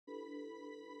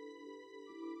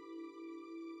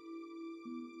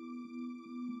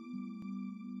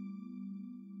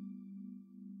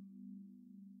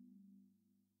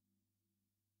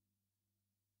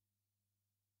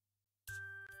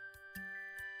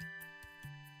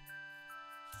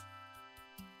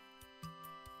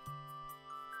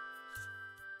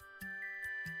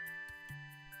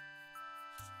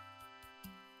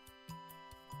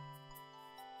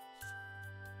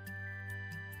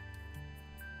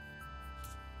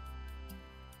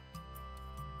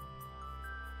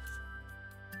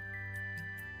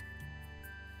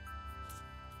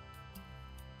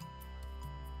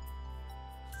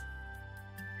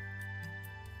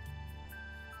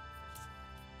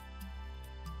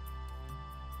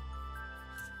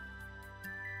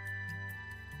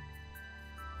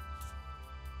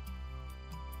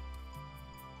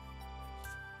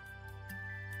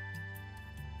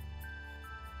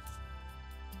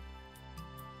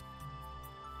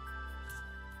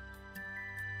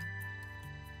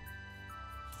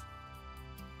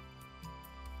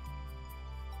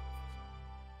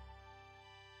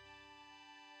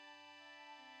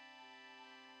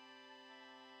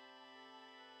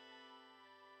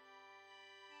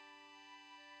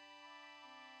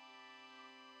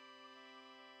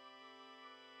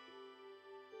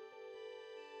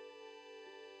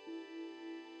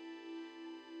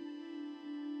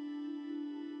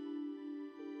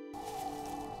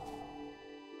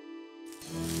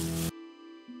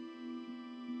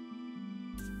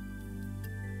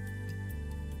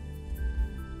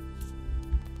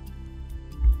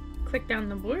click down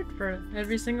the board for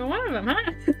every single one of them,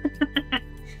 huh?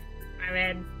 My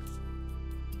bad.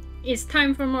 It's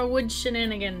time for more wood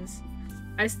shenanigans.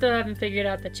 I still haven't figured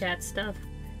out the chat stuff.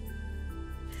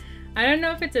 I don't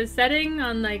know if it's a setting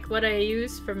on like what I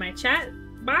use for my chat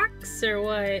box or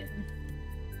what.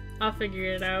 I'll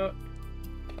figure it out.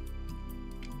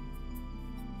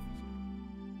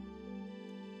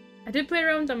 I did play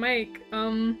around with the mic.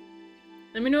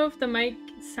 Let me know if the mic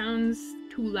sounds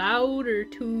too loud or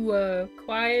too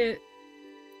quiet.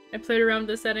 I played around with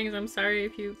the settings. I'm sorry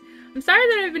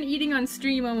that I've been eating on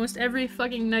stream almost every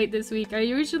fucking night this week. I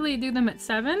usually do them at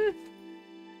 7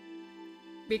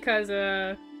 because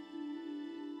I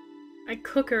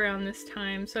cook around this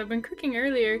time, so I've been cooking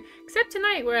earlier, except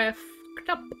tonight where I fucked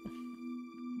up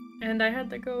and I had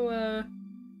to go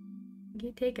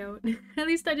get takeout. At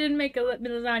least I didn't make a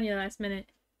lasagna last minute.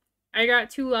 I got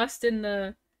too lost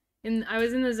I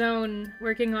was in the zone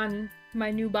working on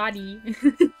my new body.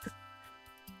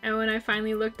 And when I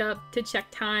finally looked up to check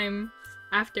time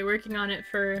after working on it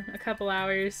for a couple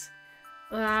hours,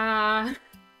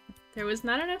 there was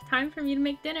not enough time for me to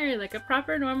make dinner like a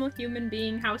proper normal human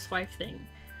being housewife thing.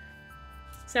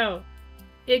 So,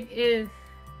 I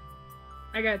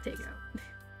gotta take out.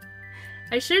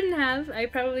 I shouldn't have. I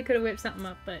probably could have whipped something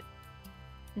up, but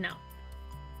no.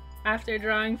 After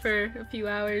drawing for a few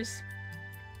hours,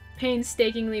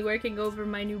 painstakingly working over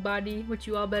my new body, which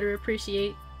you all better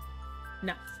appreciate,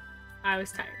 no. I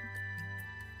was tired.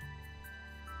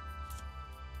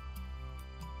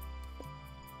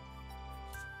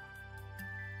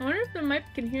 I wonder if the mic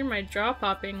can hear my jaw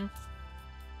popping.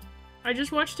 I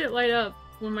just watched it light up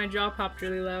when my jaw popped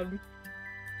really loud.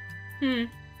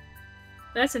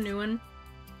 That's a new one.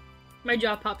 My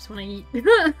jaw pops when I eat.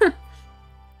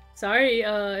 Sorry,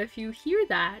 if you hear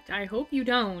that. I hope you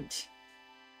don't.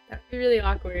 That'd be really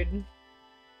awkward.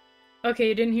 Okay,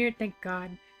 you didn't hear it? Thank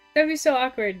God. That'd be so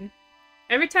awkward.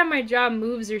 Every time my jaw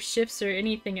moves or shifts or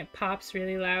anything, it pops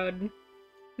really loud.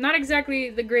 Not exactly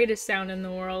the greatest sound in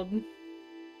the world.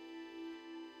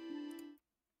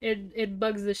 It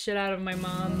bugs the shit out of my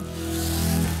mom.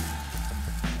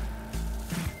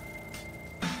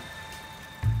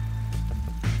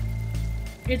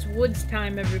 It's woods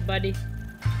time, everybody.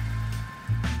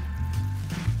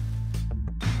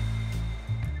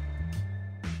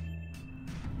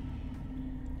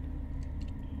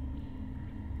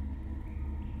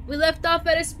 We left off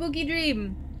at a spooky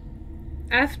dream.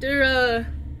 After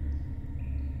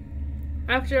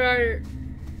our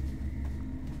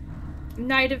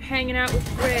night of hanging out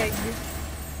with Greg.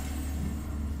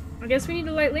 I guess we need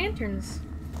to light lanterns.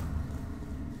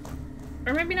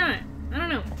 Or maybe not. I don't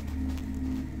know.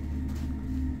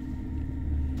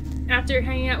 After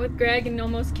hanging out with Greg and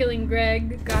almost killing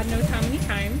Greg, God knows how many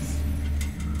times,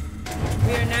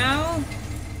 we are now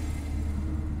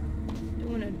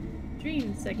doing a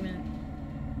dream segment.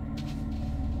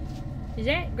 Is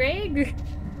that Greg?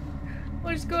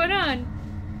 What's going on?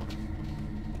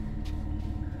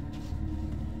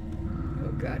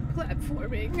 Oh God,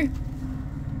 platforming.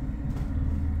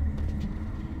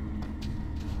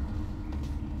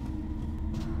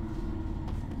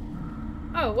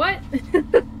 Oh, what?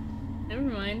 Never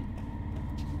mind.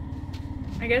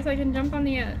 I guess I can jump on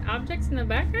the objects in the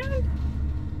background?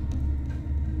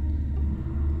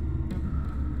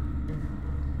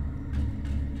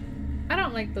 I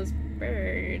don't like those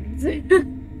birds.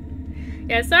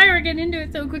 Yeah, sorry we're getting into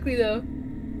it so quickly though.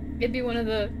 It'd be one of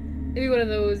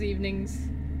those evenings.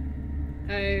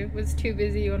 I was too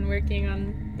busy on working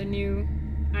on the new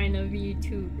Ainna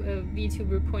VTuber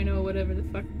 0.0, whatever the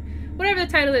fuck. Whatever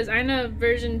the title is, Ainna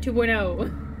version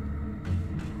 2.0.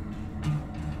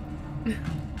 Can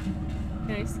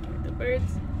I scare the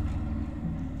birds?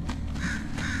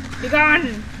 Be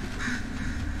gone!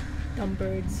 Dumb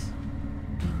birds.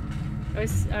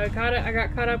 I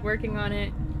got caught up working on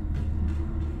it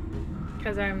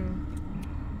because I'm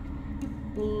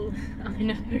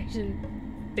in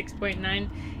version 6.9.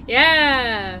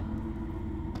 Yeah!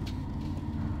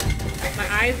 My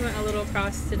eyes went a little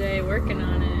crossed today working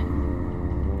on it.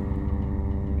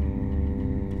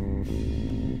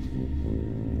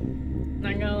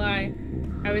 Not gonna lie.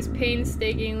 I was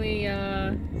painstakingly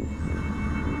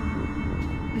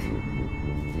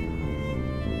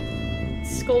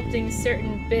sculpting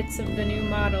certain bits of the new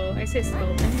model. I say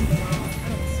sculpt, I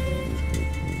don't sculpt.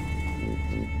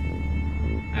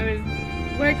 I was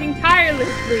working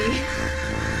tirelessly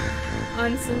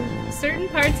on some certain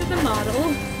parts of the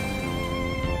model.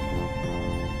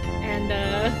 And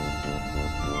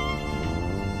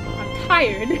I'm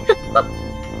tired.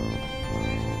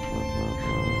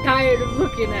 Tired of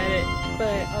looking at it,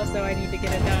 but also I need to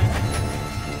get it done.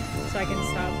 so I can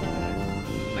stop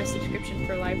my subscription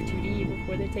for Live 2D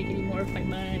before they take any more of my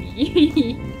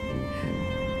money.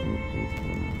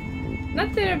 Not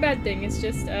that they're a bad thing, it's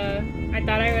just, I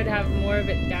thought I would have more of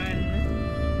it done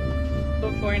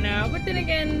before now, but then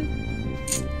again,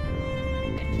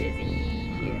 been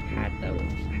busy, had the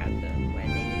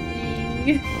wedding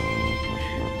thing.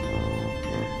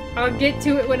 I'll get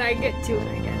to it when I get to it,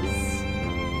 I guess.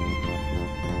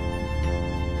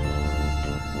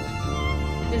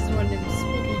 This is one of them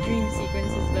spooky dream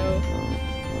sequences, though,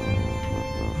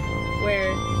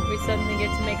 where we suddenly get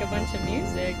to make a bunch of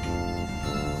music.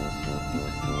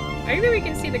 I think we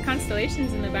can see the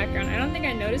constellations in the background. I don't think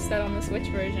I noticed that on the Switch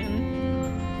version.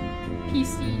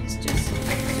 PC's just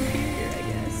superior, I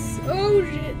guess. Oh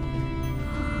shit!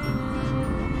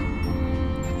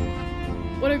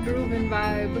 What a groovin'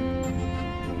 vibe.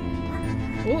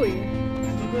 Oi,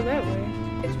 don't go that way.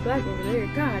 It's black over there,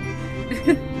 god.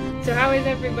 So how is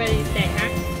everybody's day,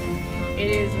 huh? It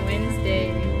is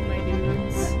Wednesday, my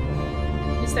dudes.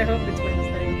 At least I hope it's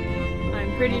Wednesday.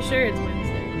 I'm pretty sure it's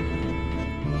Wednesday.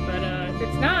 But if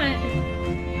it's not,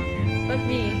 fuck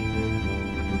me.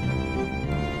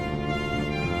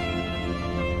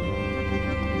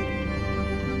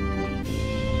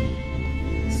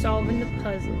 Solving the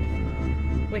puzzle,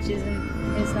 which it's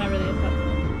not really a puzzle.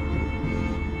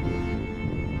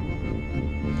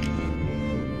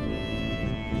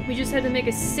 We just had to make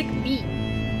a sick beat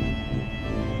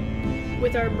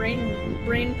with our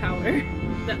brain power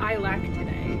that I lack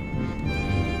today.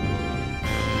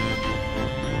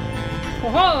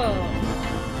 Oh!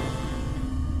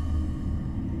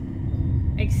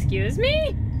 Excuse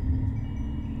me?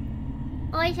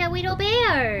 Oh, it's a little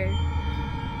bear!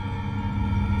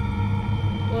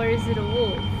 Or is it a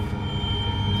wolf?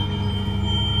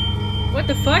 What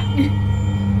the fuck?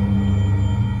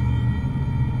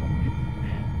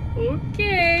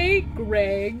 Okay,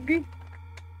 Greg.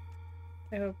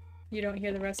 I hope you don't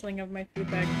hear the rustling of my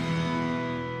food bag.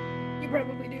 You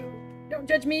probably do. Don't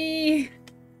judge me!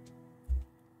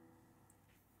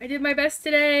 I did my best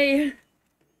today!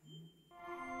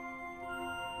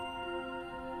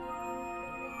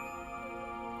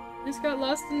 Just got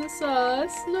lost in the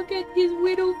sauce. Look at his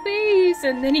little face!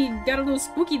 And then he got a little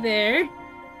spooky there.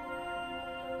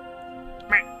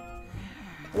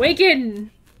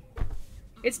 Awaken!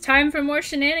 It's time for more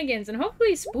shenanigans and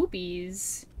hopefully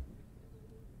spoopies.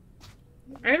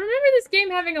 I remember this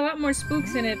game having a lot more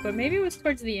spooks in it, but maybe it was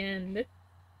towards the end.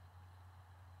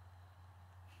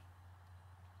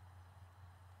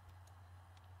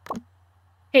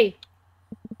 Hey.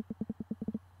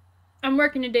 I'm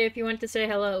working today if you want to say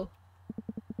hello.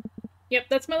 Yep,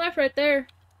 that's my life right there.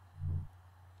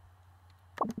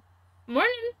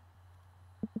 Morning!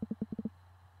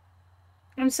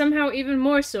 I'm somehow even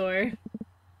more sore.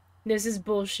 This is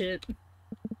bullshit.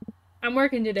 I'm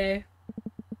working today.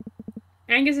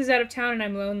 Angus is out of town and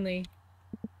I'm lonely.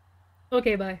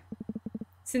 Okay, bye.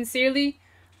 Sincerely,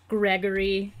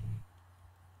 Gregory.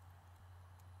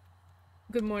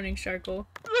 Good morning, Sharkle.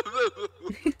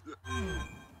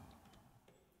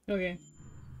 Okay.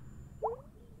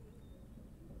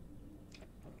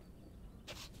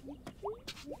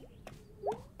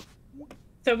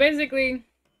 So basically,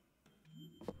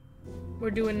 we're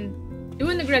doing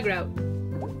the Greg route.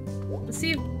 Let's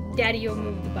see if Daddy-o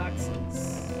moved the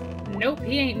boxes. Nope,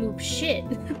 he ain't moved shit.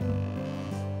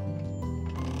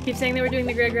 Keep saying that we're doing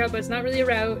the Greg route, but it's not really a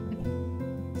route.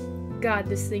 God,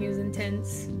 this thing is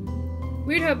intense.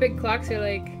 Weird how big clocks are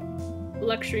like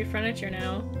luxury furniture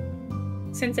now.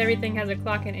 Since everything has a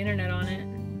clock and internet on it.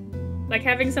 Like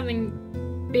having something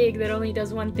big that only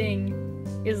does one thing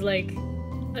is like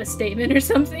a statement or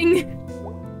something.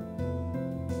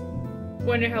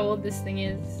 Wonder how old this thing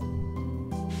is.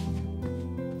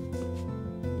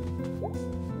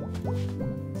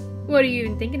 What are you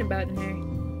even thinking about in there?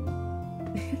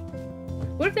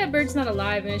 What if that bird's not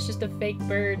alive and it's just a fake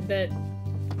bird that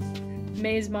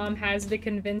May's mom has to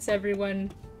convince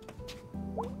everyone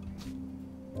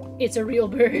it's a real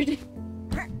bird?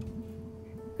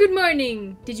 Good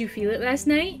morning! Did you feel it last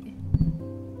night?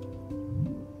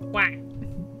 Why?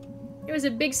 There was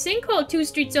a big sinkhole 2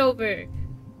 streets over!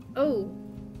 Oh.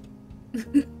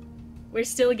 We're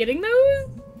still getting those?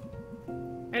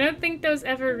 I don't think those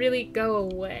ever really go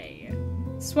away.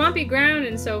 Swampy ground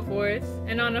and so forth,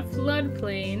 and on a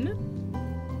floodplain.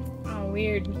 Oh,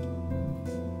 weird.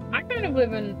 I kind of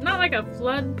live in, not like a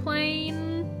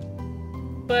floodplain,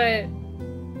 but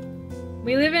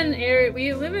we live in,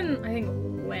 I think,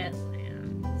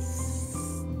 wetlands,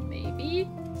 maybe?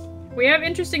 We have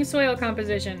interesting soil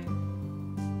composition,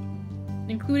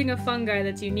 including a fungi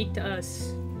that's unique to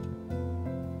us.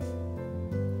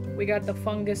 We got the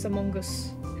fungus among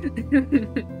us.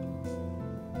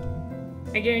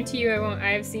 I guarantee you I won't.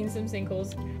 I have seen some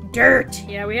sinkholes. Dirt!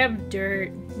 Yeah, we have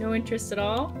dirt. No interest at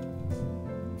all.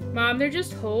 Mom, they're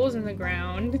just holes in the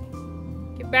ground.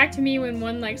 Get back to me when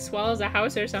one, like, swallows a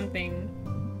house or something.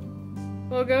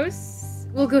 We'll go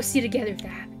see together if that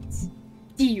happens.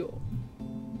 Deal.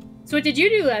 So what did you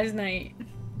do last night?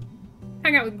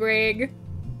 Hung out with Greg.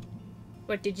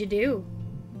 What did you do?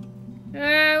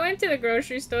 I went to the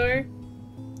grocery store.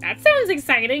 That sounds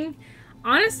exciting.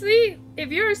 Honestly,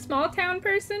 if you're a small town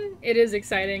person, it is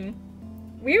exciting.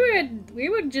 We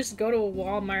would just go to a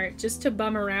Walmart just to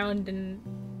bum around and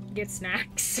get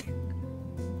snacks.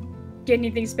 Get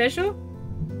anything special?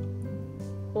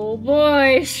 Oh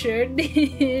boy, sure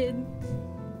did.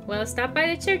 Well, stop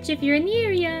by the church if you're in the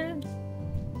area.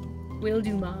 Will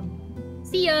do, Mom.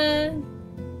 See ya!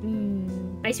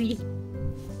 Bye, sweetie.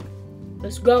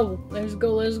 Let's go. Let's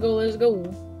go, let's go, let's go.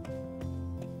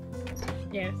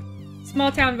 Yeah.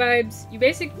 Small town vibes. You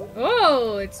basically—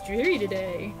 oh, it's dreary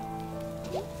today.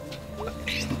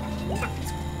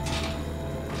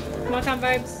 Small town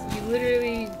vibes. You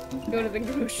literally go to the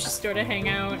grocery store to hang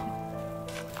out.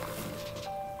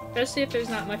 Especially if there's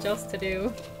not much else to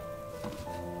do.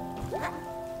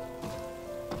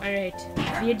 Alright.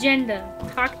 The agenda.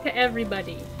 Talk to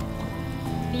everybody.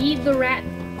 Feed the rat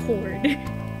horde.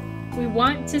 We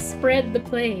want to spread the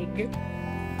plague.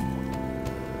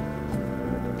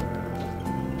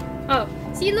 Oh,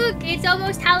 see, look, it's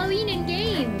almost Halloween in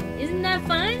game. Isn't that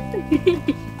fun?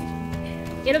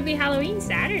 It'll be Halloween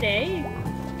Saturday.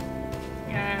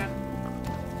 Yeah.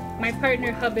 My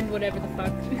partner hubbing whatever the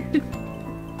fuck.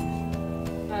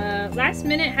 Last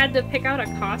minute had to pick out a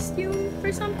costume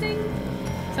for something.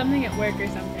 Something at work or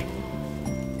something.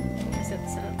 I set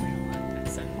this up like what? That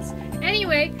sentence.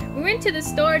 Anyway, we went to the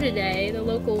store today, the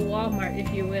local Walmart, if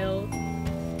you will.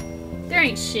 There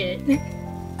ain't shit.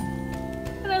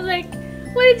 And I was like,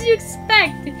 what did you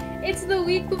expect? It's the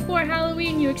week before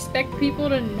Halloween. You expect people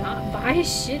to not buy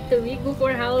shit the week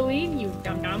before Halloween? You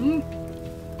dum-dum.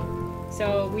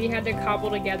 So we had to cobble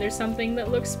together something that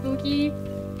looks spooky.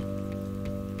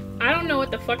 I don't know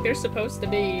what the fuck they're supposed to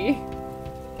be,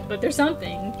 but they're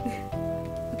something.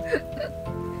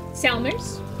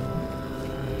 Selmers.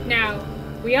 Now,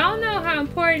 we all know how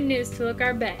important it is to look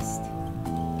our best,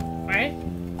 right?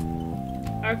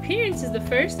 Our appearance is the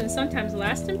first and sometimes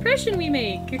last impression we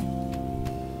make.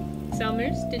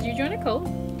 Selmers, did you join a cult?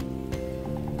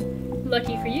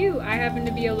 Lucky for you, I happen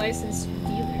to be a licensed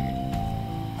dealer.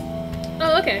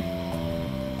 Oh, okay.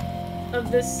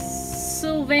 Of the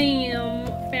Sylvanium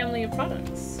family of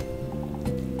products.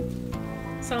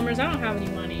 Selmers, I don't have any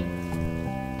money.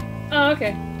 Oh,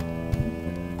 okay.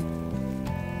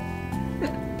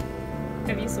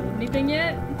 Have you sold anything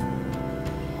yet?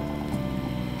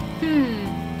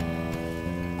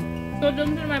 Sold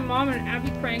them to my mom and Abby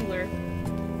Krangler.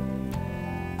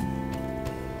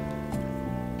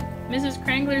 Mrs.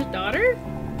 Krangler's daughter?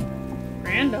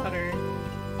 Granddaughter.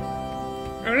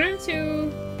 I ran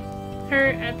into her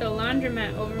at the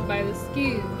laundromat over by the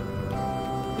ski.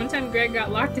 One time Greg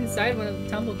got locked inside one of the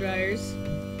tumble dryers.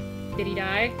 Did he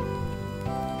die?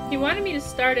 He wanted me to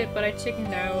start it, but I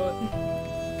chickened out.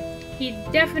 He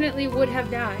definitely would have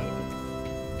died.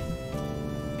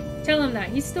 Tell him that.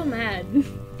 He's still mad.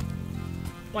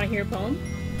 Want to hear a poem?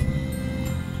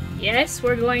 Yes,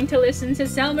 we're going to listen to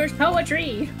Selmer's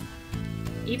poetry!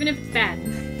 Even if it's bad.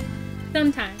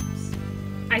 Sometimes.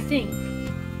 I think.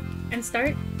 And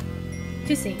start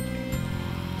to sing.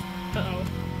 Uh-oh.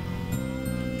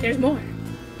 There's more.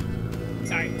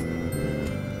 Sorry.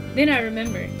 Then I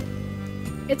remember.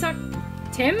 It's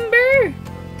October?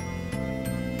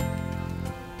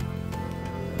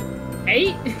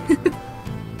 Right?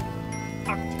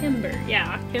 October.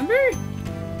 Yeah, October?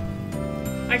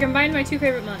 I combined my two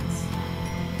favorite months.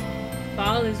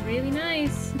 Fall is really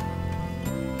nice.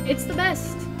 It's the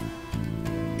best.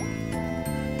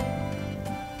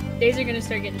 Days are gonna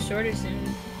start getting shorter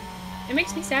soon. It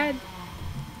makes me sad.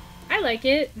 I like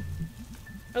it.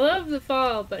 I love the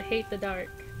fall, but hate the dark.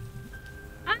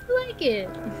 I like it.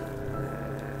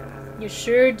 You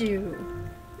sure do.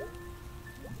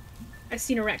 I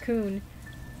seen a raccoon.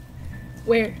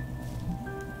 Where?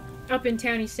 Up in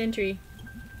Towny Sentry.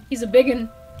 He's a biggin'.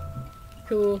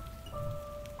 Cool.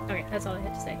 Okay, that's all I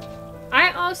had to say.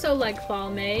 I also like fall,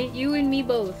 May. You and me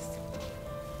both.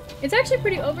 It's actually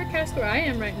pretty overcast where I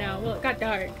am right now. Well, it got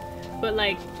dark. But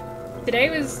like, today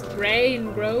was gray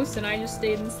and gross and I just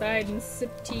stayed inside and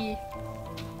sipped tea.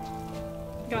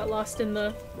 Got lost in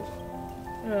the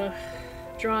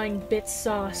drawing bit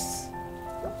sauce.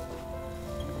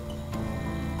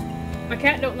 My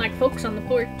cat don't like folks on the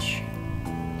porch.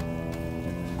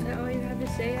 Is that all you have to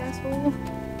say, asshole?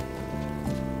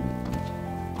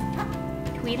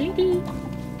 Tweedledee.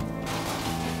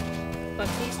 Fuck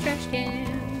these trash cans.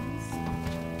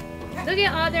 Look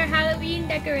at all their Halloween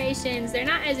decorations. They're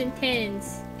not as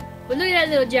intense. But look at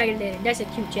that little jack-o'-lantern. That's a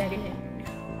cute jack-o'-lantern.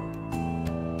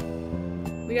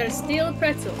 We gotta steal a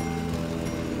pretzel.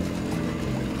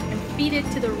 And feed it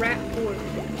to the rat horde.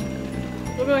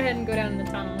 We'll go ahead and go down the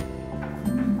tunnel.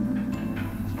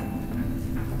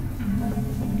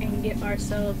 And get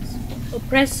ourselves a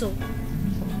pretzel.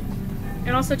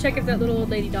 And also check if that little old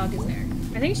lady dog is there.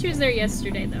 I think she was there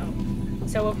yesterday though.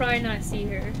 So we'll probably not see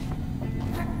her.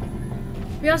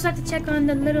 We also have to check on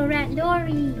the little rat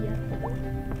Lori.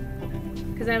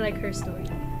 Because I like her story.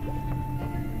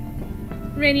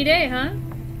 Rainy day, huh?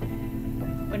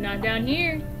 But not down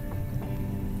here.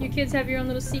 You kids have your own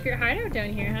little secret hideout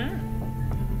down here, huh?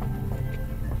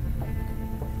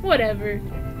 Whatever.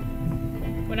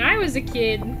 When I was a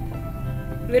kid,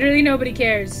 literally nobody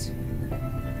cares.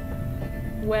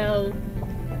 Well,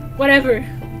 whatever.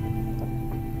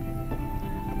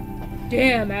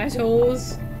 Damn,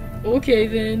 assholes. Okay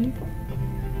then.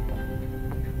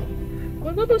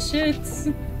 What little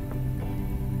shits.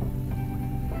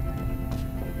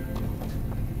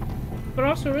 But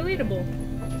also relatable.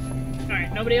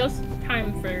 Alright, nobody else?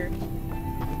 Time for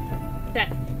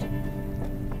theft.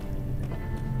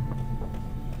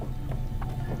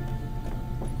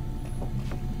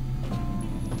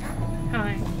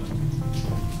 Time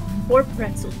for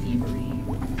pretzel thievery.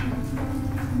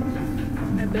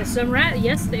 I bet some rat.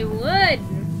 Yes, they would.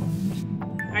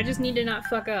 I just need to not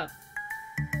fuck up.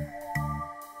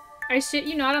 I shit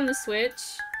you not on the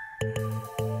Switch.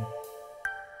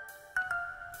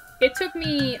 It took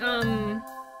me, 5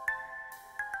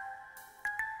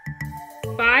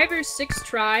 or 6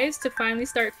 tries to finally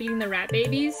start feeding the rat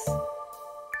babies.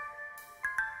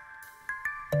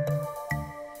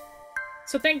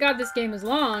 So thank God this game is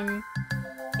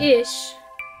long-ish.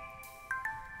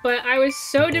 But I was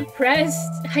so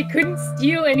depressed, I couldn't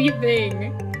steal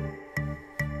anything.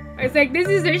 I was like, this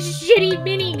is a shitty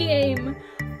minigame!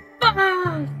 Fuck!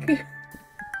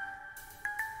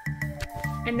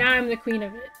 And now I'm the queen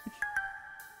of it.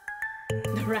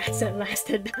 The rats at last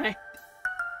had died.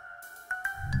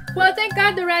 Well, thank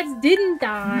God the rats didn't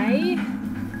die.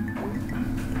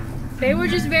 They were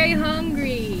just very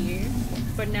hungry.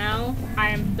 But now, I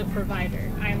am the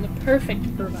provider. I am the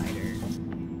perfect provider.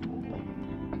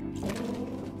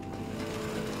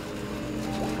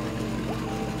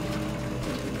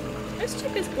 Let's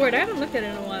check this board. I haven't looked at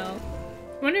it in a while.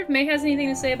 I wonder if May has anything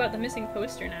to say about the missing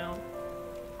poster now.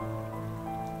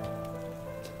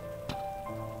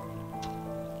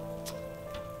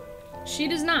 She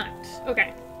does not.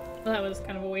 Okay. Well, that was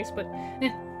kind of a waste, but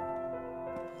eh.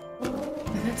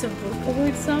 That's a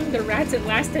Vocaloid song? The rats at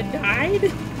last had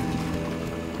died?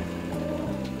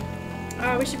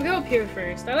 We should go up here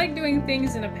first. I like doing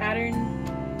things in a pattern.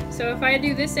 So if I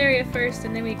do this area first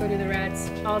and then we go to the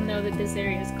rats, I'll know that this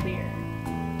area is clear.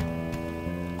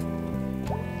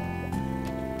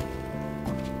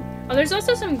 Oh, there's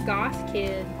also some goth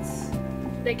kids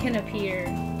that can appear.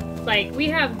 Like, we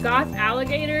have goth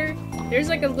alligator. There's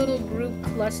like a little group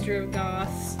cluster of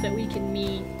goths that we can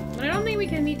meet. But I don't think we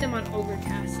can meet them on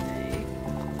overcast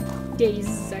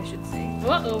days, I should say.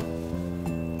 Uh-oh.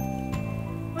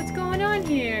 What's going on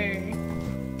here?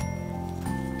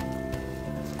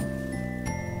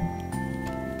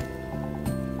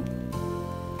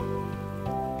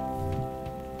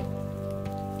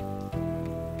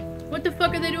 What the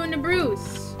fuck are they doing to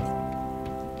Bruce?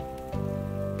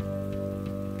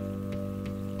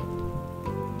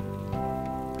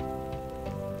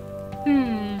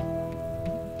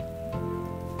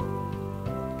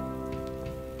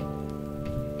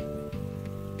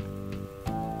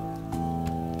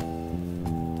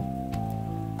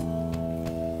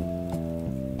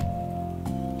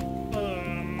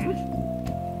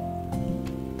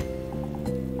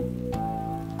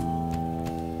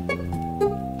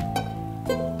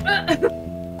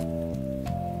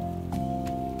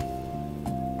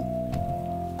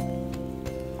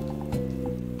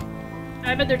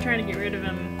 I bet they're trying to get rid of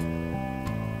him.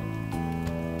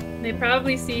 They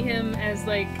probably see him as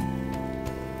like,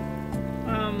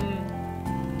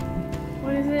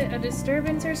 what is it? A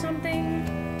disturbance or something?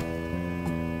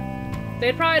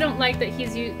 They probably don't like that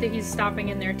he's stopping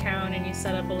in their town and he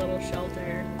set up a little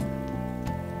shelter.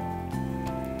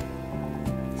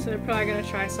 So they're probably gonna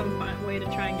try some way to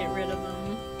try and get rid of him.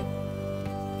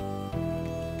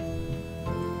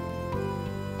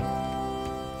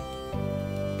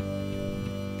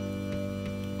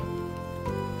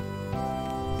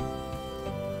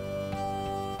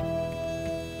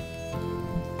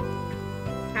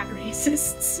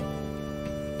 racists.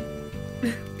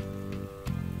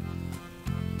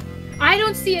 I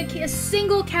don't see a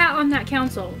single cat on that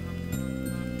council.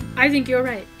 I think you're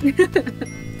right.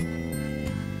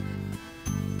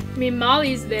 I mean,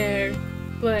 Molly's there,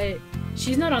 but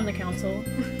she's not on the council.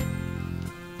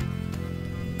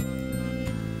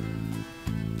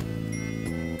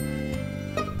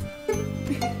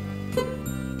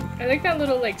 I like that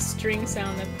little, like, string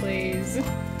sound that plays.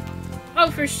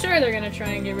 Oh, for sure they're gonna try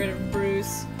and get rid of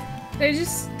Bruce. They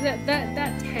just...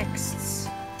 that texts.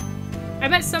 I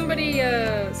bet somebody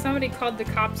called the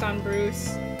cops on Bruce,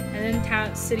 and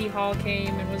then City Hall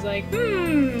came and was like,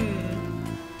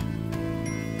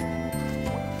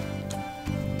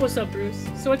 What's up, Bruce?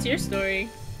 So what's your story?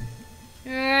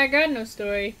 I got no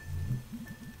story.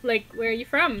 Like, where are you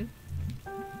from?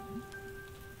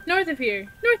 North of here.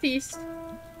 Northeast.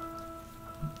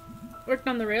 Worked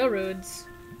on the railroads.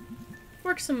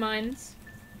 Worked some mines.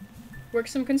 Worked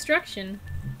some construction.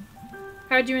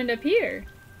 How'd you end up here?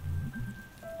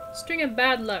 String of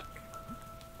bad luck.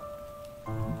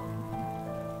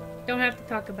 Don't have to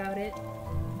talk about it.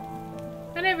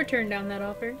 I never turned down that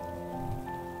offer.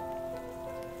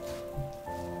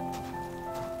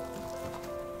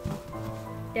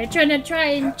 They're try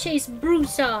and chase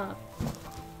Bruce off.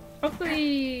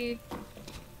 Hopefully...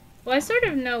 Well, I sort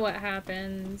of know what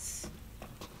happens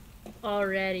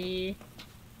already.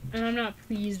 And I'm not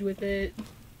pleased with it.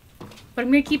 But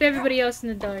I'm gonna keep everybody else in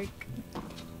the dark.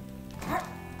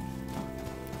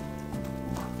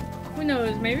 Who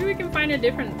knows? Maybe we can find a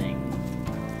different thing.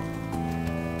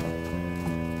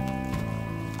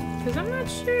 Because I'm not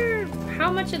sure how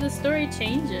much of the story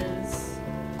changes.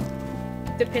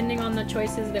 Depending on the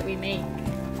choices that we make.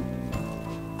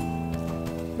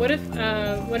 What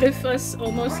if us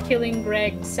almost killing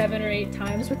Greg 7 or 8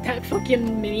 times with that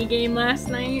fucking minigame last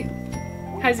night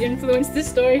has influenced the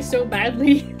story so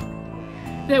badly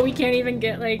that we can't even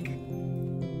get, like,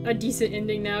 a decent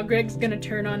ending now? Greg's gonna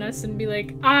turn on us and be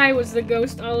like, I was the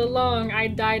ghost all along. I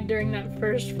died during that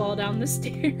first fall down the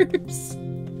stairs.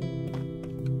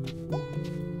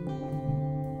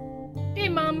 Hey,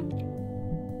 Mom.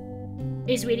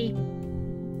 Hey, sweetie.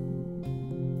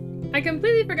 I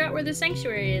completely forgot where the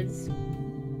sanctuary is.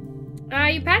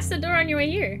 You passed the door on your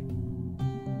way here.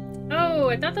 Oh,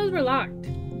 I thought those were locked.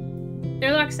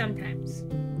 They're locked sometimes.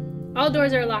 All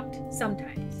doors are locked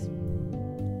sometimes.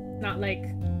 Not like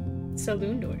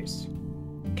saloon doors.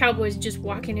 Cowboys just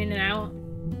walking in and out.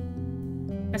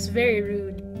 That's very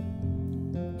rude.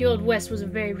 The Old West was a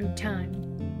very rude time.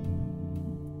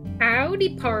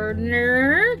 Howdy,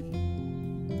 partner.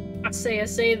 I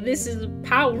say, this is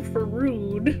powerful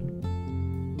rude.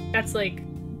 That's like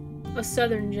a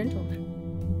southern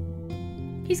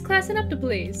gentleman. He's classing up the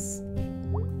place.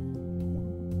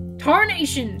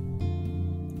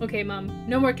 Tarnation! Okay, Mom.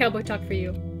 No more cowboy talk for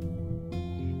you.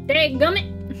 Dadgummit!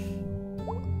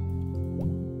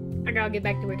 I gotta get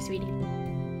back to work, sweetie.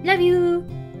 Love you!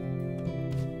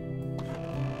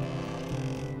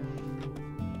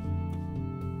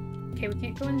 Okay, we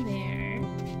can't go in there.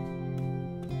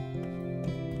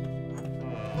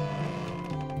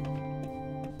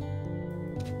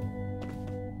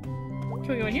 Can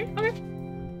we go in here? Okay.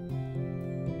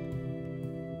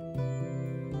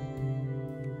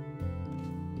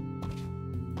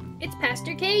 It's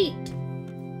Pastor Kate!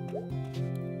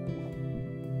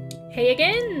 Hey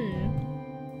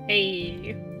again!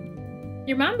 Hey.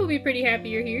 Your mom will be pretty happy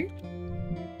you're here.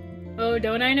 Oh,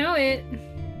 don't I know it?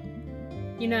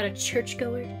 You're not a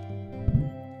churchgoer?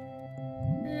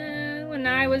 When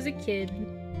I was a kid.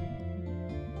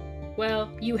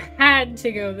 Well, you had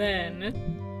to go then.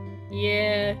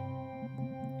 Yeah.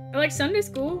 I like Sunday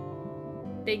school.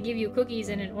 They give you cookies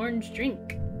and an orange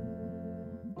drink.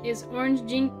 Is orange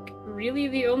drink really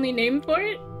the only name for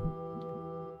it?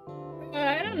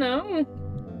 I don't know.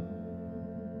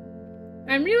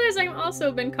 I realize I've also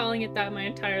been calling it that my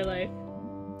entire life.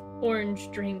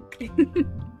 Orange drink.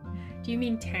 Do you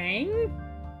mean Tang?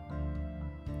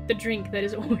 The drink that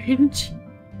is orange.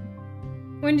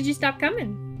 When did you stop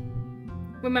coming?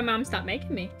 When my mom stopped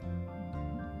making me.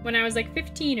 When I was like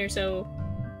 15 or so.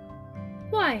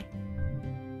 Why?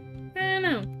 I don't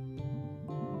know.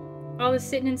 All this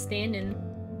sitting and standing.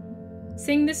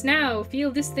 Sing this now, feel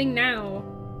this thing now.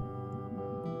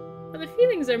 Well, the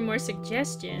feelings are more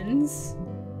suggestions.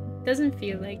 Doesn't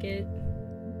feel like it.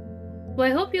 Well,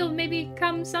 I hope you'll maybe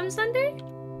come some Sunday?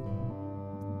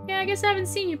 Yeah, I guess I haven't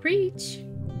seen you preach.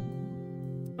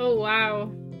 Oh,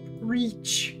 wow.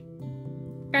 Preach.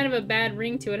 Kind of a bad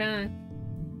ring to it, huh?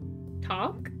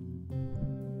 Talk?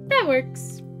 That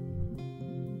works.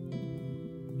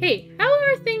 Hey, how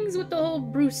are things with the whole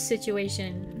Bruce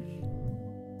situation?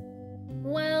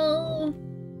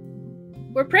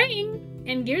 We're praying,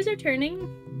 and gears are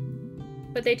turning,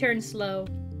 but they turn slow.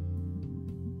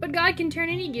 But God can turn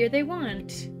any gear they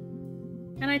want,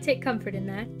 and I take comfort in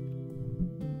that.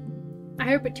 I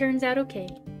hope it turns out okay.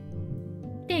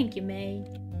 Thank you, May.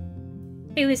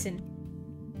 Hey, listen.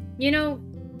 You know,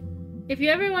 if you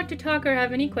ever want to talk or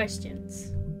have any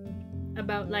questions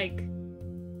about, like,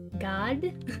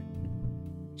 God,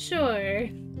 sure.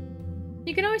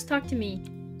 You can always talk to me.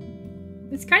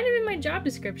 It's kind of in my job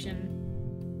description.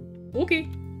 Okay.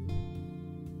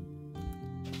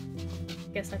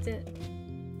 Guess that's it.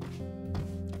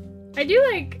 I do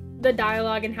like the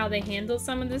dialogue and how they handle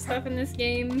some of the stuff in this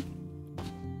game.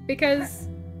 Because,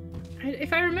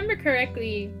 if I remember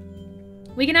correctly,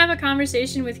 we can have a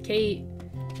conversation with Kate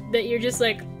that you're just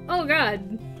like, oh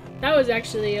god, that was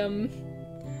actually,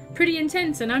 pretty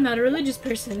intense and I'm not a religious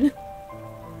person.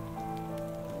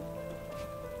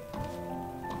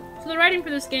 So the writing for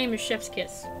this game is chef's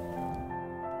kiss.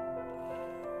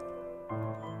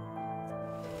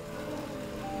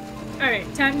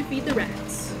 Alright, time to feed the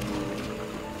rats.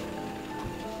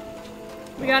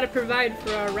 We gotta provide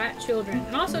for our rat children.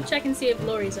 And also check and see if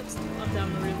Lori's up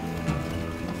down the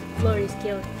roof. Lori's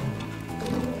killed.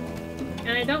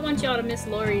 And I don't want y'all to miss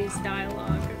Lori's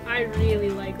dialogue. I really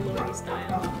like Lori's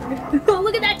dialogue. Oh,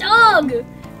 look at that dog!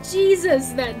 Jesus,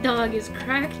 that dog is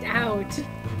cracked out.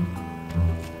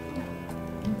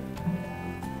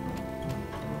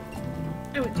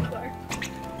 I went too far.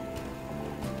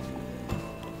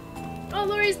 Oh,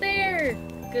 Lori's there!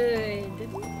 Good.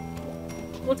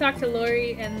 We'll talk to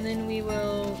Lori and then we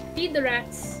will feed the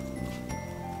rats.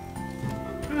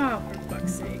 Oh, for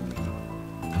fuck's sake.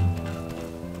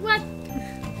 What?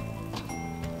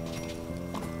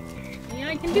 Yeah,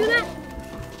 I can do that.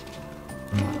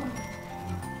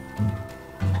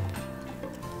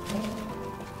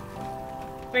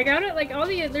 Like,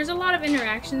 there's a lot of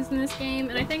interactions in this game,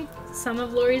 and I think some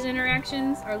of Lori's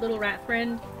interactions, our little rat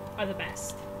friend, are the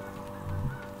best.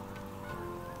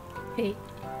 Hey.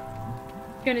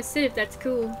 Gonna sit if that's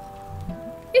cool.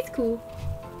 It's cool.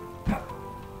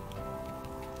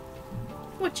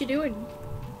 What you doing?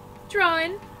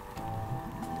 Drawing.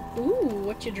 Ooh,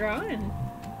 what you drawing?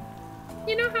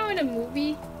 You know how in a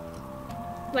movie,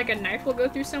 like a knife will go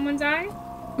through someone's eye?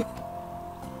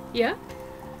 Yeah?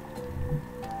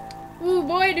 Ooh,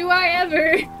 boy, do I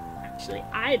ever! Actually,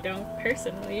 I don't,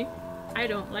 personally. I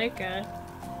don't like,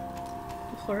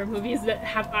 horror movies that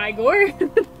have eye gore.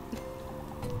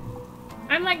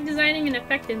 I'm like designing an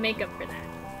effect and makeup for that.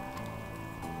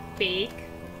 Fake.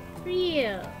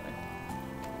 Real.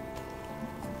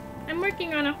 I'm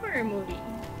working on a horror movie.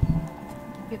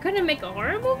 You're gonna make a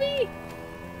horror movie?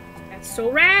 That's so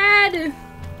rad!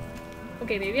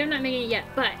 Okay, maybe I'm not making it yet,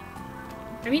 but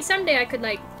I mean someday I could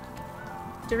like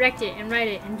direct it and write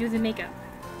it and do the makeup.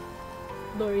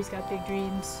 Lori's got big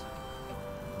dreams.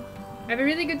 I have a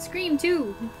really good scream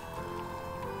too.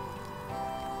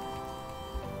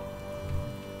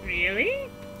 Really?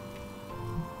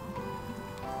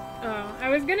 Oh, I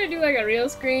was gonna do like a real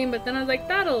scream, but then I was like,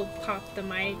 that'll pop the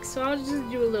mic, so I'll just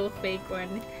do a little fake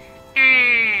one.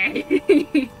 Ah!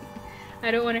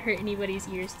 I don't want to hurt anybody's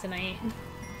ears tonight.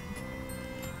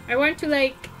 I want to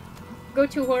like go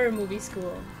to horror movie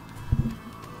school.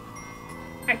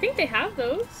 I think they have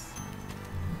those.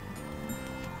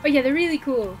 Oh yeah, they're really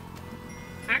cool.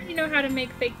 I already know how to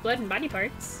make fake blood and body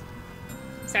parts.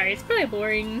 Sorry, it's probably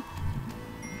boring.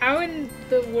 How in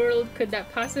the world could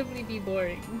that possibly be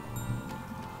boring?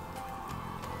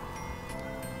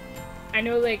 I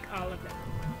know like all of them.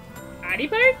 Body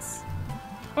parts?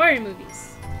 Horror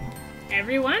movies.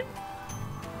 Everyone?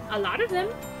 A lot of them.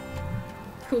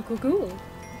 Cool, cool, cool.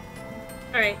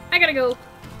 Alright, I gotta go.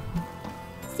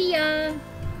 See ya!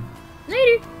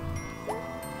 Later!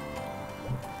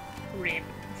 Rip.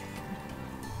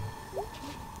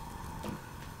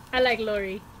 I like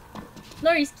Lori.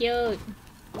 Lori's cute.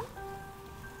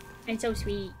 And so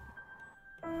sweet.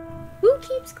 Who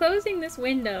keeps closing this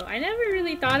window? I never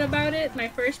really thought about it my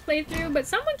first playthrough, but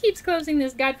someone keeps closing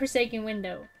this godforsaken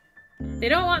window. They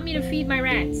don't want me to feed my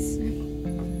rats. This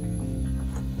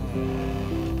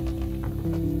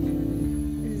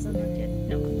is unlocked yet?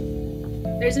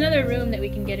 No. There's another room that we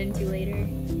can get into later.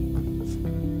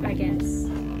 I guess.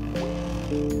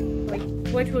 Wait,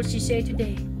 what will she say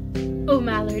today? Oh,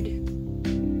 Mallard.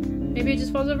 Maybe it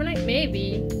just falls overnight?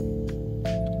 Maybe.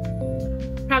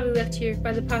 Probably left here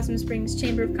by the Possum Springs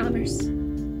Chamber of Commerce.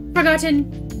 Forgotten!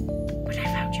 But I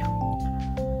found you.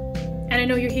 And I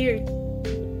know you're here.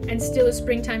 And still a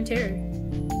springtime terror.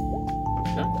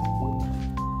 Oh.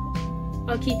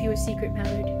 I'll keep you a secret,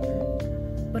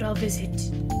 Mallard. But I'll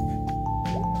visit.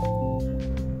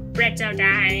 Pretzel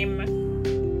time!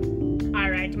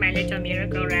 Alright, my little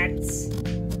miracle rats.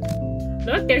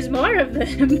 Look, there's more of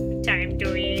them. Time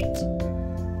to eat.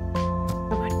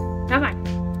 Come on, come on.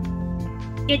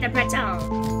 Eat the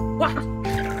pretzel. Wah!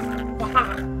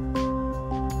 Wah!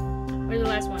 Where's the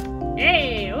last one?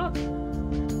 Hey! Oh!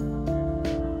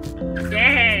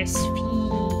 Yes!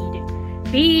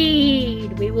 Feed!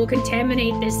 Feed! We will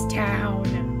contaminate this town.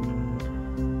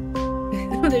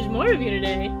 There's more of you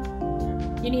today.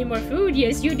 You need more food?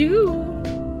 Yes, you do!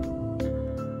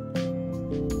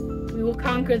 We will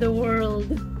conquer the world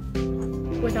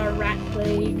with our rat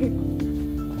plague.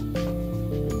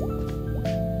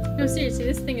 No, seriously,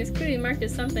 this thing is clearly marked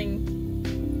as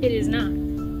something it is not.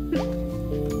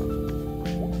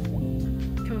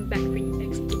 Coming back for you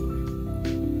next door.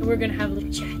 And we're gonna have a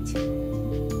little chat.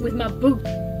 With my boo.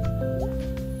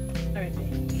 Alright,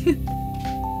 babe.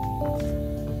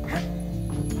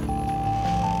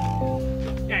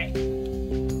 Alright.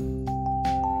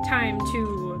 Time to...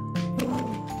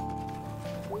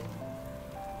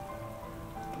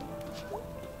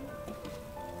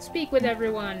 speak with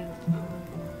everyone.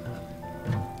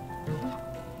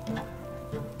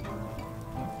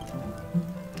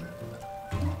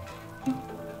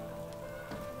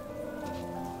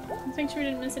 Let's make sure we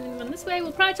didn't miss anyone this way.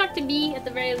 We'll probably talk to B at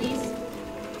the very least.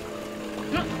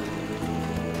 Oh.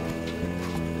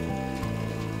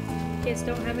 Guess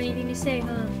don't have anything to say,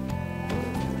 huh?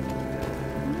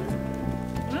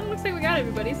 Well, looks like we got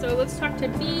everybody, so let's talk to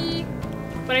B.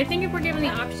 But I think if we're given the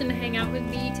option to hang out with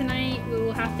B tonight, we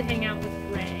will have to hang out with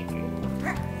Greg.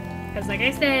 Because like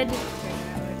I said,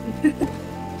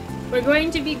 we're going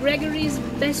to be Gregory's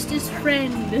bestest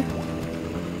friend.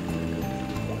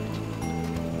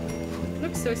 It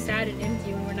looks so sad and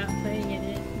empty when we're not playing in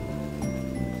it.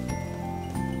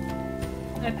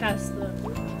 I passed the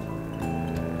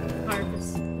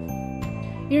harvest.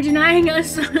 You're denying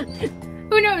us!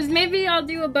 Who knows, maybe I'll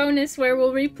do a bonus where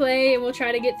we'll replay and we'll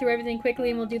try to get through everything quickly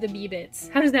and we'll do the B bits.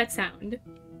 How does that sound?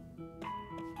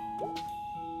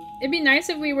 It'd be nice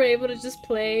if we were able to just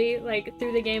play, like,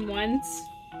 through the game once.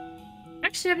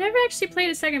 Actually, I've never actually played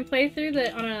a second playthrough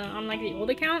that on like, the old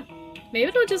account. Maybe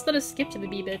it'll just let us skip to the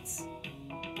B bits.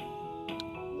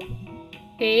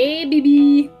 Hey,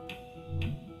 BB!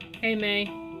 Hey,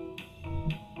 May.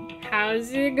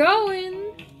 How's it going?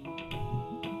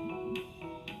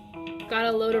 Got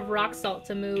a load of rock salt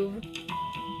to move.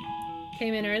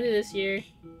 Came in early this year.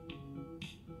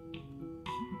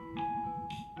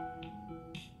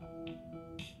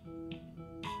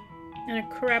 And a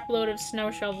crap load of snow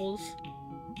shovels.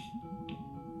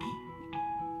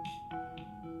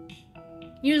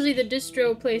 Usually the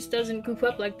distro place doesn't coop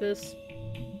up like this.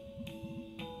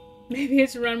 Maybe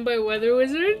it's run by weather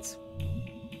wizards?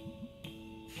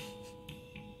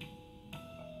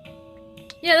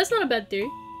 Yeah, that's not a bad theory.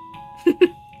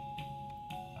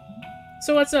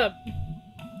 So what's up?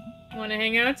 Wanna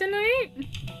hang out tonight?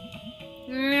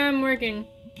 Yeah, I'm working.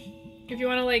 If you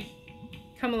wanna, like,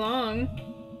 come along.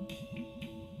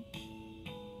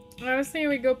 I was thinking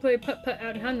we'd go play putt-putt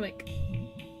out in Hunwick.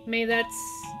 Maybe that's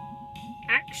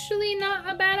actually not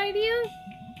a bad idea?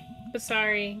 But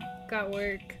sorry, got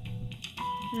work.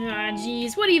 Ah,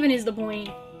 jeez, what even is the point?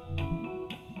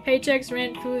 Paychecks,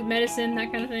 rent, food, medicine,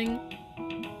 that kind of thing.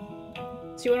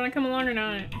 So you wanna come along or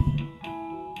not?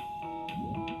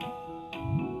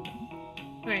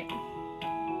 Alright.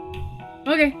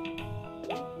 Okay.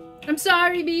 I'm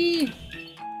sorry, B!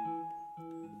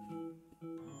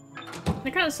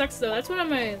 That kinda sucks though. That's one of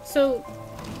my... So...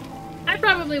 I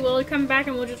probably will come back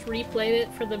and we'll just replay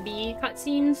it for the B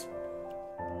cutscenes.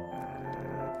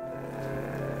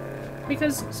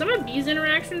 Because some of B's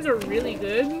interactions are really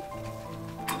good.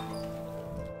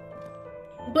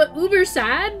 But uber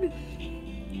sad?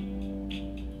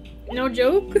 No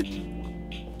joke?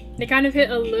 They kind of hit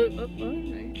a little... Oh,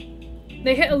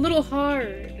 they hit a little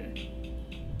hard.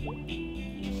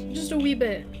 Just a wee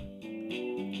bit.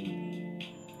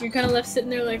 You're kind of left sitting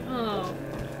there like, oh,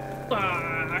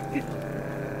 fuck.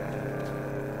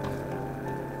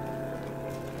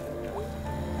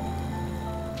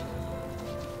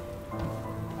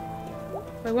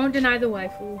 I won't deny the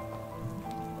waifu.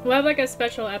 We'll have like a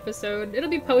special episode. It'll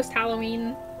be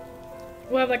post-Halloween.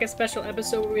 We'll have like a special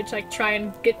episode where we just like try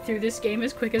and get through this game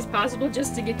as quick as possible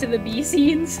just to get to the B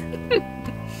scenes.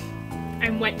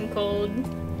 I'm wet and cold.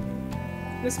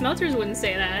 The Smelters wouldn't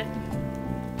say that.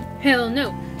 Hell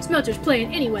no. Smelters play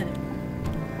in any weather.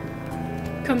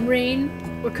 Come rain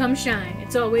or come shine,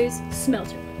 it's always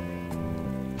Smelter.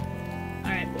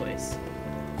 Alright, boys.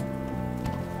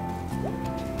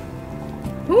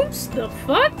 Oops, the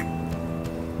fuck?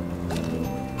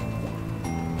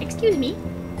 Excuse me.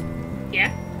 Yeah?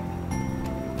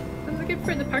 Looking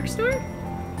for the park store?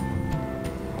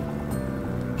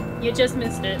 You just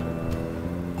missed it.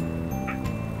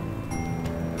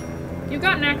 You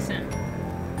got an accent.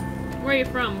 Where are you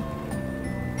from?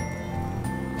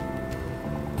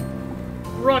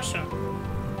 Russia.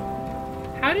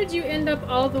 How did you end up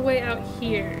all the way out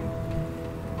here?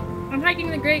 I'm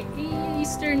hiking the Great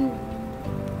Eastern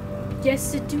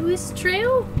Deciduous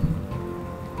Trail?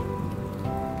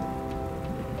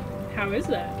 How is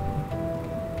that?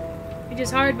 It is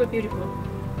hard but beautiful.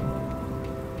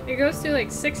 It goes through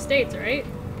like 6 states, right?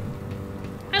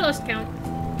 I lost count.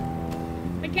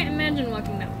 I can't imagine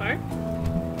walking that far.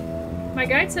 My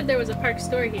guide said there was a park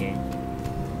store here.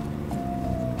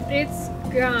 It's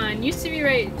gone. Used to be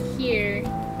right here,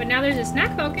 but now there's a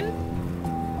snack falcon.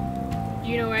 Do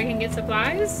you know where I can get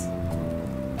supplies?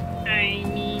 I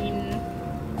mean,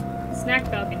 snack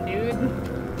falcon, dude.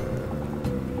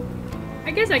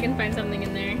 I guess I can find something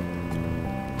in there.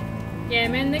 Yeah,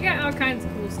 man, they got all kinds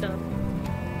of cool stuff.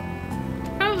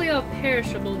 Probably all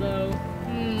perishable, though.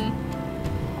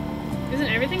 Isn't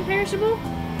everything perishable?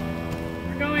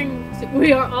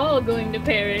 We are all going to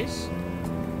perish.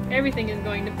 Everything is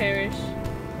going to perish.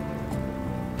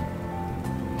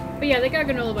 But yeah, they got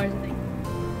granola bars, I think.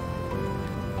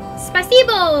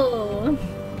 Spasibo!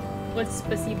 What's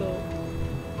spasibo?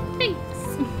 Thanks.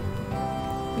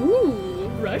 Ooh,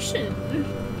 Russian.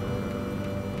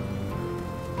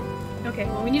 Okay,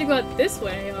 well, we need to go out this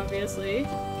way, obviously.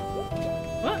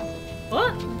 What?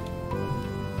 What?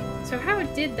 So how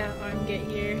did that arm get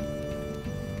here?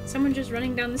 Someone just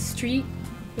running down the street?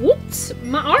 Whoops!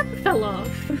 My arm fell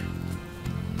off!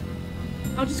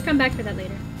 I'll just come back for that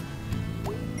later.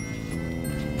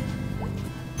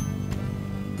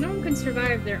 No one can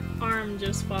survive their arm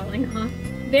just falling, huh?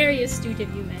 Very astute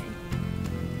of you, May.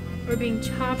 Or being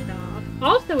chopped off.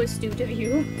 Also astute of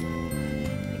you.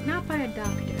 Like, not by a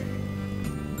doctor.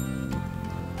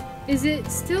 Is it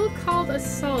still called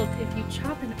assault if you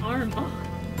chop an arm off?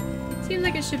 Seems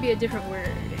like it should be a different word.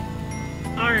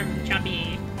 Arm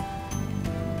choppy.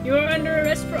 You are under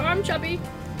arrest for arm choppy.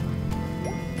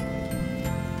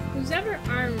 Whoever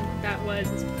arm that was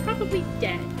is probably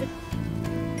dead.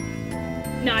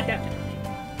 Not definitely.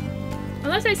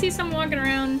 Unless I see someone walking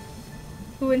around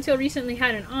who until recently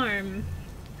had an arm.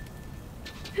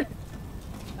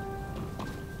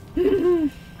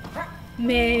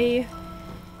 May.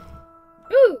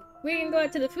 Ooh! We can go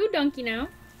out to the food donkey now.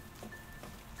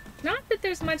 Not that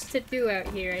there's much to do out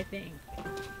here, I think.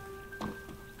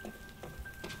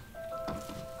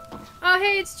 Oh,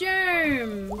 hey, it's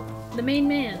Germ! The main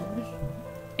man.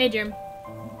 Hey, Germ.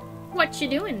 What you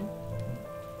doing?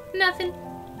 Nothing.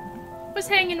 Was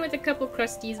hanging with a couple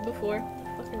crusties before.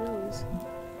 What the fuck are those?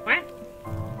 What?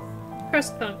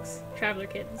 Crust punks. Traveler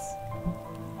kids.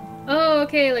 Oh,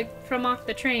 okay, like from off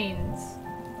the trains.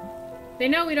 They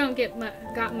know we don't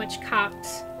got much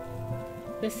cops.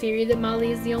 The theory that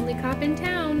Molly is the only cop in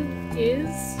town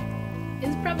is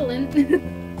prevalent.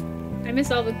 I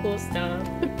miss all the cool stuff.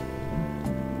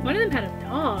 One of them had a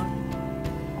dog.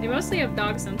 They mostly have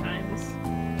dogs sometimes.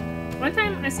 One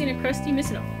time I seen a crusty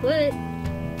missing a foot.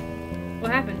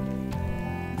 What happened?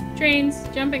 Trains,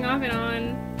 jumping off and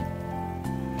on.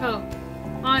 Oh,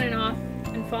 on and off,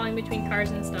 and falling between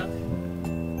cars and stuff.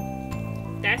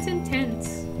 That's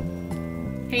intense.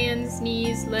 Hands,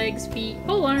 knees, legs, feet,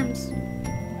 whole arms.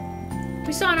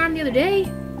 We saw an arm the other day.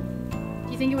 Do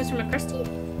you think it was from a crusty?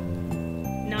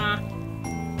 Nah.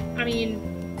 I mean,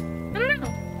 I don't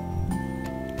know.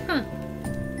 Huh.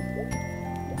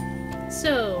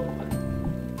 So,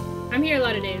 I'm here a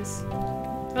lot of days.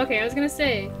 Okay, I was gonna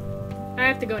say, I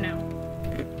have to go now.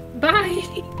 Bye!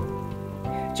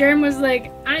 Germ was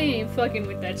like, I ain't fucking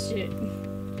with that shit.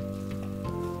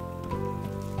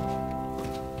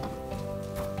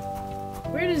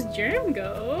 Where does Germ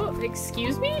go?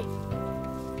 Excuse me?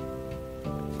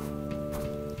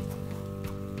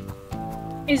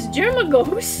 Is Germ a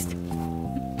ghost?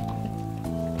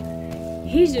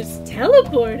 He just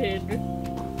teleported.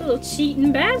 Little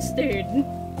cheating bastard.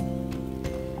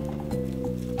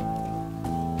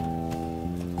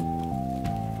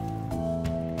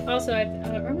 Also,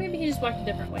 or maybe he just walked a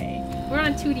different way. We're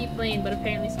on a 2D plane, but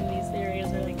apparently some of these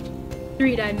areas are like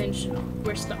 3-dimensional.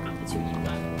 We're stuck on the 2D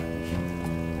platform.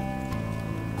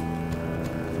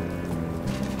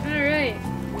 Alright,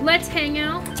 let's hang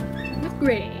out with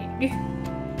Greg.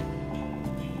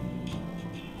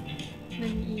 Let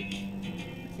me eat.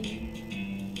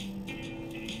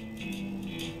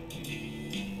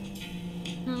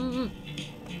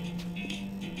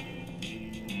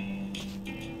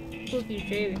 Supposed to be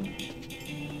shaving.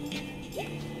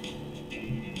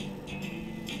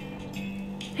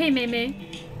 Hey, May May.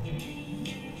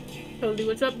 Totally,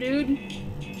 what's up, dude?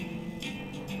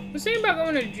 What's saying about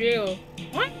going to jail?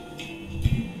 What?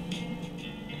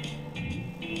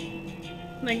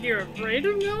 Like you're afraid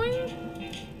of going?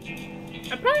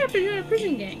 I probably have to join a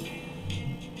prison gang.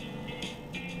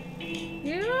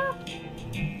 Yeah?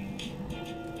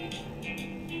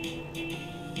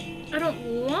 I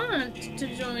don't want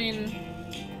to join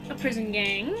a prison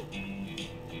gang.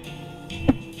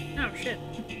 Oh shit.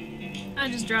 I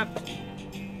just dropped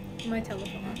my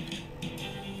telephone.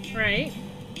 Right.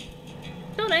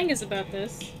 Told Angus about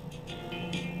this.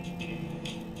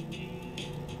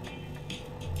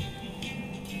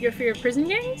 Your fear of prison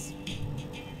gangs?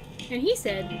 And he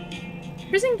said,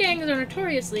 prison gangs are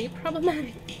notoriously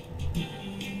problematic.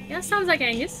 Yeah, sounds like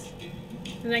Angus.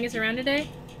 Is Angus around today?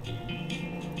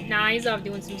 Nah, he's off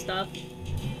doing some stuff.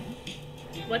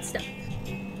 What stuff?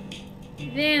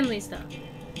 Family stuff.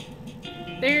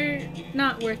 They're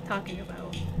not worth talking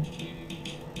about.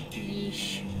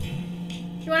 Yeesh.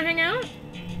 You wanna hang out?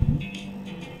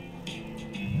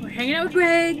 We're hanging out with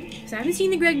Greg, because I haven't seen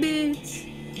the Greg bits.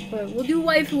 But we'll do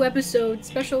waifu episode,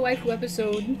 special waifu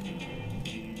episode.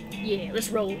 Yeah, let's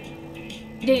roll.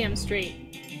 Damn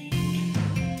straight.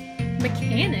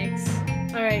 Mechanics?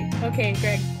 Alright, okay,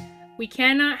 Greg. We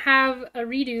cannot have a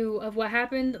redo of what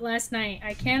happened last night.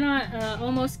 I cannot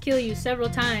almost kill you several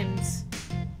times.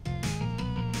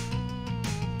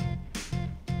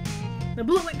 The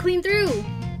bullet went clean through!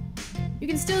 You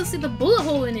can still see the bullet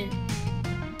hole in it!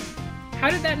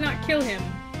 How did that not kill him?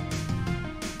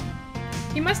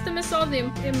 He must have missed all the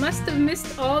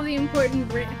important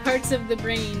parts of the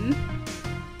brain.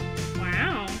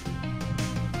 Wow.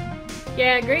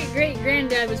 Yeah,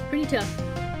 great-great-granddad was pretty tough.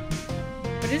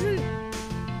 But isn't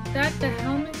that the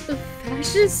helmet the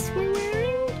fascists were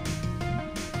wearing?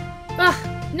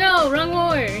 Ugh, no, wrong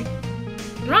war.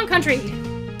 Wrong country.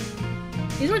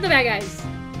 These weren't the bad guys.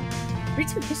 Read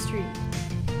some history.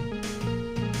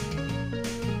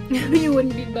 You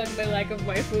wouldn't be bugged by lack of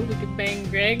waifu who could bang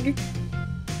Greg.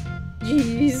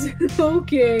 Jeez,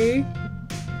 okay.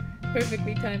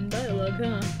 Perfectly timed dialogue,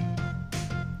 huh?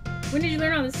 When did you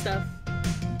learn all this stuff?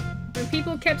 When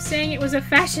people kept saying it was a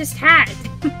fascist hat!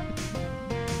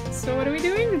 So what are we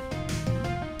doing?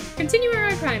 Continue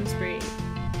our crime spree.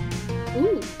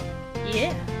 Ooh,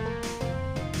 yeah.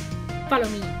 Follow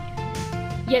me.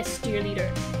 Yes, dear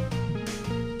leader.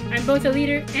 I'm both a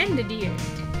leader and a deer.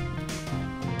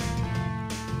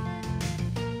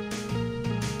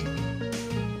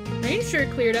 Rain sure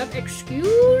cleared up.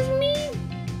 Excuse me?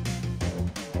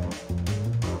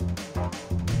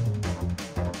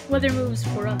 Weather moves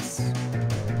for us.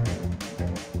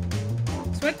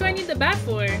 So what do I need the bat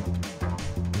for?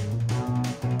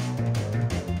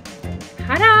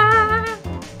 Hada!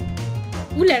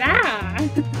 Ooh la la!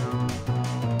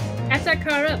 That's that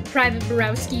car up, Private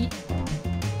Borowski.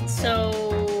 So...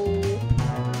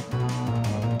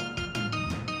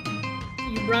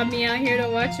 you brought me out here to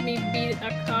watch me beat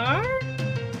a car?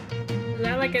 Is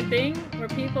that like a thing where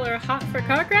people are hot for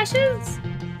car crashes?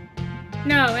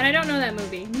 No, and I don't know that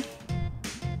movie.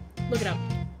 Look it up.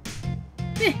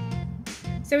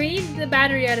 So we need the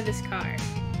battery out of this car.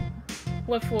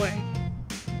 What for?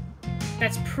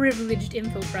 That's privileged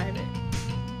info, Private.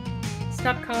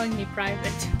 Stop calling me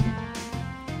Private.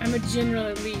 I'm a general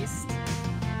at least.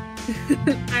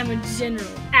 I'm a general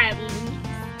at least.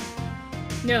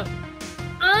 No.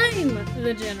 I'm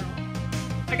the general.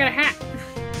 I got a hat.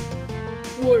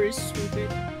 War is stupid.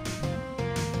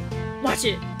 Watch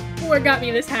it. War got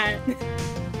me this hat.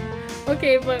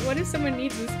 Okay, but what if someone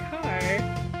needs this car?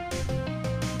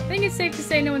 I think it's safe to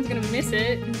say no one's gonna miss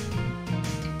it.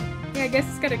 Yeah, I guess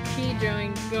it's got a key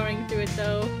going through it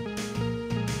though.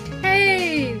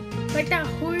 Hey! Like that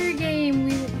horror game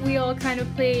we all kind of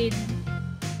played.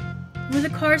 Where the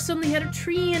car suddenly had a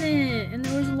tree in it and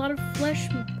there was a lot of flesh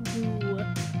goo.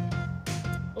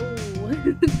 Oh.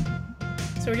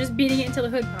 So we're just beating it until the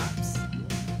hood pops.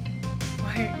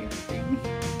 Why aren't you a thing?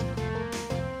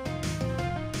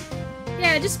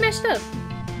 Yeah, just smash it up.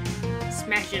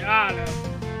 Smash it all up.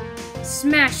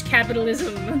 Smash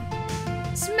capitalism.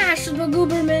 Smash the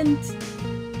government.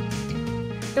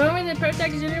 The one where the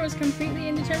protect gender was completely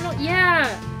indeterminate? Yeah!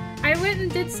 I went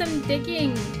and did some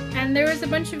digging, and there was a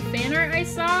bunch of fan art I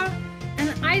saw, and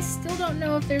I still don't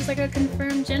know if there's like a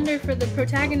confirmed gender for the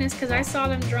protagonist because I saw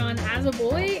them drawn as a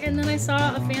boy, and then I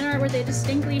saw a fan art where they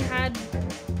distinctly had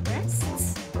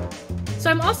breasts. So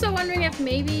I'm also wondering if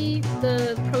maybe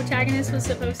the protagonist was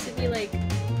supposed to be like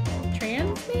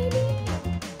trans, maybe?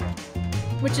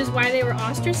 Which is why they were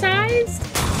ostracized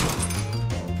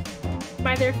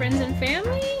by their friends and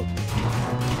family?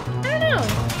 I don't know.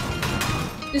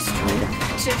 Destroy the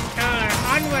fascist car!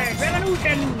 Onward!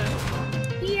 Revolution!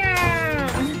 Yeah!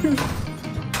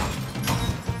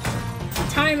 The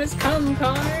time has come,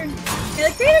 car! Yeah,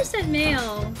 the creator said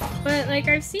male, but like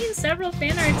I've seen several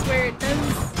fan arts where it does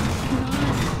not...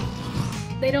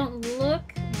 They don't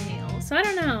look male, so I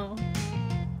don't know.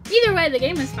 Either way, the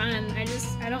game is fun. I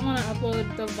don't want to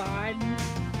upload the VOD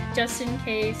just in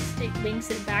case it links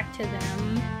it back to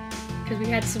them. Because we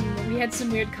had some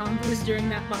weird combos during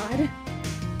that VOD.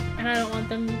 And I don't want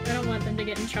them to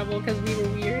get in trouble because we were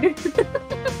weird.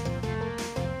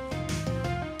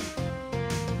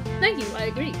 Thank you, I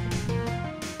agree.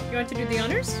 You want to do the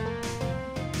honors?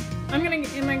 Am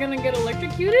I gonna get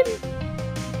electrocuted?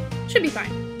 Should be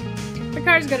fine. The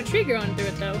car's got a tree growing through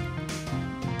it though.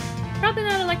 Probably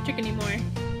not electric anymore.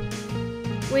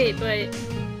 Wait, but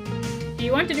do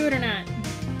you want to do it or not?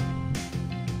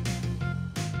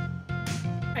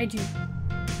 I do.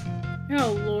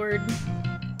 Oh lord.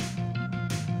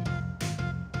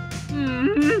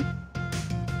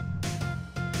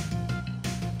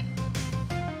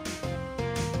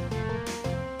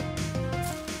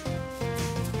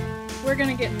 We're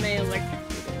gonna get May electrocuted.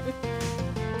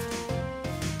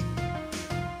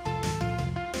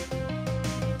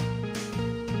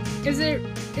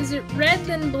 Is it red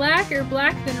then black or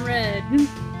black then red?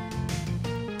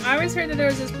 I always heard that there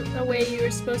was a way you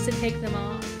were supposed to take them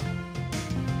off.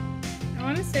 I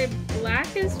want to say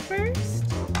black is first.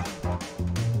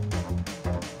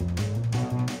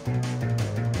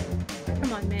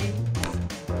 Come on, May.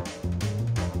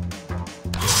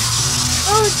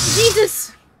 Oh,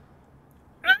 Jesus!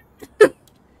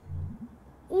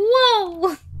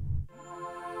 Whoa!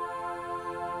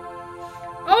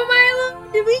 Oh my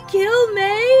lord, did we kill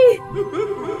May?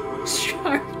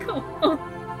 Charcoal.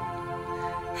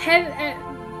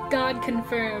 God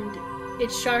confirmed.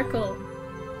 It's Charcoal.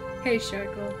 Hey,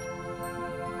 Charcoal.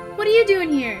 What are you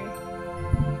doing here?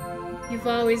 You've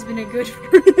always been a good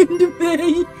friend,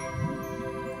 May.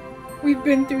 We've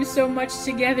been through so much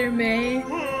together, May.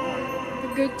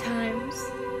 The good times.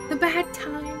 The bad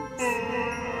times.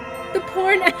 The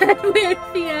porn adware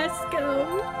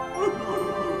fiasco.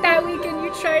 That weekend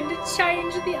you tried to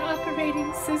change the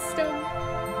operating system.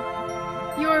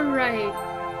 You're right.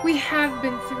 We have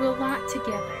been through a lot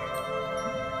together.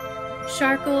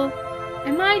 Charcoal,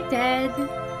 am I dead?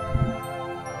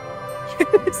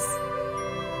 Yes.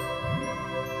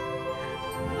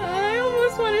 I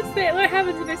almost want to say, what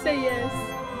happens if I say yes?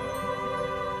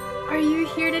 Are you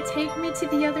here to take me to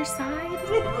the other side?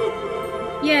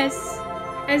 Yes,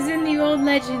 as in the old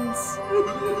legends.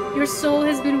 Your soul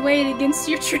has been weighed against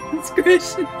your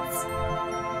transgressions.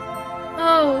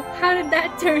 Oh, how did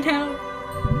that turn out?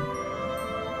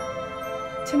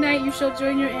 Tonight you shall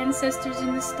join your ancestors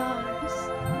in the stars.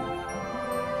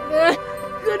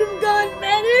 Could have gone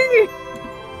better!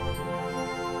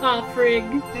 Aw, frig.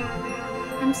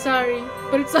 I'm sorry,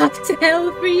 but it's off to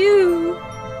hell for you!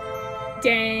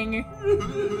 Dang.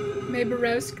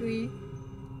 Mayborowski.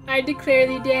 I declare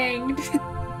thee danged.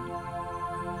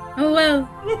 Oh well.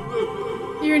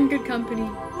 You're in good company.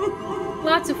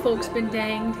 Lots of folks been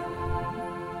danged.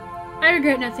 I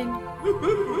regret nothing.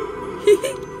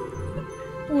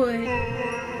 What?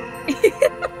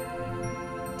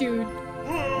 Dude.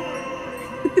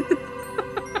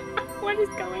 What is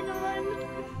going on?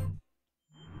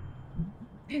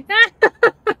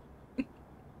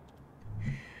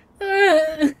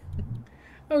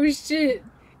 Oh shit.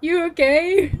 You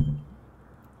okay?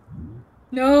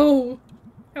 No.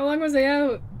 How long was I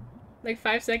out? Like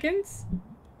 5 seconds?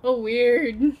 Oh,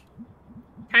 weird.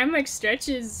 Time like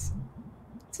stretches.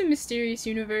 It's a mysterious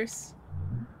universe.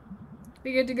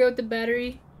 We good to go with the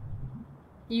battery?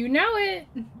 You know it!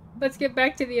 Let's get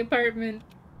back to the apartment.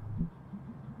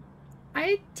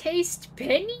 I taste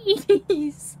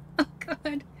pennies! Oh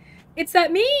god. It's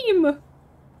that meme!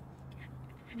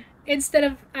 Instead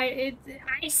of, I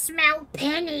smell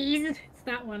pennies! It's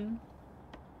that one.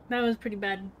 That was pretty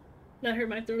bad. That hurt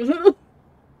my throat a little.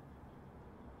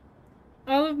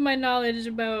 All of my knowledge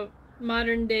about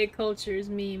modern day culture is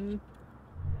meme.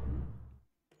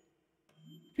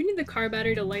 We need the car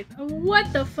battery to light. Oh,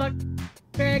 what the fuck,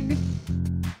 Greg?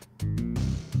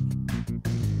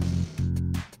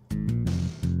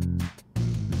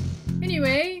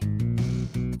 Anyway,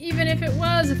 even if it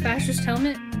was a fascist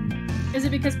helmet, is it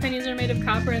because pennies are made of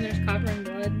copper and there's copper in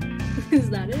blood? Is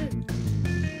that it?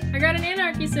 I got an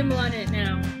anarchy symbol on it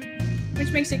now,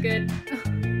 which makes it good.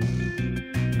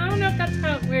 I don't know if that's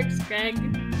how it works, Greg.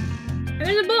 And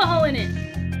there's a bullet hole in it.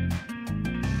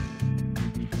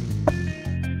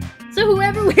 So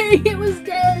whoever wearing it was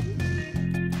dead.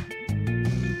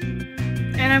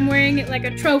 And I'm wearing it like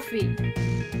a trophy.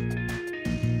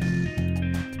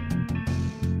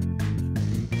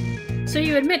 So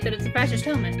you admit that it's a fascist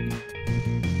helmet?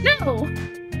 No!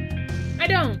 I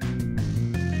don't.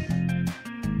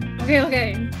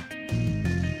 Okay.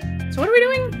 So what are we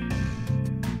doing?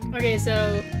 Okay,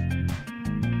 so...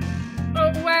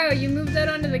 Oh wow, you moved that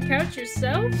onto the couch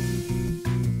yourself?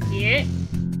 Yeah.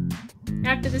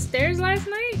 After the stairs last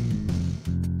night?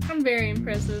 I'm very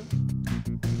impressive.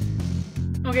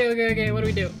 Okay, what do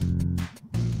we do?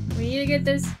 We need to get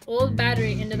this old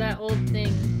battery into that old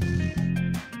thing.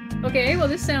 Okay, well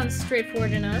this sounds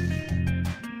straightforward enough.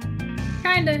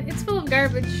 Kinda, it's full of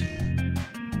garbage.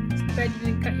 It's too bad you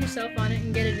didn't cut yourself on it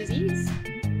and get a disease.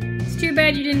 It's too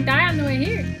bad you didn't die on the way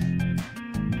here.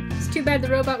 It's too bad the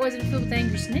robot wasn't filled with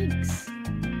angry snakes.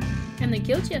 And they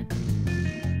killed you.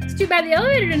 It's too bad the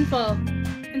elevator didn't fall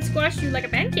and squashed you like a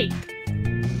pancake.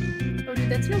 Oh dude,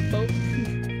 that's no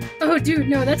phobia. Oh dude,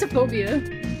 no, that's a phobia.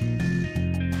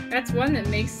 That's one that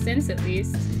makes sense at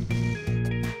least.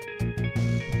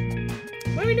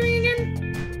 What are we doing again?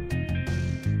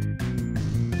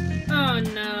 Oh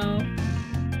no.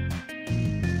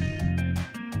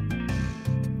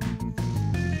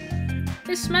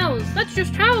 It smells. That's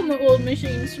just how old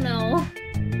machines smell.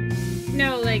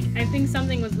 No, like, I think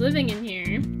something was living in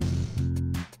here.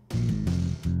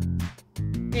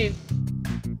 Hey.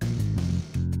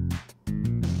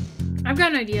 I've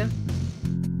got an idea.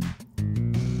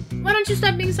 Why don't you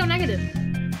stop being so negative?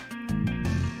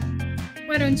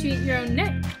 Why don't you eat your own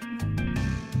neck?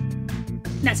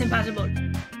 That's impossible.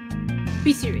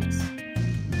 Be serious.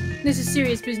 This is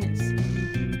serious business.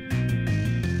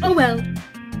 Oh well.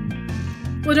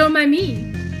 Well, don't mind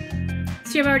me.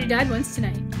 See, I've already died once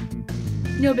tonight.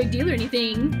 No big deal or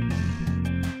anything.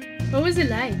 What was it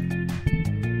like?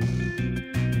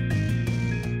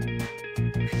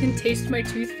 I can taste my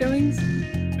tooth fillings.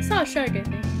 I saw a shark, I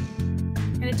think.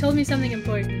 And it told me something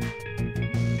important.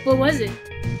 What was it?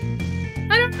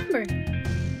 I don't remember.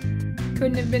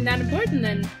 Couldn't have been that important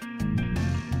then.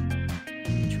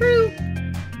 True.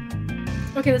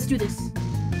 Okay, let's do this.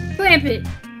 Clamp it.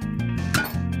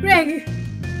 Greg.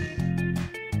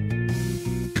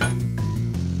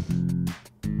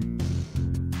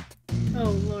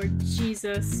 Oh Lord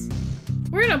Jesus.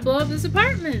 We're gonna blow up this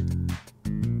apartment.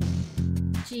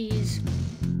 Jeez.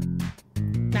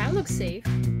 That looks safe.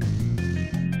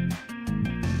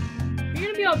 You're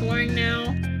gonna be all boring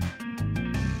now.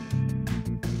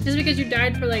 Just because you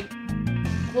died for like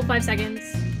a whole 5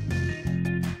 seconds.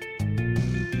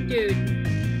 Dude.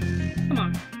 Come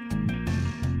on.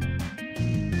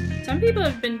 Some people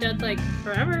have been dead like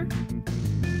forever.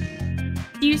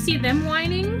 Do you see them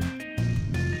whining?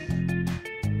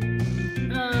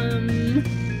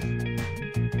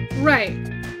 Right.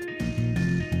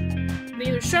 They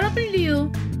either shut up and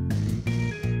deal,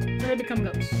 or they become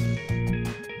ghosts.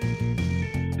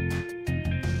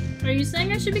 Are you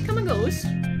saying I should become a ghost?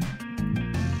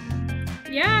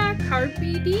 Yeah, carpe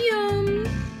diem.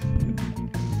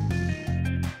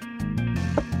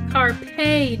 Carpe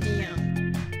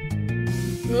diem.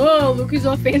 Oh, look who's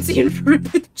all fancy and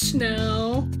rich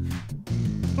now.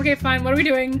 Okay, fine, what are we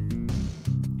doing?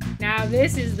 Now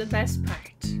this is the best part.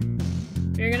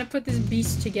 We're gonna put this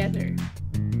beast together.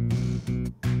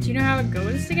 Do you know how it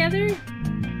goes together?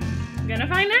 I'm gonna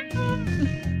find out!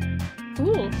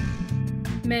 Cool.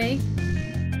 May.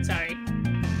 Sorry.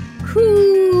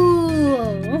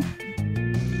 Cool!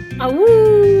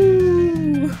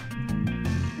 Awoo!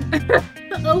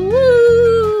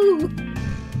 Awoo!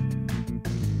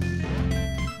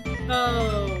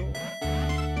 Oh.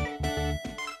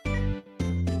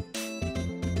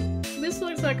 This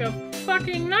looks like a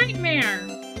fucking nightmare!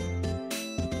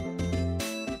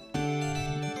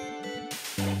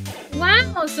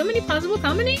 Wow, so many possible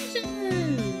combinations!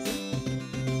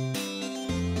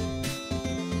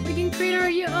 We can create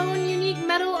our own unique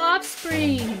metal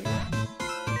offspring!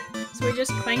 So we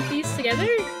just clank these together?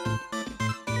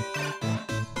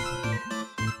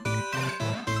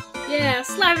 Yeah,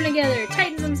 slap them together,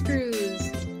 tighten some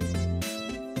screws!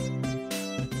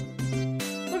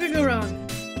 What could go wrong?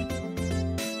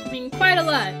 I mean, quite a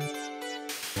lot.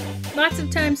 Lots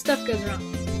of times stuff goes wrong.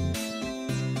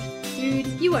 Dude,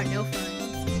 you are no fun.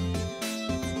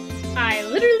 I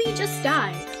literally just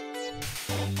died.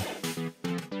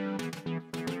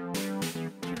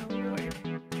 Oh Lord.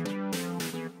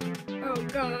 Oh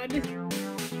God.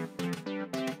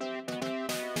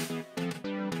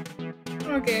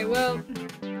 Okay, well...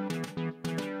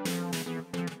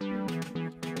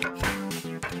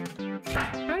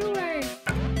 How do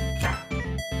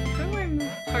I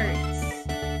move parts?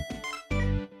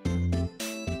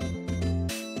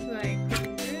 Like...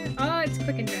 Oh, it's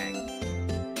click and drag.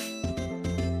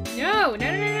 No!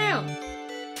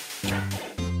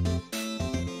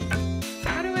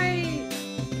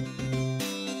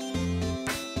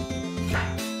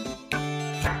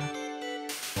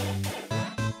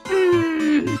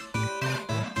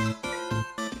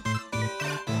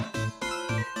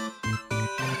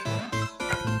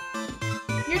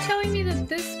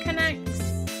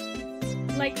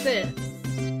 this.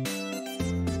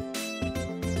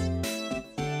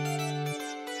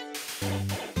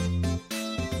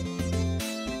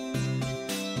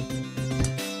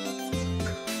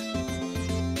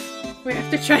 We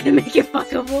have to try to make it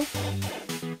fuckable.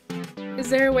 Is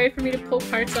there a way for me to pull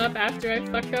parts up after I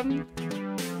fuck them?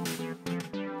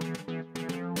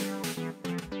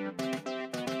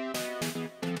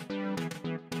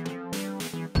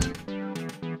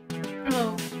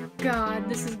 Oh god,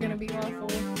 this is gonna be awful.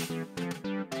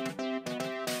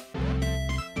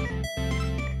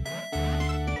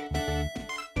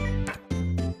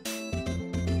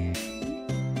 Okay.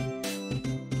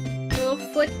 Little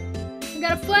foot. I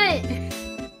got a foot!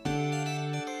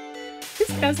 This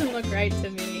doesn't look right to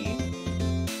me.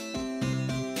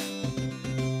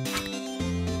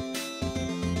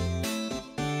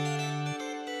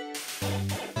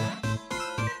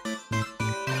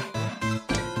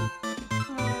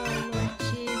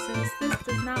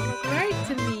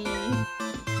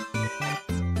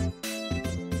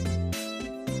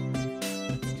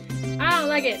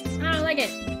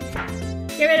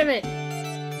 Get rid of it!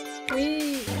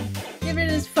 Get rid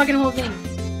of this fucking whole thing.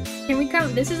 Can we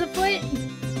count this as a foot?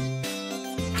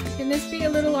 Can this be a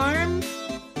little arm?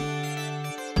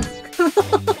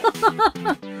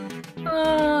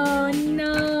 Oh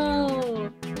no!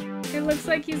 It looks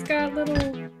like he's got little...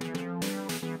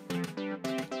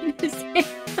 his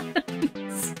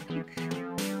hands.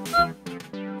 Oh.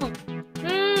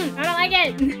 Oh. I don't like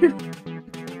it!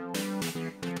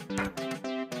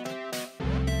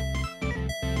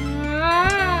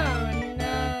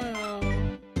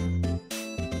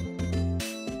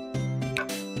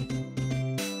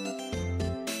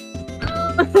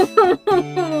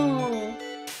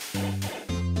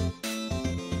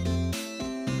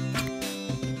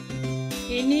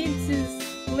 He needs his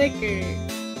liquor.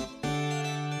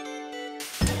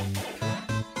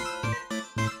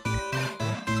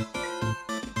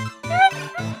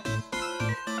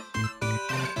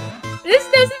 This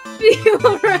doesn't feel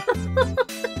right.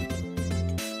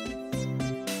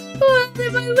 What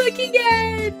am I looking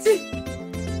at?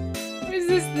 Where's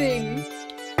this thing?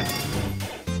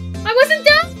 I wasn't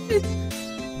done!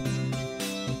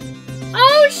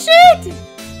 Oh shit!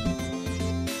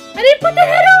 I didn't put the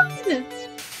head on!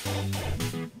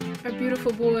 Our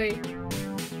beautiful boy.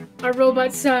 Our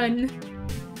robot son.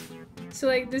 So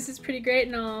like, this is pretty great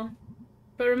and all.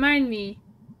 But remind me,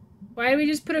 why did we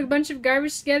just put a bunch of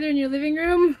garbage together in your living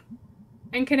room?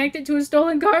 And connect it to a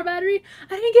stolen car battery?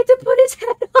 I didn't get to put his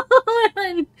head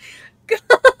on!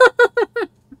 God.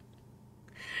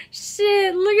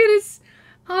 Shit, look at his...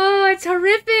 Oh, it's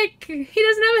horrific! He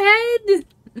doesn't have a head!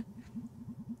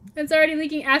 It's already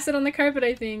leaking acid on the carpet,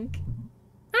 I think.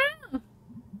 Oh!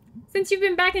 Since you've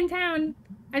been back in town,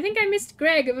 I think I missed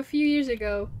Greg of a few years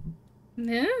ago.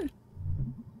 Yeah.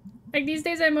 Like, these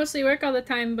days I mostly work all the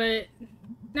time, but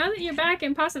now that you're back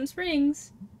in Possum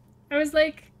Springs, I was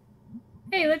like,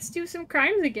 hey, let's do some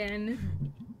crimes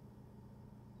again.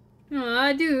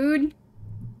 Aw, dude.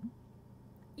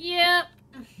 Yep.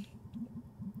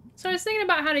 So I was thinking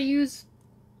about how to use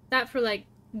that for, like,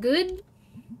 good.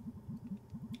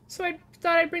 So I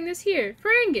thought I'd bring this here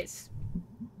for Angus.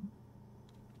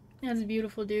 That's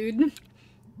beautiful, dude.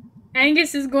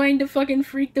 Angus is going to fucking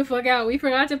freak the fuck out. We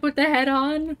forgot to put the head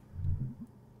on.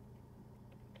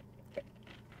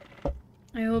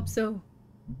 I hope so.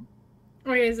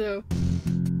 Okay, so.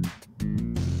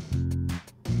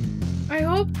 I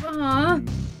hope,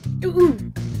 Ooh.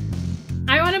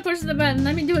 I want to push the button.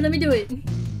 Let me do it, let me do it.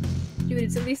 Dude,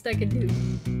 it's the least I could do.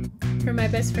 For my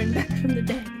best friend back from the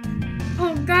dead.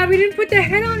 Oh god, we didn't put the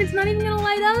head on! It's not even gonna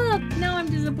light up! Now I'm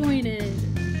disappointed.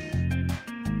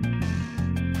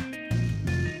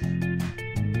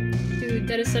 Dude,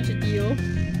 that is such a deal.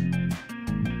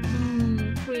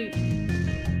 Wait.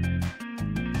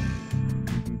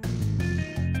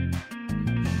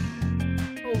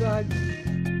 Oh god.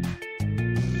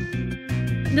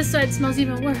 This side smells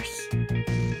even worse.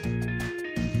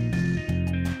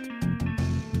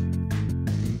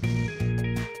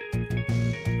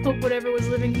 Hope whatever was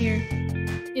living here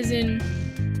is in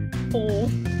hole.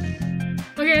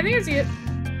 Okay, I think it's it.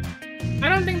 I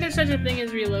don't think there's such a thing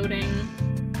as reloading.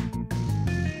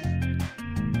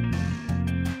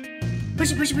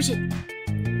 Push it, push it, push it.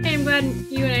 Hey, I'm glad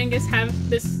you and Angus have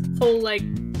this whole, like,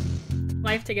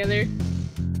 life together.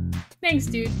 Thanks,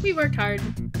 dude. We worked hard.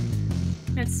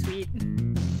 That's sweet.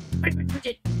 Push it, push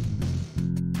it.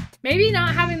 Maybe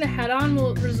not having the head on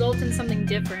will result in something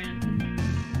different.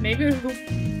 Maybe it'll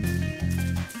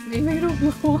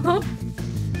blow up.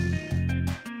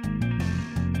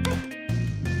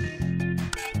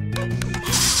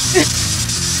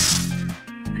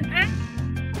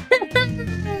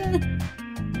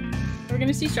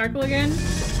 gonna see Sharkle again?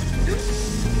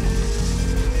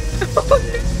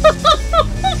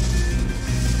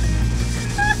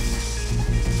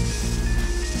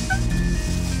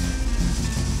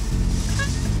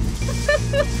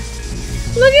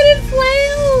 Look at it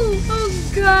flail! Oh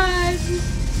god!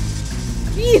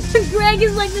 Greg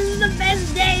is like, this is the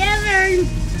best day ever!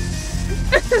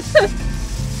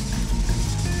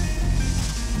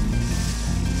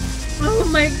 Oh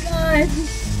my god!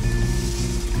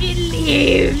 It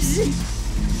lives!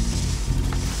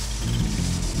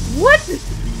 What?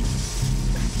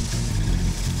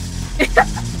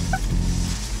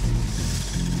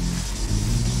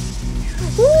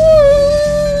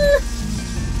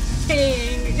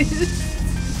 Hey!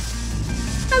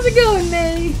 How's it going,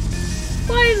 May?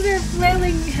 Why is there a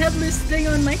flailing headless thing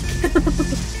on my couch?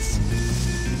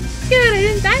 Good, I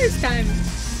didn't die this time.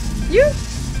 You?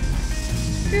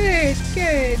 Good,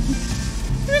 good.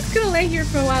 I'm just gonna lay here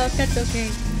for a while if that's okay.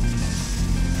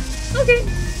 Okay.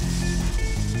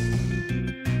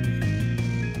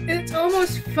 It's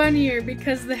almost funnier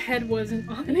because the head wasn't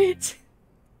on it.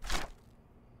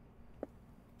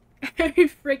 I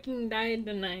freaking died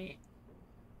tonight.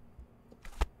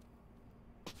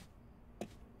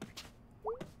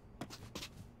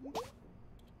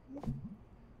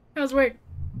 How's work?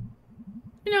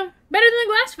 You know, better than the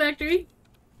glass factory.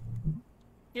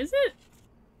 Is it?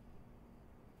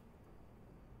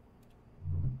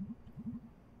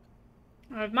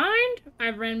 I've mined,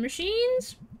 I've ran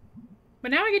machines,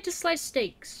 but now I get to slice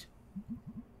steaks.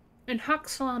 And huck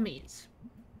salamis.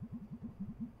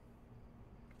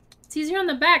 It's easier on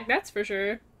the back, that's for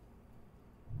sure.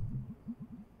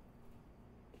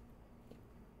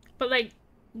 But like,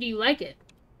 do you like it?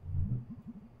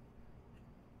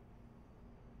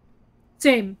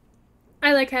 Same.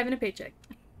 I like having a paycheck.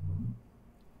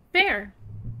 Fair.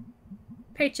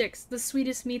 Paychecks, the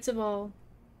sweetest meats of all.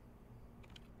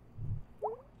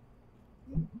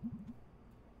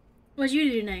 What'd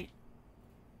you do tonight?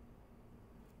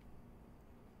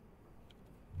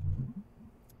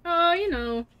 Oh, you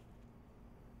know.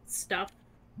 Stuff.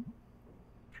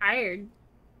 Tired.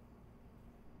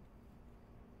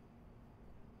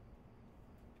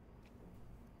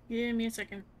 Give me a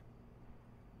second.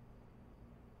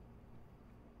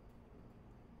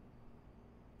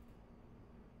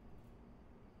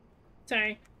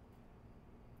 Sorry.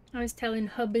 I was telling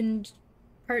hub and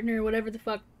partner, whatever the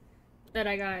fuck, that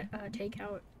I got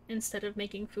takeout instead of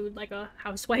making food like a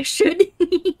housewife should.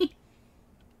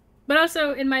 But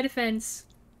also, in my defense,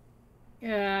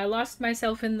 I lost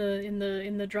myself in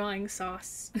the drawing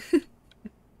sauce.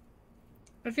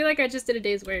 I feel like I just did a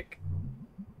day's work.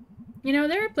 You know,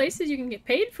 there are places you can get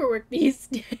paid for work these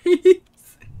days.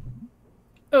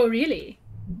 Oh, really?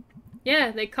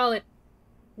 Yeah, they call it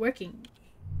working.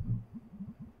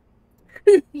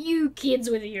 You kids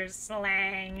with your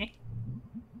slang.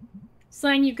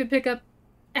 Slang you could pick up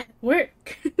at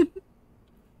work.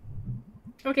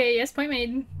 Okay, yes, point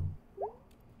made.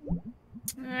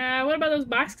 What about those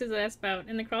boxes I asked about?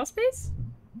 In the crawl space?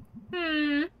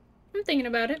 I'm thinking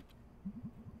about it.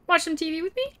 Watch some TV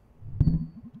with me?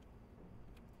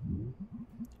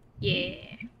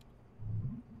 Yeah.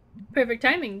 Perfect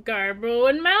timing. Garbo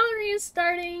and Mallory is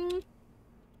starting.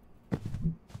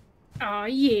 Aw,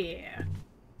 yeah.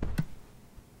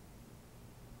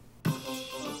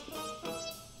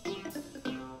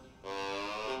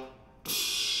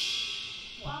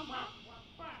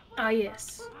 Ah,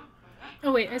 yes.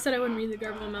 Oh wait, I said I wouldn't read the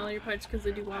Garbo and Mallory parts because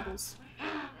they do wobbles.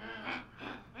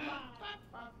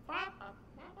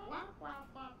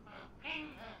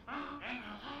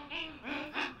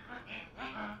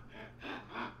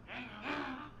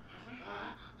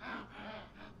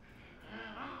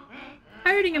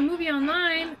 Pirating a movie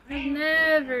online? I've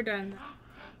never done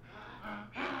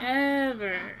that.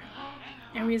 Ever.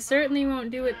 And we certainly won't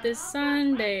do it this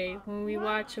Sunday when we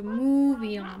watch a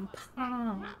movie on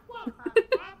Palm.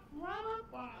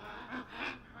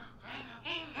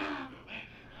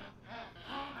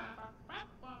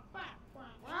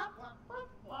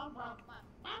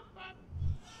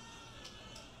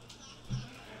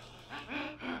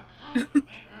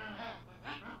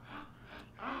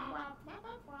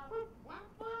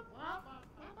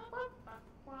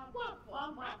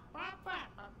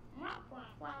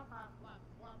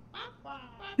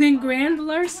 Then grand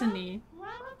larceny.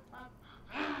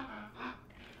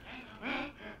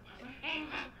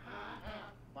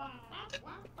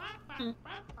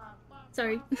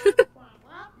 Sorry.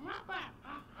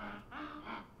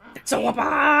 So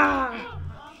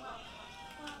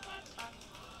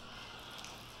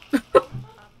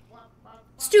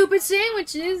Stupid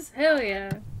sandwiches! Hell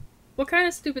yeah. What kind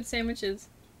of stupid sandwiches?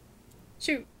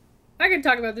 Shoot. I could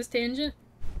talk about this tangent.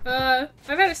 I've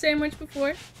had a sandwich before.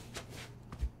 It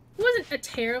wasn't a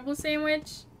terrible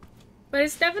sandwich, but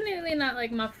it's definitely not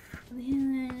like my...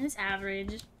 It's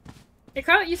average.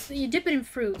 You dip it in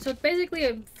fruit, so it's basically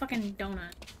a fucking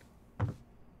donut.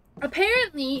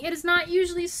 Apparently, it is not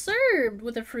usually served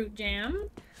with a fruit jam.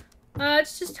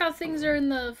 It's just how things are in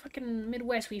the fucking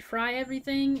Midwest. We fry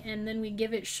everything, and then we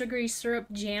give it sugary syrup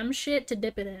jam shit to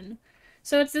dip it in.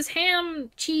 So it's this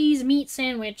ham, cheese, meat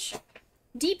sandwich,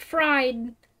 deep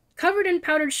fried, covered in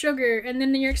powdered sugar, and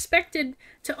then you're expected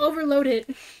to overload it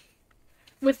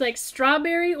with like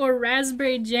strawberry or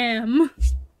raspberry jam.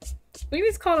 I think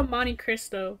it's called a Monte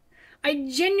Cristo. I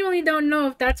genuinely don't know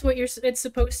if that's what it's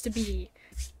supposed to be.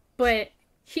 But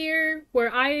here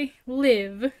where I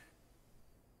live,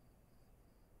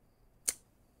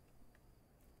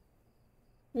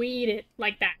 we eat it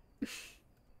like that.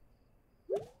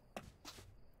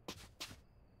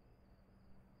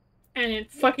 And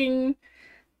it fucking...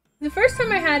 The first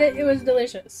time I had it, it was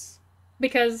delicious.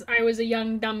 Because I was a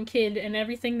young, dumb kid and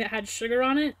everything that had sugar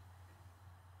on it,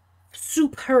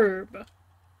 superb.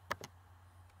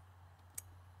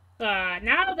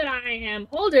 Now that I am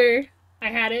older, I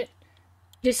had it.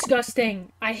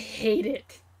 Disgusting. I hate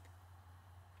it.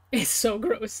 It's so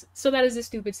gross. So that is a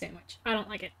stupid sandwich. I don't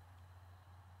like it.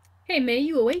 Hey, May,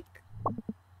 you awake?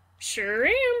 Sure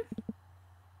am.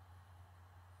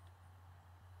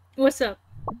 What's up?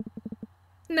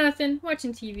 Nothing.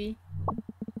 Watching TV.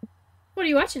 What are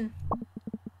you watching?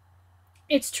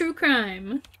 It's true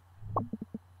crime.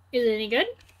 Is it any good?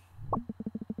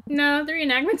 No, the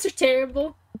reenactments are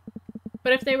terrible.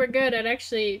 But if they were good, I'd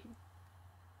actually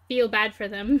feel bad for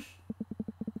them.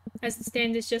 As it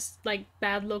stands, it's just like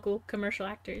bad local commercial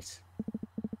actors.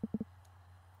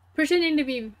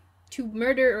 Pretending to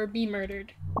murder or be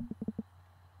murdered.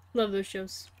 Love those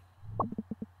shows.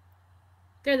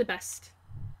 They're the best.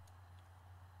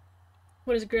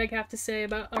 What does Greg have to say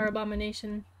about our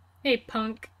abomination? Hey,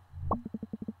 punk.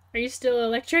 Are you still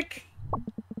electric?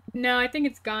 No, I think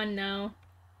it's gone now.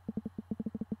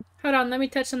 Hold on, let me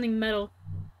touch something metal.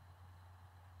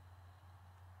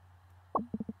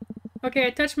 Okay,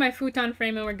 I touched my futon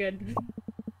frame and we're good.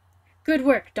 Good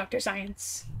work, Dr.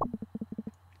 Science.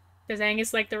 Does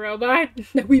Angus like the robot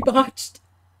that we botched?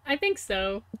 I think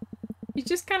so. He's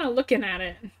just kind of looking at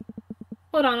it.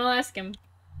 Hold on, I'll ask him.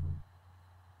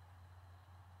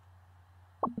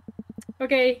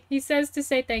 Okay, he says to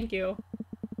say thank you.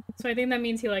 So I think that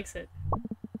means he likes it.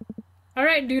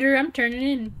 Alright, duder, I'm turning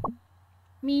in.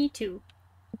 Me too.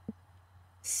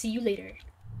 See you later.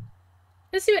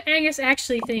 Let's see what Angus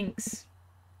actually thinks.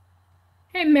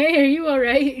 Hey May, are you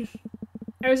alright?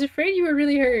 I was afraid you were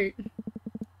really hurt.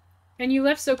 And you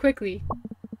left so quickly.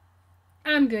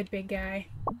 I'm good, big guy.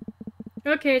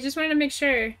 Okay, just wanted to make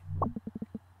sure.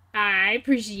 I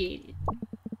appreciate it.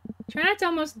 Try not to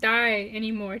almost die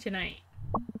anymore tonight.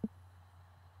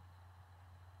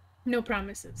 No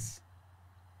promises.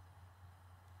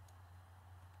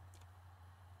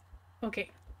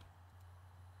 Okay.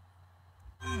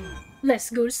 Let's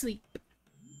go to sleep.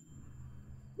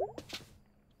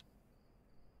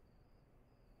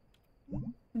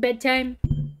 Bedtime?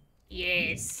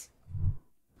 Yes.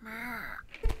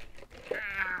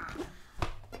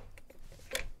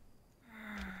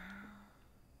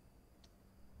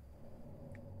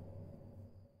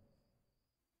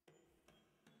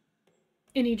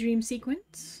 Any dream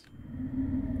sequence?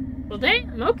 Well,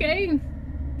 damn, okay.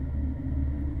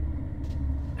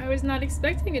 I was not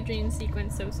expecting a dream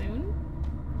sequence so soon.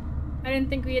 I didn't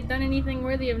think we had done anything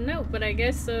worthy of note, but I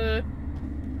guess,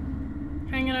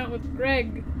 hanging out with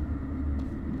Greg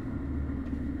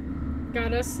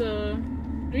got us a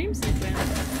dream sequence.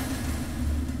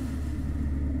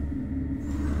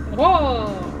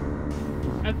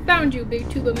 Whoa! I found you, big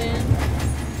tuba man.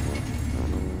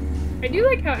 I do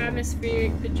like how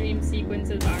atmospheric the dream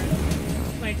sequences are.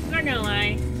 Like, not gonna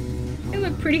lie, they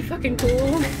look pretty fucking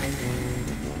cool.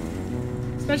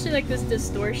 Especially like this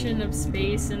distortion of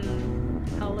space and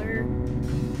color.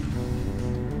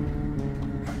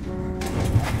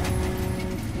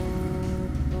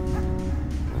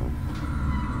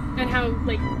 And how,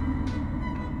 like,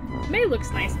 May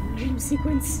looks nice in the dream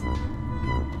sequence.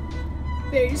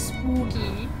 Very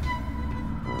spooky.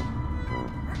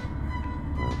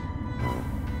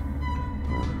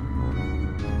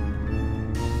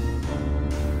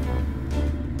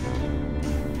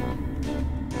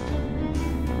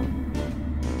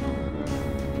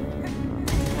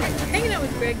 Hanging out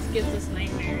with Greg gives us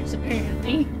nightmares,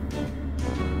 apparently.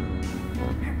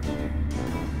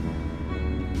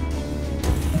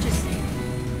 Just saying.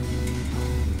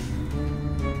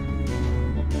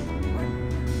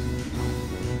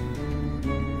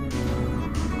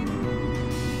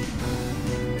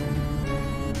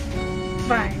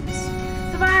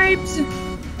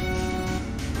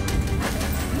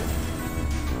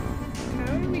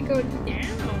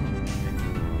 down?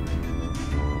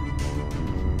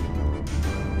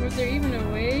 Was there even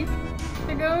a way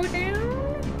to go down?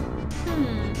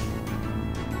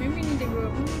 Maybe we need to go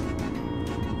up.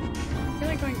 I feel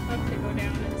like going up to go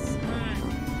down is not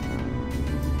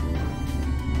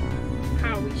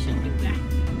how we should do that.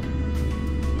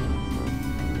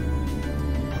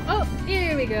 Oh,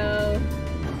 here we go.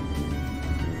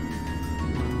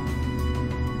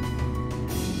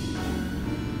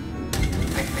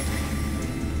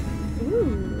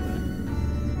 Ooh.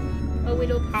 A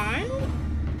little pond?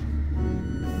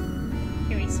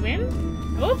 Can we swim?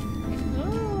 Oh! Oh!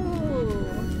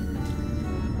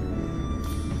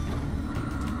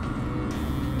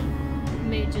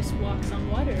 May just walks on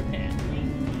water, apparently.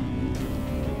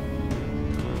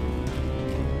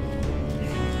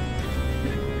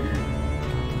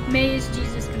 May is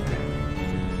Jesus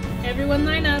confirmed. Everyone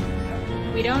line up.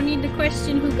 We don't need to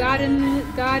question who God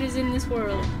is in this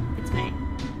world. It's May.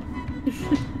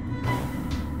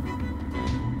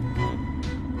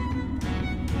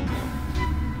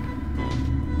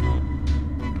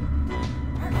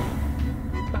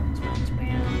 Bounce, bounce,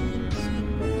 bounce.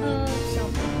 Up,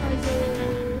 solve the puzzle.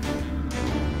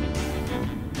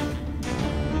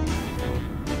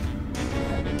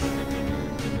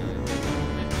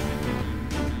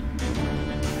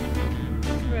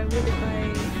 Right, what if I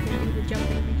do the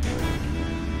jumping?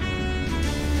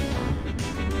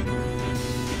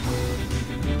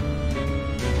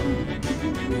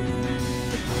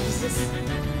 Jesus.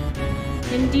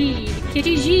 Indeed,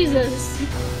 Kitty Jesus.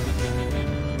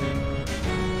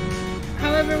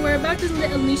 However, we're about to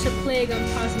unleash a plague on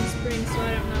Possum Springs, so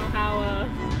I don't know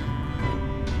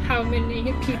how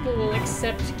many people will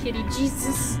accept Kitty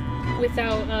Jesus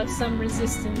without some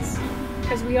resistance,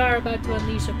 because we are about to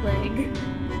unleash a plague.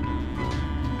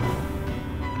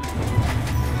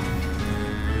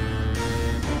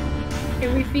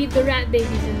 Can we feed the rat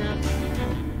babies enough?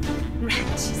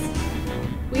 Rats.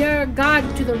 We are a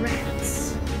god to the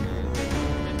rats.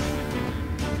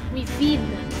 We feed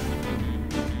them.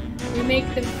 We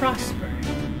make them prosper.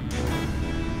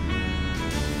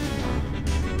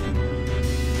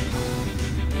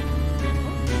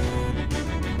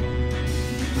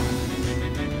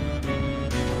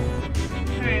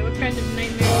 Alright, what kind of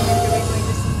nightmare are we going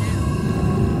to see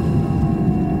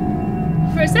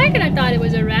now? For a second I thought it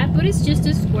was a rat, but it's just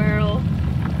a squirrel.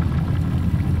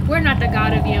 We're not the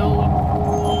god of you.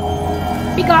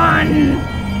 Be gone!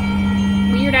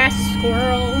 Weird ass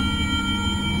squirrel.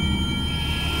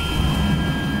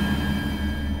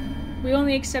 We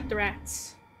only accept the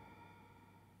rats.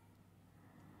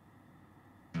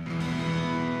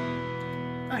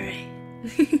 Alright.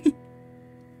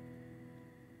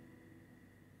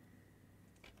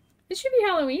 It should be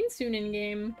Halloween soon in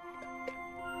game.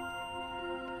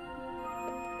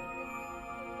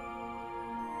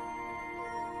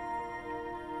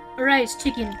 Arise,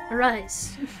 chicken,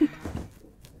 arise.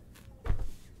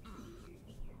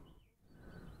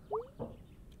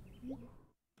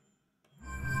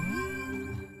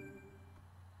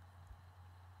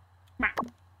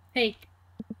 Hey,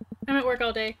 I'm at work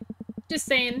all day. Just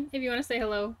saying, if you want to say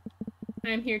hello,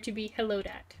 I'm here to be helloed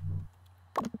at.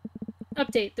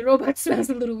 Update, the robot smells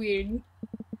a little weird.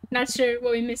 Not sure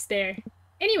what we missed there.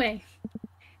 Anyway,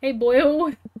 hey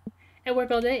boyo, at work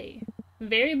all day.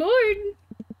 Very bored.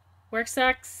 Work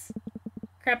sucks.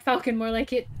 Crap Falcon, more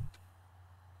like it.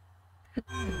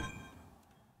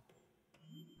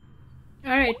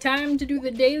 Alright, time to do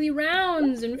the daily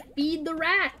rounds and feed the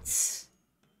rats.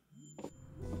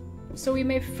 So we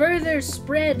may further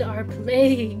spread our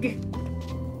plague.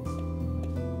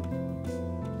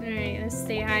 Alright, let's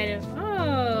say hi to...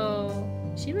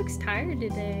 Oh, she looks tired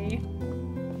today.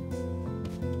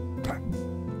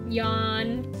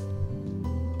 Yawn.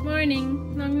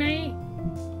 Morning. Long night.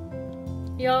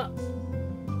 Y'all,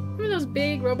 remember those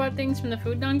big robot things from the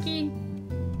food donkey?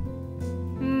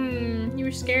 You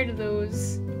were scared of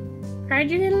those. Cried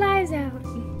your little eyes out.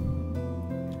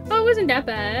 Oh, it wasn't that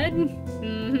bad.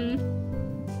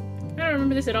 I don't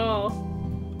remember this at all.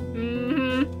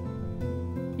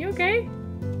 You okay?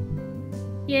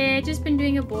 Yeah, just been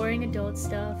doing a boring adult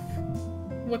stuff.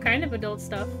 What kind of adult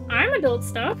stuff? I'm adult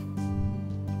stuff.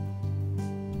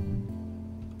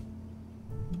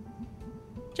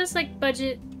 Just like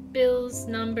budget, bills,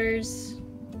 numbers.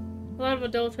 A lot of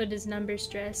adulthood is number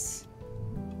stress.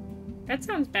 That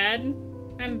sounds bad.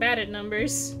 I'm bad at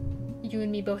numbers. You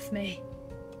and me both, May.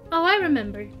 Oh, I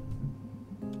remember.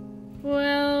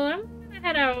 Well, I'm gonna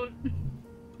head out.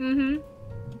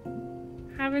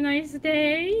 Have a nice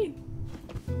day.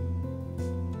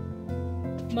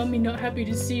 Mommy not happy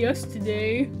to see us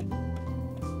today.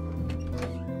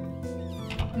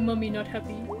 Mummy not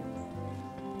happy.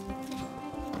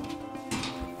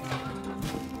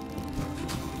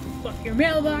 Fuck your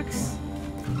mailbox.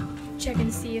 Check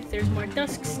and see if there's more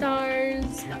dusk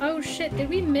stars. Oh shit, did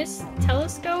we miss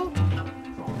telescope?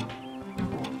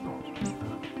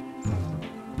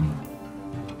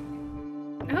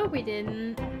 I hope we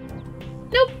didn't.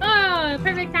 Nope! Ah, oh,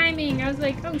 perfect timing. I was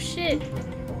like, oh shit.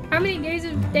 How many how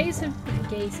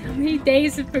many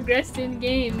days have progressed in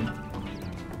game?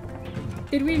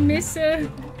 Did we miss a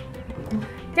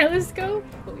telescope?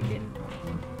 Oh, we didn't.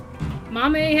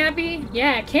 Mama ain't happy?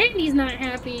 Yeah, Candy's not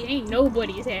happy. Ain't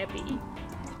nobody's happy.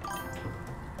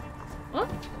 Oh?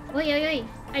 Oi, oi, oi.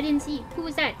 I didn't see. Who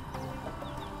was that?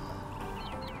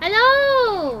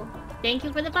 Hello! Thank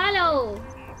you for the follow.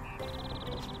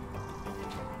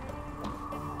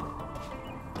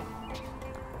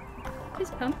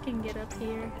 This pumpkin get up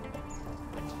here?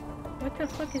 What the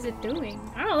fuck is it doing?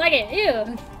 I don't like it.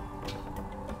 Ew.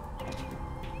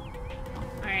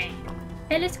 Alright.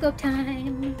 Telescope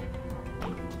time.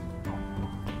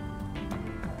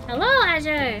 Hello,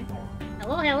 Azure!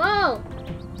 Hello, hello!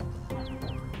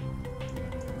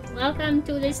 Welcome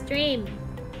to the stream.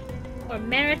 We're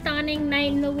marathoning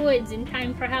Night in the Woods in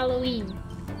time for Halloween.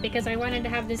 Because I wanted to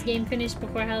have this game finished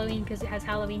before Halloween because it has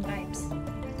Halloween vibes.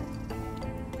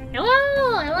 Hello!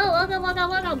 Hello! Welcome, welcome,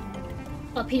 welcome!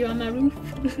 Up here on my roof.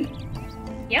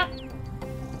 Yep.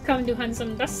 Come to hunt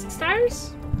some dusk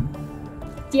stars?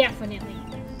 Definitely.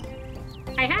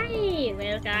 Hi, hi!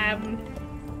 Welcome.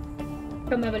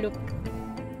 Come have a look.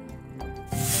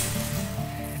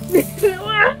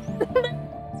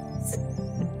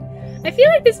 I feel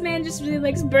like this man just really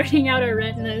likes burning out our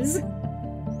retinas.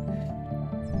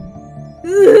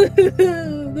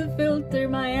 The filter,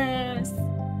 my ass.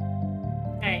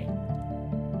 Alright.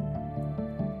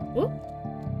 Whoop.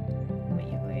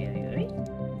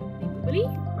 Wait.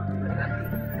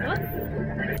 What?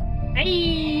 Hi!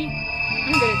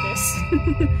 I'm good at this.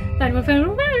 Fun.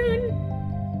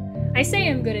 I say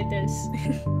I'm good at this.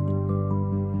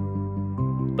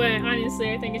 But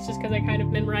honestly, I think it's just because I kind of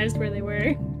memorized where they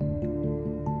were.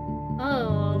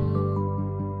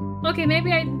 Okay,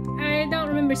 maybe I don't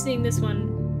remember seeing this one.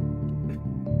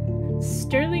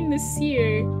 Sterling the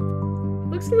Seer.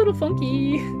 Looks a little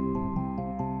funky.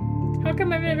 How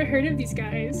come I've never heard of these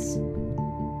guys?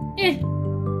 Eh.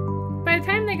 By the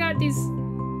time they got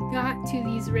to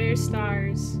these rare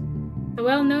stars, the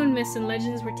well-known myths and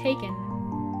legends were taken.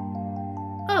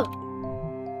 Oh.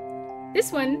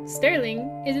 This one, Sterling,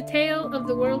 is a tale of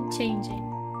the world changing.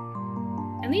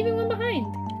 And leaving one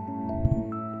behind.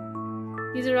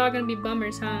 These are all gonna be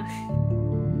bummers, huh?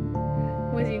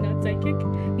 Was he not psychic?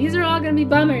 These are all gonna be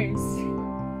bummers.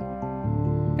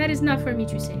 That is not for me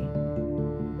to say.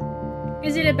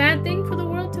 Is it a bad thing for the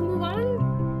world to move on?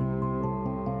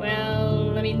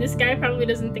 Well, I mean, this guy probably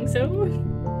doesn't think so.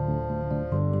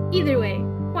 Either way,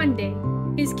 one day,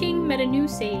 his king met a new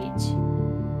sage,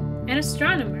 an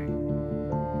astronomer,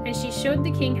 and she showed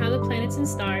the king how the planets and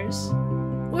stars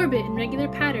orbit in regular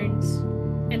patterns,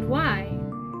 and why.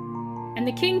 And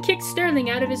the king kicked Sterling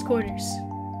out of his quarters.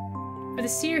 For the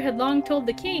seer had long told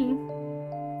the king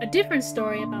a different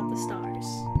story about the stars.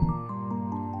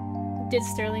 Did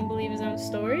Sterling believe his own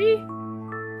story?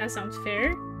 That sounds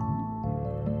fair.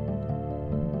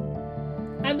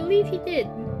 I believe he did.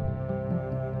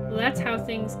 Well, that's how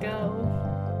things go.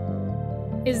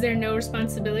 Is there no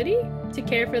responsibility to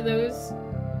care for those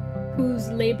whose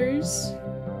labors,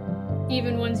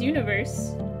 even one's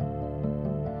universe,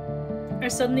 are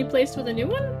suddenly placed with a new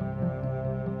one?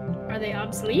 Are they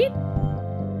obsolete?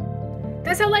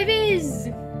 That's how life is!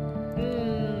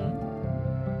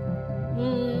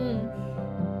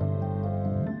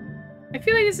 I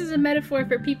feel like this is a metaphor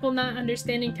for people not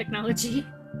understanding technology.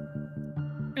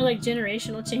 Or like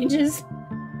generational changes.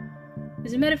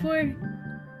 Is it a metaphor?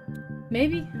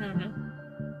 Maybe? I don't know.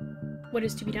 What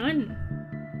is to be done?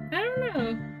 I don't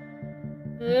know.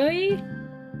 Really?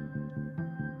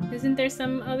 Isn't there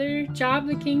some other job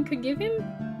the king could give him?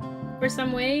 Or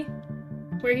some way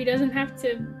where he doesn't have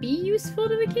to be useful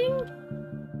to the king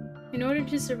in order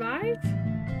to survive?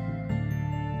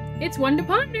 It's one to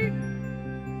ponder.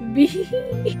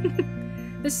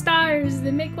 The stars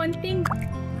that make one think.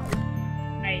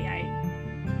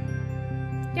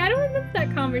 Yeah, I don't remember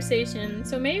that conversation.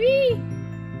 So maybe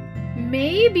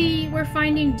we're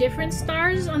finding different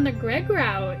stars on the Greg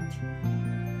route.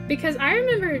 Because I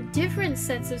remember different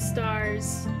sets of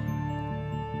stars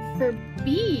for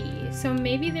B. So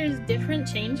maybe there's different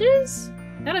changes?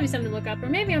 That'll be something to look up. Or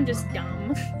maybe I'm just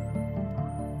dumb.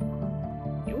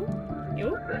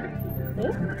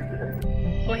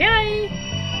 Oh hey!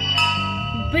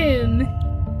 Boom!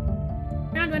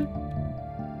 good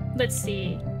one. Let's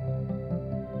see.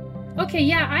 Okay,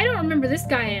 yeah, I don't remember this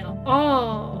guy at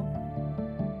all.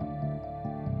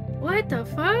 What the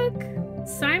fuck?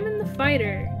 Simon the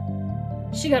Fighter.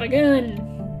 She got a gun.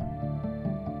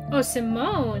 Oh,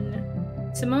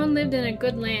 Simone. Simone lived in a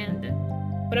good land.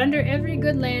 But under every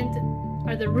good land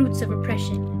are the roots of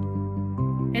oppression.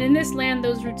 And in this land,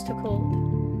 those roots took hold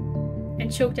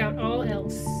and choked out all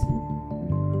else.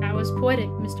 That was poetic,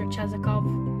 Mr. Chazakov.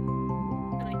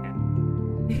 I like that.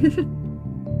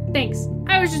 Thanks.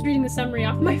 I was just reading the summary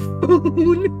off my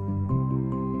phone.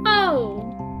 Oh!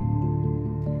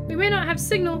 We may not have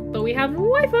signal, but we have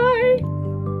Wi-Fi!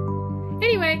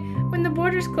 Anyway, when the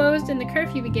borders closed and the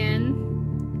curfew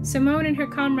began, Simone and her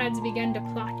comrades began to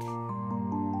plot.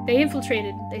 They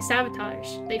infiltrated, they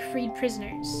sabotaged, they freed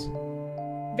prisoners.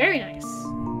 Very nice.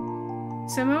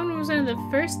 Simone was one of the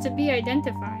first to be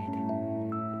identified,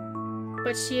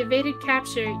 but she evaded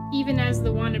capture even as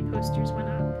the wanted posters went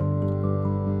up.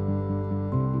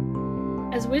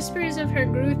 As whispers of her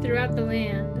grew throughout the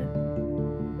land,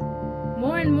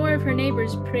 more and more of her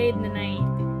neighbors prayed in the night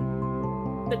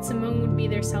that Simone would be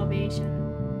their salvation.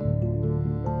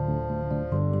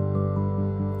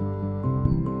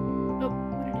 Oh,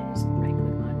 what did I just right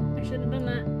click on? I should have done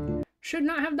that. Should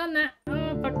not have done that.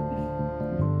 Oh, fuck.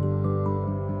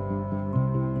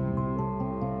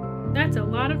 That's a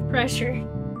lot of pressure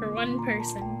for one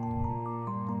person.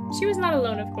 She was not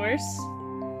alone, of course.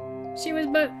 She was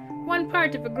but one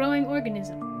part of a growing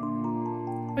organism.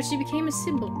 But she became a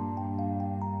symbol.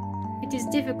 It is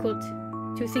difficult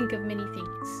to think of many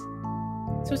things.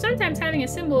 So sometimes having a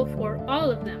symbol for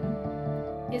all of them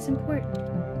is important.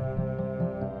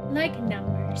 Like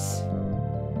numbers.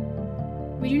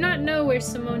 We do not know where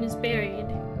Simone is buried.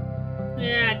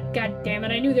 Ah, god damn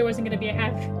it, I knew there wasn't gonna be a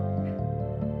half.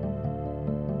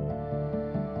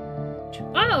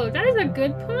 Oh, that is a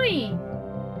good point.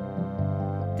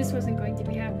 This wasn't going to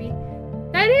be happy.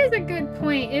 That is a good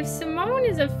point. If Simone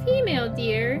is a female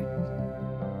deer,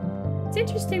 it's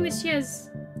interesting that she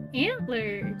has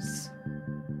antlers.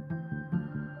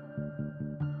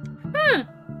 Huh.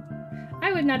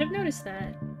 I would not have noticed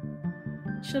that.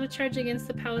 She'll charge against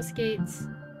the palace gates.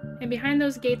 And behind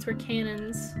those gates were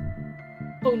cannons.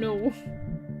 Oh no.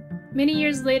 Many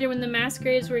years later, when the mass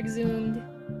graves were exhumed,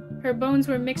 her bones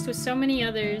were mixed with so many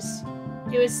others.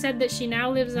 It was said that she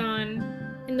now lives on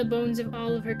in the bones of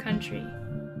all of her country.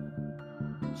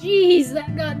 Jeez,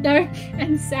 that got dark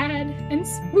and sad and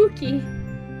spooky.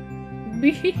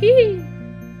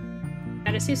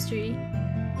 That is history.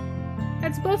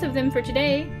 That's both of them for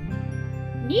today.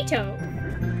 Neato.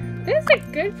 That's a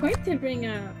good point to bring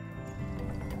up.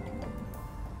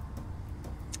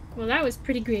 Well, that was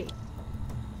pretty great.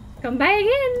 Come by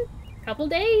again. Couple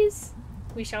days.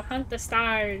 We shall hunt the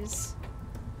stars.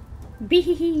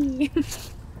 Bee.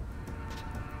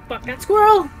 Fuck that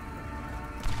squirrel.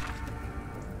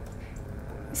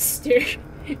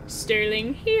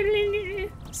 Sterling.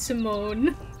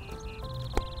 Simone.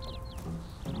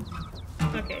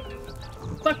 Okay.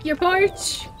 Fuck your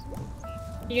porch.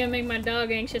 You're gonna make my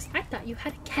dog anxious. I thought you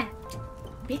had a cat,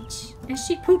 bitch. And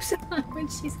she poops a lot when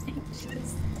she's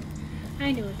anxious.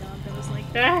 I knew a dog that was like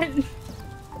that.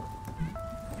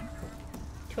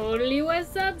 Totally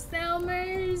what's up,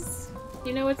 Selmers?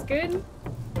 You know what's good?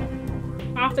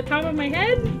 Off the top of my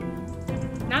head?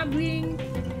 Not bleeding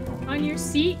on your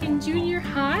seat in junior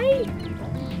high?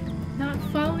 Not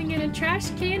falling in a trash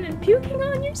can and puking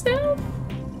on yourself?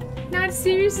 Not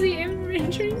seriously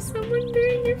injuring someone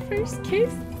during your first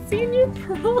kiss at senior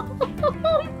prom?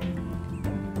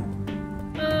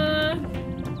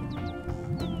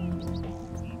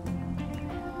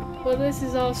 Well, this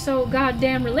is all so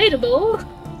goddamn relatable.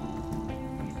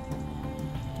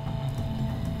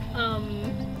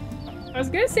 I was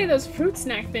gonna say those fruit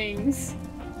snack things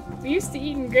we used to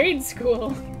eat in grade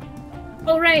school.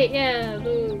 Oh right, yeah,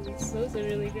 those are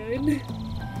really good.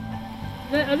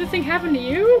 That other thing happened to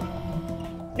you?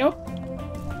 Nope.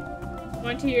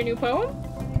 Want to hear your new poem?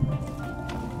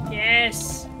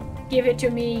 Yes, give it to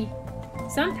me.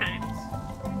 Sometimes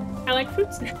I like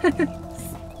fruit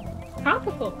snacks.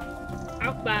 Topical.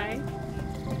 Out by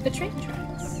the train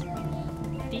tracks.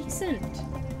 Decent.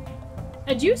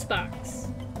 A juice box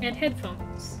and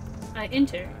headphones. I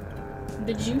enter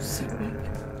the juice room.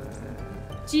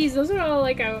 Jeez, those are all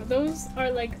like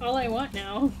all I want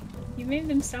now. You made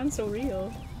them sound so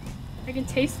real. I can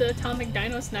taste the atomic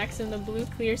dino snacks in the blue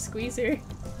clear squeezer.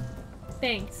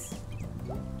 Thanks.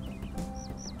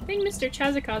 I think Mr.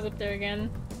 Chazakov's up there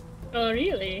again. Oh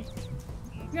really?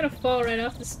 I'm gonna fall right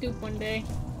off the stoop one day.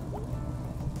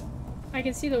 I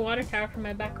can see the water tower from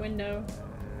my back window.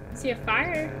 See a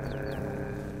fire?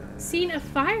 seen a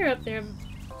fire up there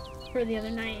for the other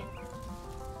night.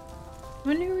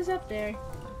 Wonder who was up there.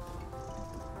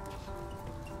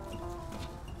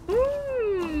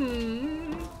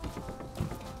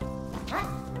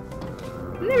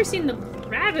 I've never seen the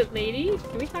rabbit lady.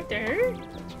 Can we talk to her?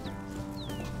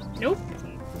 Nope.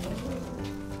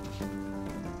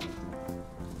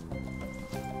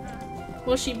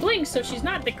 Well, she blinks, so she's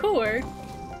not the core.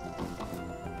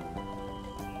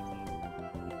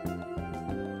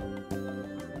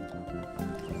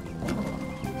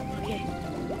 Okay.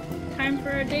 Time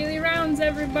for our daily rounds,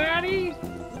 everybody!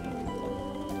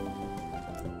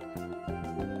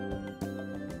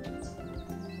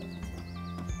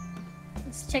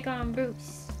 Let's check on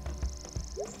Bruce.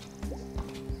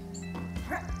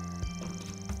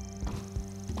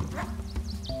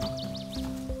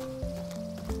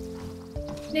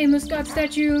 Nameless God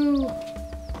statue!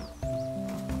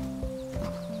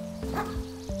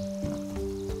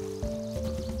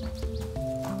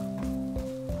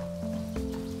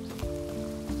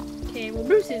 Okay, well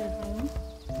Bruce isn't home.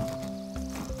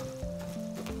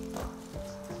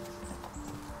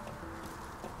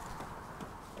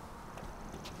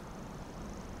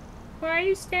 Why are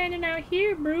you standing out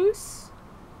here, Bruce?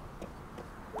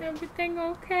 Everything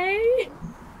okay?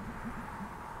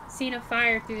 Seen a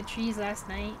fire through the trees last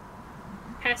night.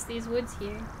 Past these woods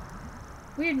here.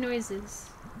 Weird noises.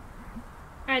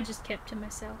 I just kept to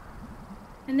myself.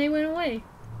 And they went away.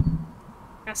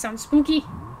 That sounds spooky.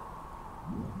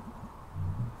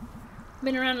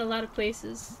 Been around a lot of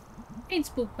places. Ain't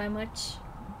spooked by much.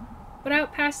 But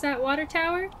out past that water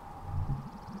tower?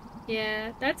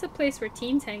 Yeah, that's a place where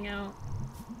teens hang out.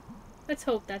 Let's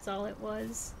hope that's all it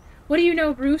was. What do you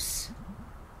know, Bruce?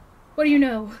 What do you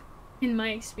know? In my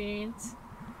experience,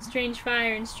 strange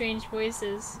fire and strange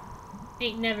voices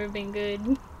ain't never been good.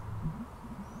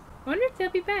 Wonder if they'll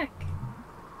be back.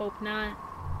 Hope not.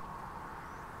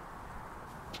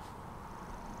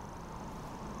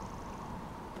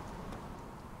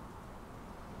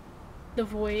 The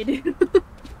void.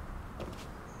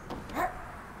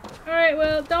 Alright,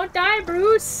 well, don't die,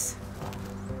 Bruce!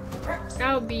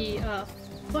 That would be a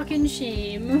fucking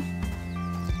shame.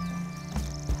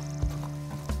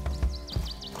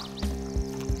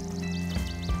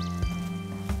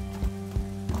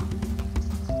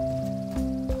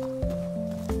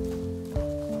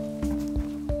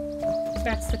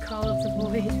 That's the call of the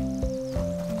void.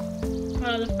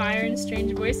 Oh, the fire and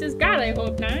strange voices? God, I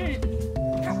hope not.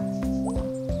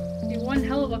 Be one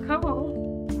hell of a call.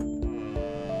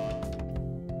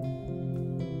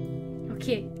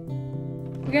 Okay.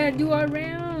 We gotta do our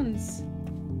rounds.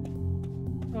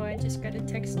 Oh, I just got a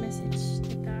text message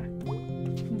that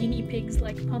the guinea pigs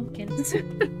like pumpkins.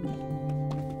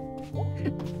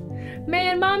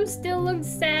 Man, Mom still looks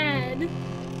sad.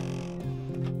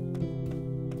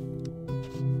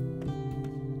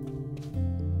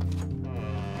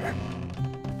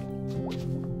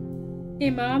 Hey,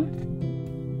 Mom.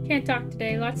 Can't talk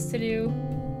today. Lots to do.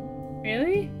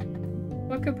 Really?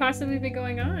 What could possibly be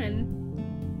going on?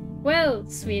 Well,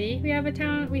 sweetie, we have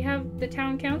the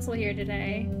town council here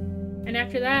today. And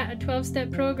after that, a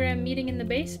 12-step program meeting in the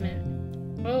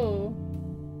basement. Oh.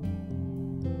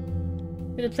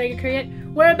 Did the plague occur yet?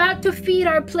 We're about to feed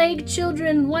our plague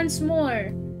children once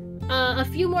more. A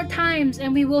few more times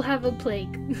and we will have a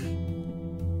plague.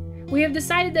 We have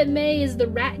decided that May is the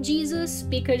rat Jesus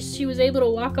because she was able to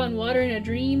walk on water in a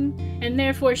dream, and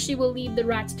therefore she will lead the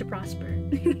rats to prosper.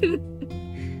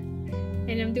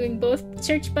 And I'm doing both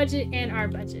church budget and our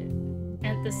budget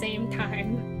at the same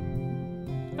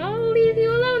time. I'll leave you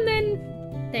alone then.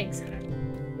 Thanks, Hannah.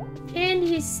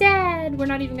 Candy's sad. We're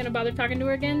not even gonna bother talking to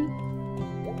her again.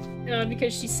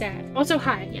 Because she's sad. Also,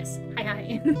 hi. Yes. Hi,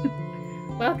 hi.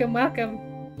 Welcome, welcome.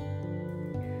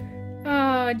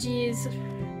 Oh, jeez.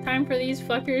 Time for these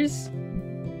fuckers.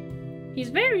 He's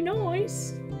very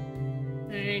nice.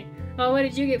 Alright. Oh, what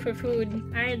did you get for food?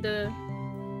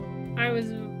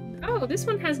 Oh, this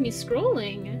one has me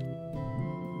scrolling.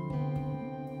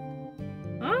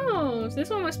 Oh, so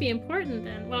this one must be important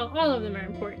then. Well, all of them are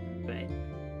important, but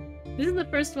this is the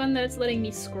first one that's letting me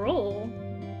scroll.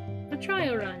 A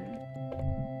trial run.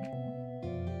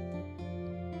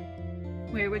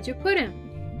 Where would you put him?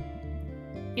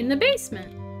 In the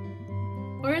basement.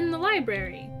 Or in the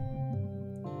library.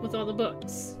 With all the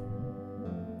books.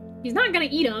 He's not gonna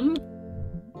eat them.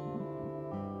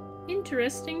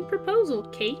 Interesting proposal,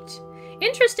 Kate.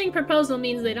 Interesting proposal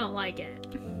means they don't like it.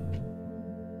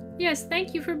 Yes,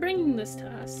 thank you for bringing this to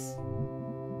us.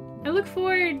 I look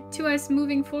forward to us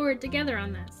moving forward together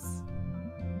on this.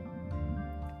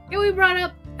 It we brought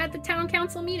up at the town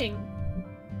council meeting.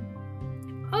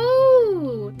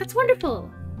 Oh, that's It's wonderful!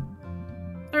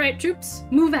 Alright, troops,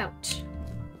 move out.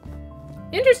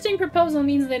 Interesting proposal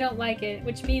means they don't like it,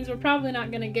 which means we're probably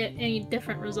not gonna get any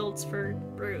different results for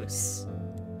Bruce.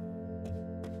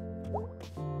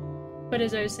 But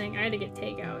as I was saying, I had to get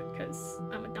takeout because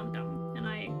I'm a dum-dum and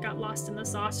I got lost in the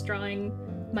sauce drawing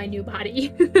my new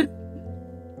body.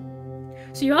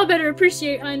 So you all better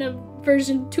appreciate Ainna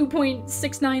version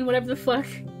 2.69 whatever the fuck.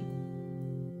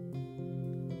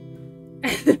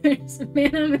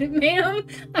 Ma'am,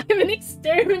 I'm an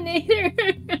exterminator.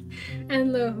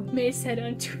 And lo, May said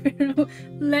unto Pharaoh,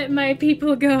 let my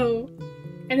people go.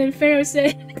 And then Pharaoh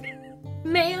said,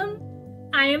 ma'am,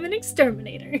 I am an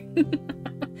exterminator.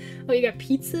 Oh, you got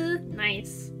pizza?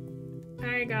 Nice.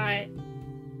 I got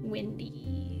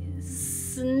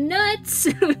Wendy's nuts.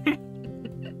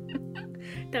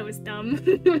 That was dumb.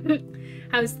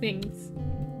 How's things?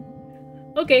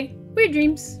 Okay, weird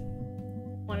dreams.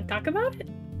 Want to talk about it?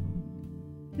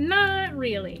 Not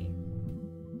really.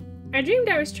 I dreamed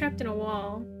I was trapped in a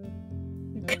wall.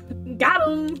 Got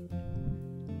him!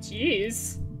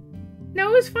 Jeez. No,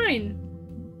 it was fine.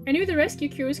 I knew the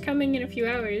rescue crew was coming in a few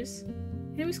hours.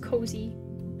 And it was cozy.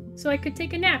 So I could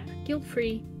take a nap,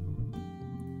 guilt-free.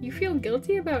 You feel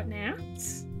guilty about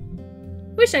naps?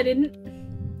 Wish I didn't.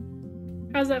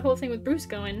 How's that whole thing with Bruce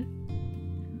going?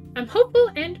 I'm hopeful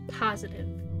and positive.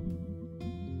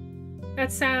 That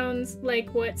sounds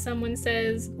like what someone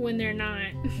says when they're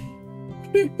not.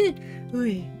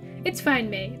 It's fine,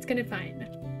 May. It's gonna fine.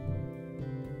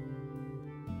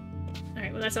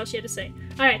 Alright, well that's all she had to say.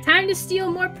 Alright, time to steal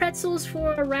more pretzels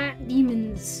for our rat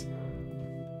demons.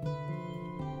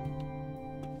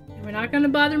 And we're not gonna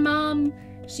bother Mom.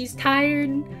 She's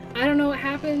tired. I don't know what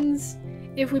happens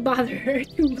if we bother her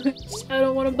too much. I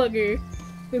don't want to bug her.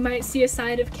 We might see a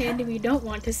side of Candy we don't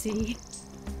want to see.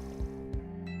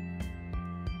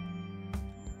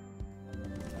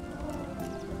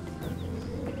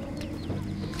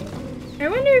 I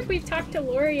wonder if we've talked to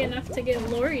Lori enough to get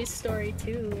Lori's story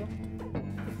too.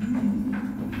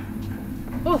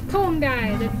 Oh, poem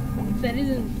guy! That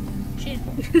isn't shit.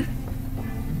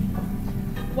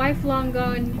 Wife long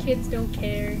gone, kids don't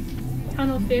care.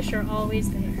 Tunnel fish are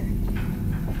always there.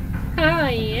 Ah,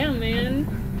 yeah, man.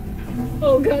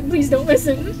 Oh god, please don't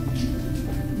listen.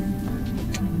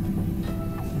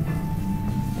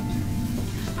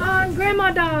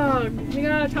 Grandma Dog! We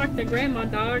gotta talk to Grandma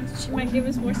Dog. She might give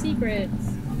us more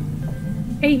secrets.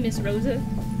 Hey, Miss Rosa.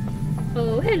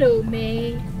 Oh, hello,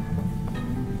 May.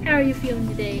 How are you feeling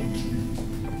today?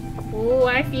 Oh,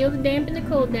 I feel the damp and the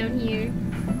cold down here.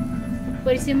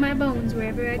 But it's in my bones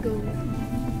wherever I go.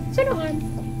 So no harm.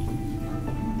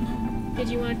 Did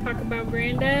you want to talk about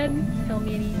Granddad? Tell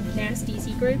me any nasty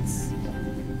secrets?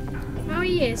 Oh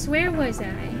yes, where was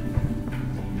I?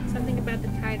 Something about the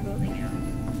tide rolling out.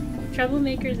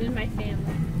 Troublemakers in my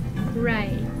family.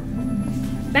 Right.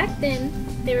 Back then,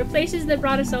 there were places that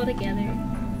brought us all together.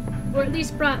 Or at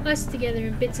least brought us together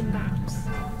in bits and bobs.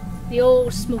 The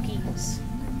old Smokies.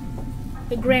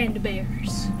 The Grand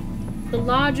Bears. The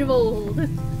Lodge of Old.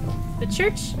 The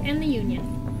Church and the Union.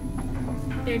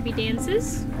 There'd be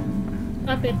dances.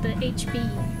 Up at the HB.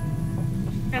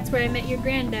 That's where I met your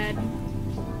granddad.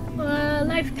 A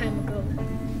lifetime ago.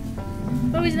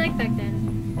 What was he like back then?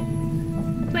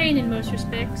 Plain in most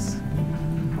respects.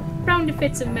 Prone to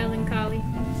fits of melancholy.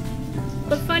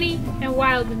 But funny and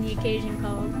wild when the occasion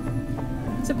called.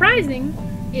 Surprising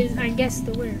is, I guess,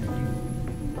 the word.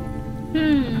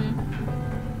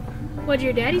 What'd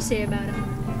your daddy say about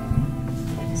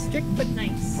him? Strict but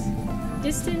nice.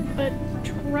 Distant but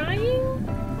trying?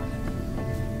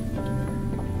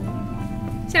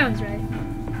 Sounds right.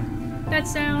 That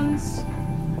sounds...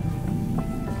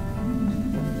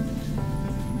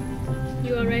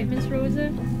 You alright, Miss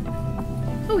Rosa?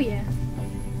 Oh yeah.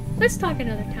 Let's talk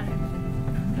another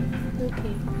time.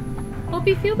 Okay. Hope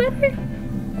you feel better?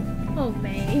 Oh,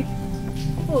 May.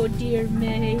 Oh, dear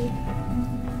May.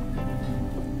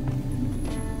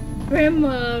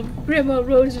 Grandma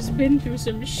Rosa's been through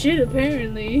some shit,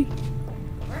 apparently.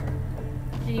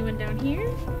 Anyone down here?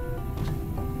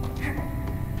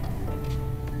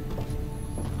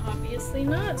 Obviously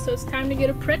not, so it's time to get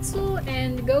a pretzel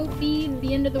and go feed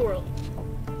the end of the world.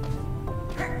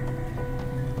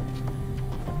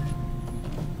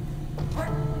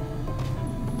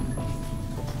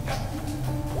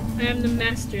 I am the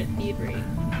master at thievery.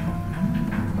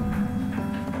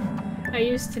 I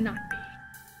used to not be,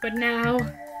 but now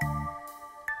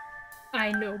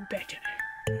I know better.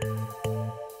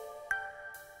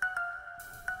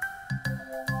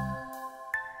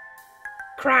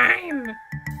 Crime!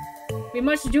 We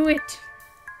must do it!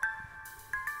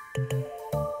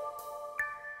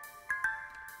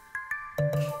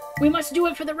 We must do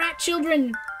it for the rat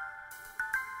children!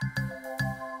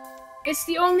 It's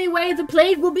the only way the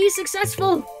plague will be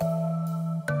successful!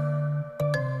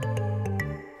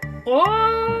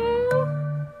 Oh!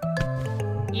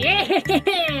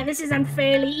 Yeah! This is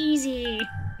unfairly easy!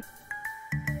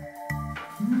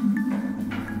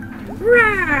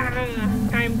 Rah!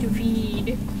 Time to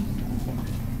feed.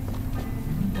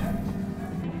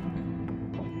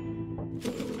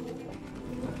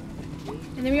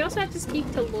 And then we also have to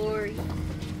speak to Lori.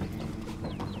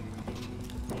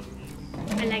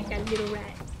 I like that little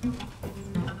rat.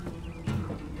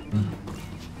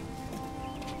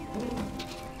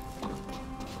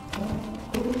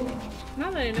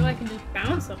 Now that I know I can just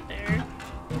bounce up there.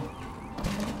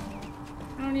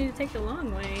 I don't need to take the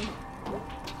long way.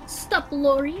 Stop,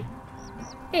 Lori.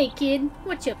 Hey, kid.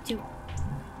 What you up to?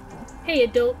 Hey,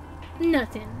 adult.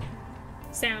 Nothing.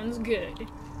 Sounds good.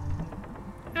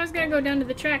 I was gonna go down to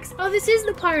the tracks. Oh, this is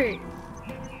the part!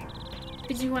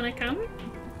 Did you want to come?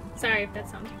 Sorry if that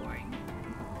sounds boring.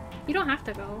 You don't have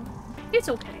to go. It's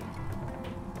okay.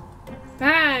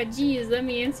 Ah, geez, let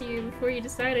me answer you before you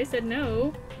decide I said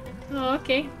no. Oh,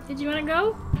 okay. Did you want to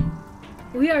go?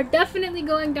 We are definitely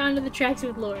going down to the tracks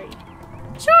with Lori.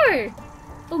 Sure!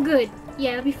 Oh, good.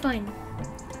 Yeah, it'll be fun.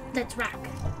 Let's rock.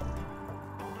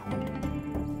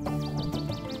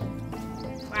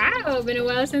 Wow, been a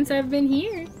while since I've been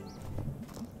here.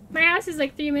 My house is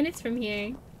like 3 minutes from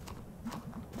here.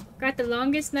 Got the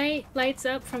longest night lights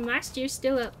up from last year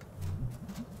still up.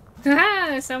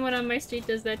 Haha! Someone on my street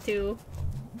does that too.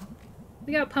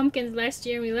 We got pumpkins last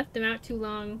year and we left them out too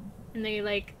long. And they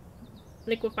like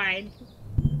liquefied.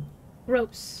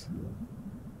 Gross.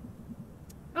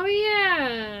 Oh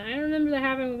yeah! I remember that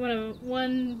happened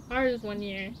with ours one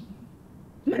year.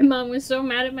 My mom was so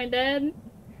mad at my dad.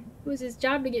 It was his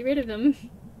job to get rid of them.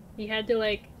 He had to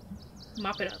like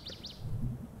mop it up.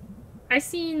 I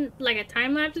seen like a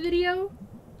time-lapse video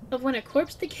of when a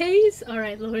corpse decays.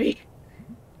 Alright, Lori.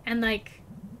 And like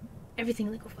everything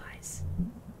liquefies.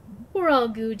 We're all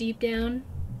goo deep down.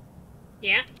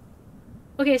 Yeah.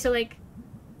 Okay, so like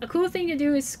a cool thing to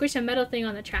do is squish a metal thing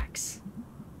on the tracks.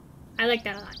 I like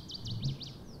that a lot.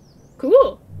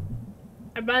 Cool!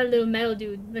 I brought a little metal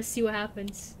dude. Let's see what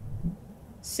happens.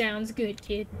 Sounds good,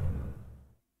 kid.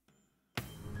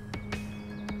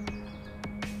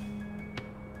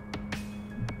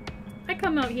 I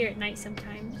come out here at night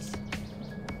sometimes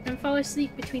and fall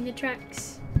asleep between the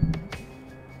tracks.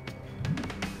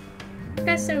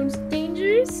 That sounds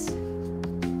dangerous.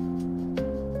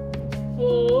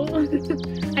 Oh,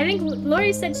 I think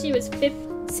Lori said she was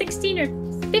 15 or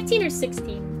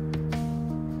 16.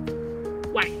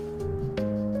 Why?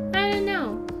 I don't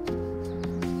know.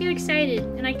 I feel excited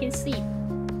and I can sleep.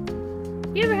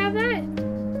 You ever have that?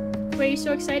 Where you're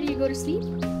so excited you go to sleep?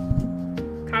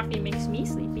 Coffee makes me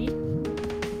sleepy.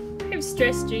 I have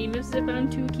stress dreams if I'm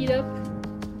too keyed up.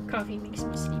 Coffee makes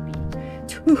me sleepy.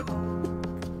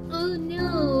 Oh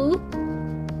no.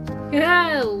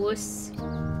 Ah, wuss.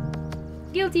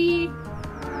 Guilty.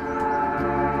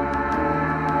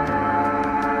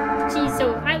 Geez,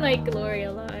 so I like Lori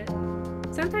a lot.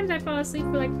 Sometimes I fall asleep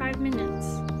for like 5 minutes.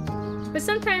 But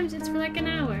sometimes it's for like an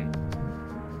hour.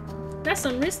 That's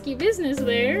some risky business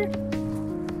there.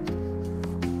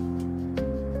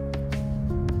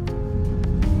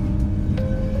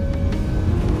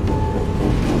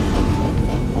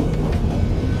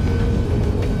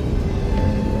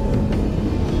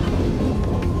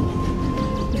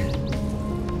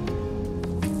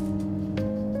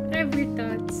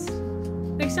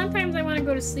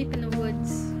 Sleep in the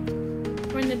woods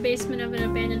or in the basement of an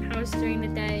abandoned house during the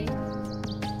day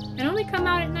and only come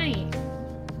out at night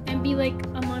and be like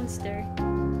a monster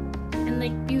and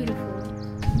like beautiful.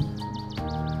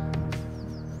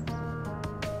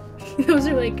 Those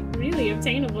are like really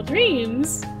obtainable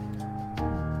dreams.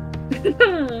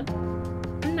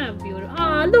 I'm not beautiful.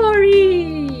 Aw,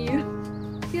 Lori!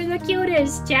 You're the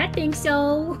cutest. Chat thinks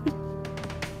so.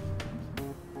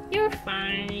 You're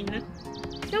fine.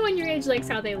 No one your age likes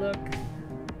how they look.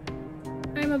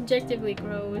 I'm objectively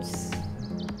gross.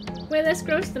 Way less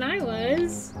gross than I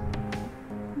was.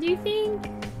 Do you think?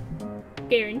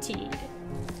 Guaranteed.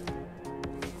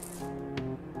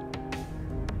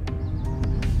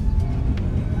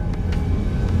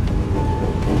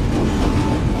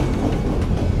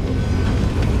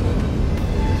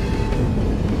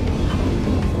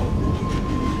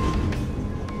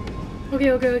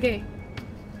 Okay.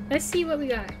 Let's see what we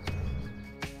got.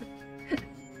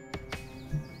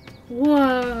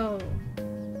 Whoa!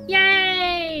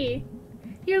 Yay!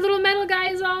 Your little metal guy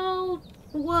is all...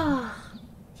 Whoa!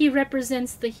 He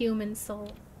represents the human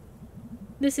soul.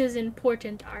 This is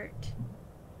important art.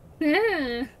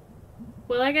 Yeah.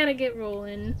 Well, I gotta get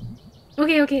rolling.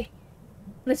 Okay.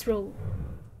 Let's roll.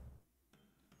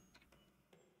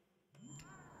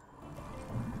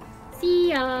 See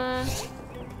ya!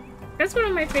 That's one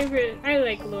of my favorite- I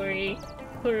like Lori.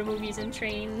 Horror movies and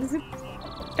trains.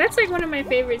 That's like one of my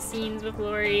favorite scenes with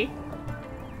Lori.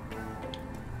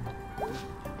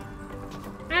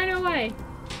 I don't know why.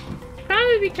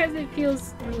 Probably because it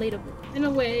feels relatable. In a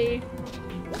way.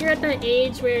 You're at that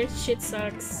age where shit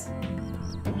sucks.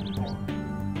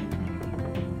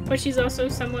 But she's also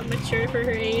somewhat mature for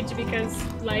her age because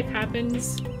life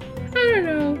happens. I don't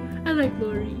know. I like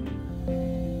Lori.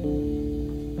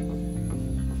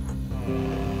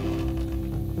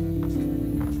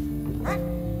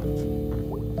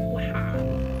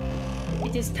 Wow.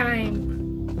 It is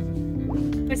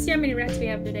time. Let's see how many rats we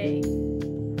have today.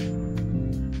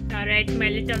 Alright, my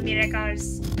little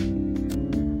miracles.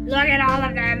 Look at all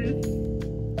of them.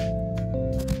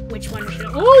 Which one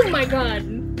should- Oh my god!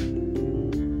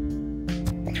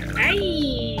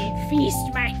 Aye! Feast,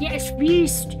 yes,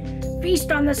 feast! Feast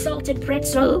on the salted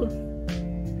pretzel!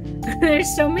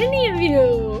 There's so many of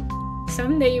you!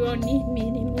 Someday you won't need me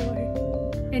anymore.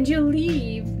 And you'll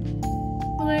leave.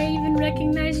 Will I even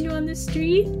recognize you on the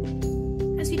street?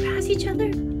 As we pass each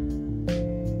other?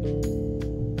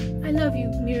 I love you,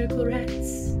 miracle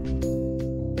rats.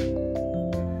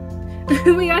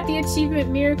 We got the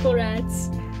achievement Miracle Rats.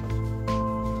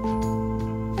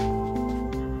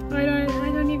 I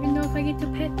don't even know if I get to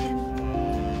pet them.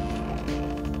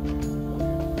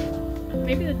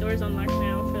 Maybe the door's unlocked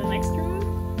now for the next room?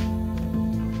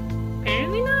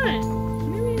 Apparently not.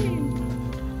 Maybe.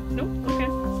 Nope, okay.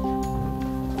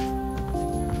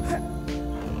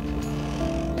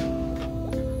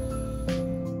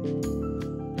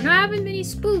 We're not having many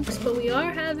spooks, but we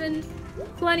are having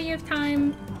plenty of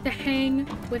time to hang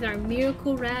with our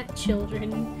miracle rat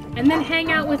children, and then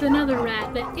hang out with another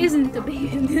rat that isn't a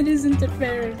baby, that isn't a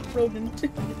fair rodent.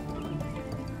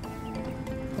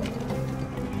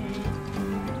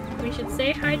 We should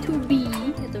say hi to B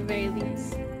at the very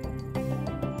least.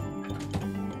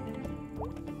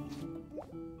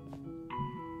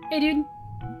 Hey dude.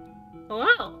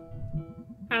 Hello.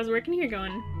 How's working here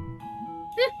going?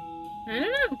 I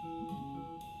don't know.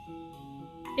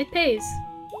 It pays.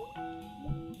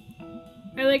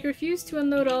 I like refuse to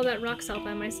unload all that rock salt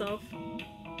by myself.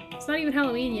 It's not even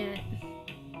Halloween yet.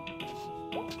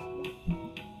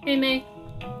 Hey May.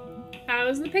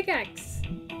 How's the pickaxe?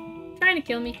 Trying to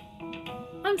kill me.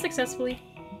 Unsuccessfully.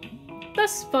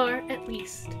 Thus far, at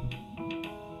least.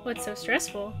 What's so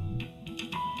stressful?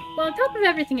 Well, on top of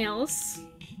everything else,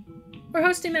 we're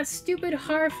hosting that stupid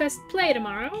Horrorfest play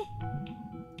tomorrow.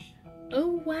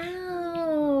 Oh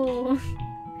wow.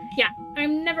 Yeah,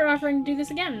 I'm never offering to do this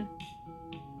again.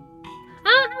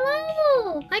 Oh,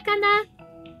 hello! Hi, Kanda!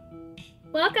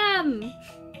 Welcome!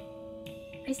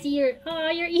 I see your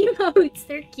emotes!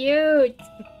 They're cute!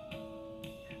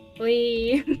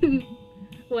 Wait.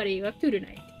 What are you up to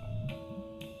tonight?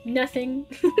 Nothing.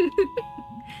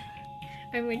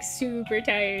 I'm like super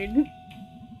tired.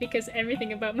 Because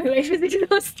everything about my life is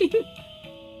exhausting.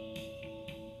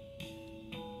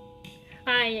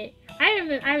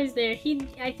 I was there.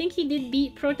 I think he did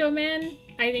beat Proto Man.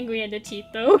 I think we had to cheat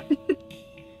though.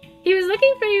 He was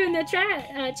looking for you in the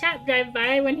chat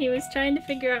drive-by when he was trying to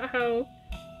figure out how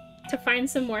to find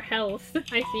some more health,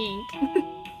 I think.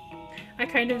 I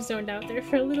kind of zoned out there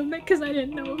for a little bit because I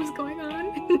didn't know what was going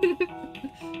on.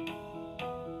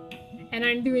 And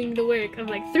I'm doing the work of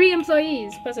like 3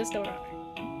 employees plus a store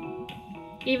owner.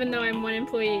 Even though I'm 1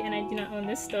 employee and I do not own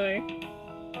this store.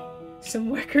 Some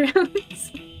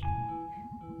workarounds.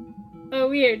 Oh,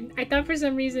 weird. I thought for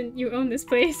some reason you own this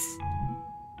place.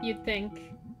 You'd think.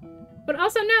 But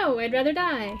also no, I'd rather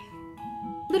die.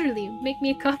 Literally, make me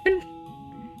a coffin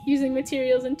using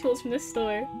materials and tools from the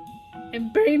store.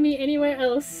 And bury me anywhere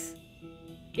else.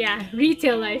 Yeah,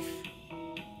 retail life.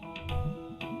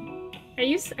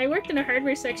 I worked in a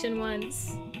hardware section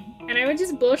once. And I would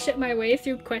just bullshit my way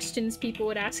through questions people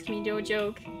would ask me, no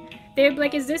joke. They'd be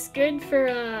like, is this good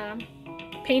for,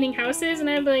 painting houses? And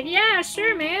I'd be like, yeah,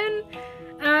 sure, man.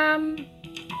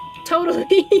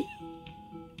 Totally.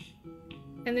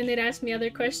 And then they'd ask me other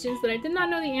questions that I did not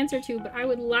know the answer to, but I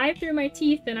would lie through my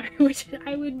teeth and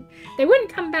they wouldn't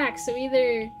come back, so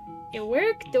either it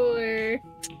worked or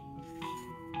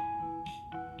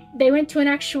they went to an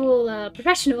actual,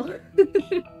 professional.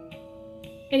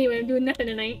 Anyway, I'm doing nothing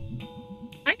tonight.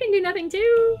 I can do nothing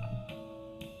too!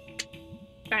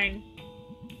 Fine.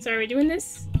 So are we doing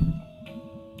this?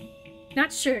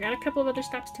 Not sure, got a couple of other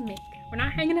stops to make. We're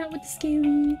not hanging out with the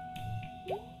scaly.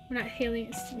 We're not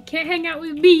hailing. We can't hang out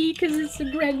with B because it's the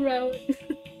Greg route.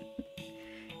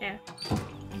 Yeah.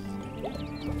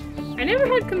 I never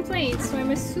had complaints, so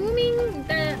I'm assuming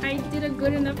that I did a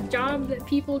good enough job that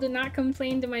people did not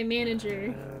complain to my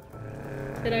manager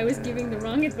that I was giving the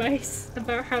wrong advice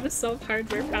about how to solve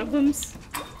hardware problems.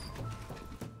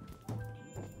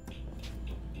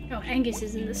 Oh, Angus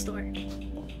is in the store.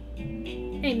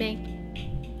 Hey, May.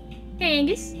 Hey,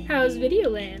 Angus. How's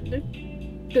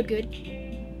Videoland? Good, good.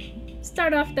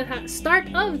 Start of the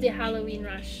Halloween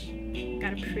rush.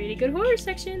 Got a pretty good horror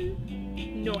section.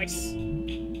 Nice.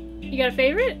 You got a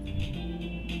favorite?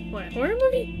 What, horror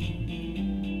movie?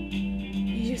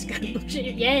 You just gotta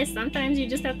bullshit. Yes, sometimes you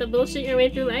just have to bullshit your way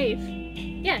through life.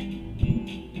 Yeah.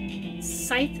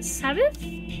 Sabbath?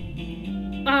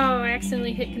 Oh, I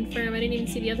accidentally hit confirm. I didn't even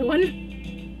see the other one.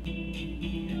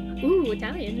 Ooh,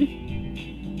 Italian.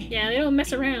 Yeah, they don't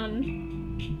mess around.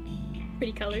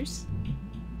 Pretty colors.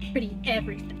 Pretty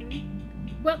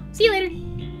everything. Well, see you later.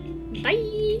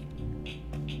 Bye!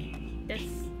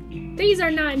 These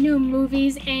are not new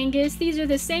movies, Angus. These are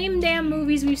the same damn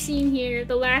movies we've seen here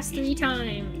the last 3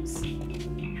 times.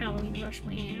 Halloween rush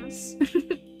my ass.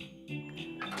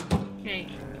 Okay.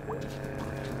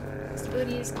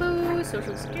 Disability is closed.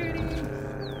 Social security.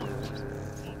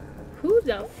 Who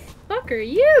the fuck are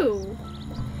you?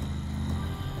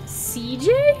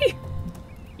 CJ?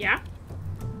 Yeah?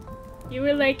 You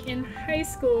were like in high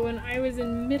school when I was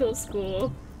in middle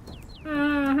school.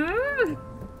 Uh-huh.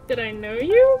 Did I know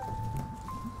you?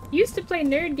 You used to play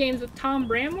nerd games with Tom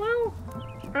Bramwell?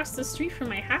 Across the street from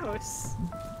my house.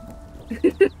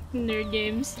 Nerd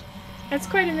games. That's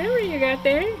quite a memory you got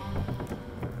there.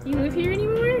 You live here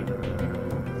anymore?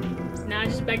 Nah,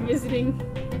 just back visiting.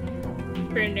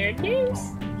 For nerd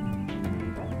games?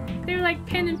 They're like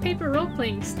pen and paper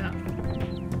role-playing stuff.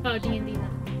 Oh, D&D then.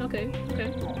 Okay,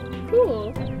 okay.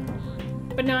 Cool.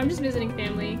 But no, I'm just visiting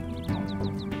family.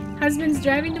 Husband's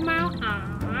driving tomorrow?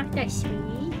 Aw, that's sweet.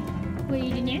 What do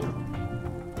you do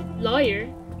now? Lawyer?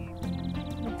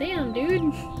 Well, damn,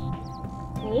 dude.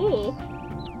 Oh.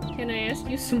 Can I ask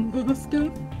you some good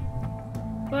stuff?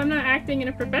 Well, I'm not acting in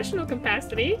a professional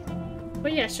capacity.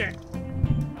 But yeah, sure.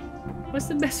 What's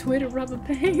the best way to rob a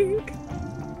bank?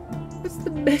 What's the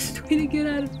best way to get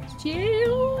out of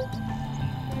jail?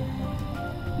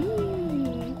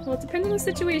 Well, it depends on the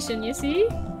situation, you see?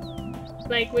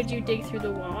 Like, would you dig through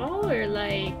the wall? Or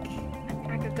like,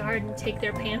 attack a guard and take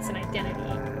their pants and identity?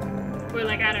 Or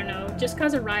like, I don't know, just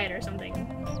cause a riot or something.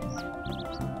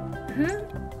 Huh?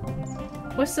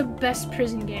 What's the best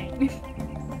prison gang?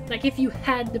 Like, if you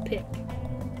had to pick.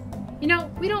 You know,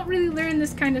 we don't really learn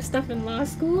this kind of stuff in law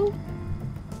school.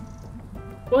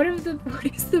 What is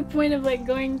the point of like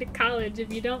going to college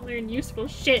if you don't learn useful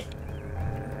shit?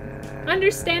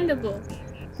 Understandable.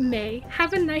 May,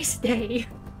 have a nice day.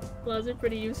 Laws are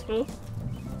pretty useful.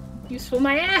 Useful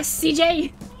my ass,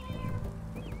 CJ!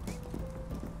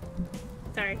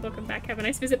 Sorry, welcome back. Have a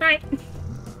nice visit. Bye!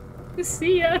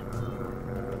 See ya!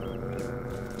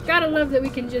 Gotta love that we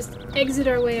can just exit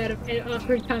our way out of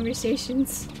awkward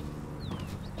conversations.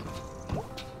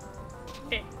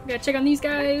 Okay, we gotta check on these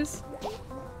guys.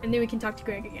 And then we can talk to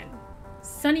Greg again.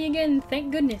 Sunny again,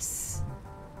 thank goodness.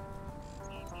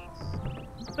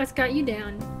 What's got you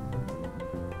down?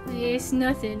 It's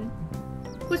nothing.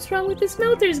 What's wrong with the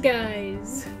smelters,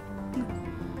 guys?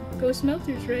 Go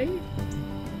smelters, right?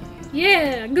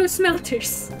 Yeah, go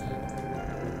smelters!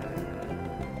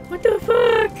 What the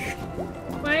fuck?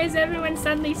 Why is everyone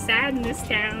suddenly sad in this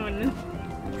town?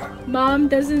 Mom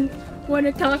doesn't want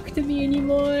to talk to me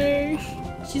anymore.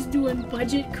 She's doing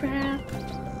budget crap.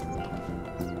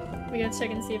 We gotta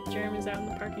check and see if Germ is out in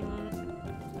the parking lot.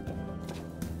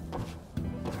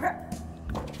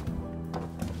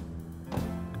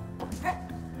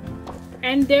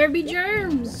 And there be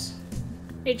Germs!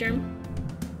 Hey Germ.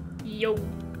 Yo.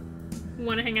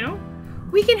 Wanna hang out?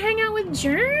 We can hang out with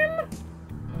Germ?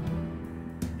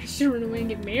 I should run away and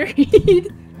get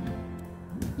married.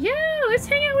 Yeah, let's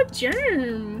hang out with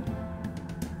Germ.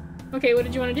 Okay, what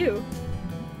did you want to do?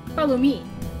 Follow me.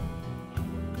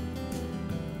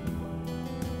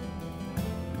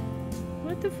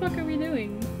 What the fuck are we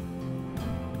doing?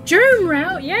 Germ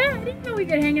route? Yeah, I didn't know we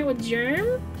could hang out with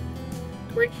Germ.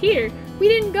 We're here. We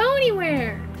didn't go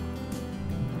anywhere.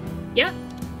 Yep.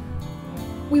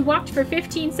 We walked for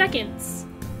 15 seconds.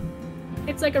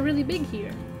 It's like a really big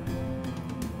here.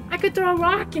 I could throw a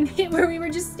rock and hit where we were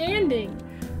just standing.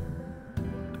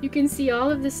 You can see all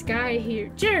of the sky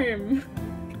here. Germ!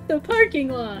 The parking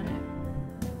lot!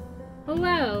 Oh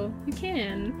wow, you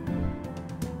can.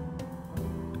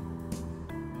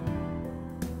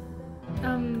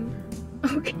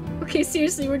 Okay. Okay,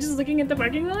 seriously, we're just looking at the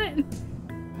parking lot?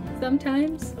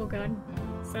 Sometimes, oh god,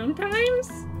 sometimes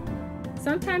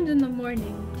in the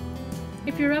morning,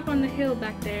 if you're up on the hill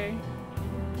back there,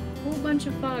 a whole bunch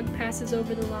of fog passes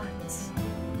over the lots,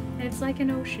 and it's like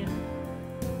an ocean.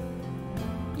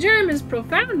 Germ is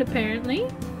profound, apparently,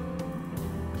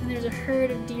 and there's a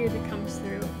herd of deer that comes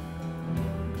through,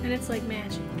 and it's like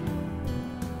magic.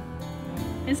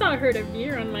 I saw a herd of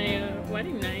deer on my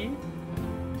wedding night.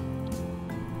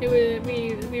 It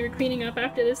was, we were cleaning up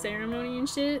after the ceremony and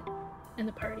shit, and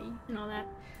the party and all that.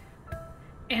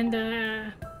 And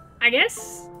I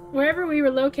guess wherever we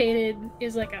were located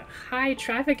is like a high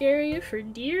traffic area for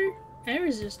deer. There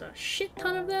was just a shit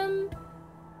ton of them,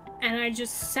 and I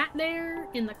just sat there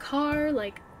in the car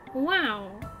like,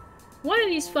 wow, one of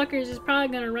these fuckers is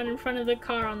probably gonna run in front of the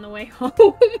car on the way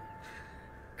home.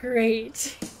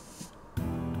 Great.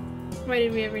 Why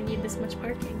did we ever need this much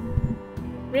parking?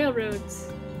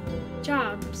 Railroads.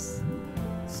 Jobs.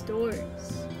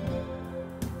 Stores.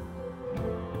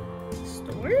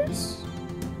 Stores?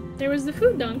 There was the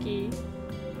food donkey.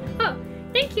 Oh,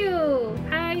 thank you!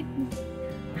 Hi.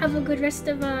 Have a good rest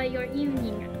of your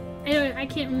evening. I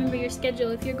can't remember your schedule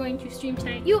if you're going to stream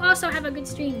tonight. You also have a good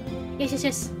stream. Yes, yes,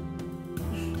 yes.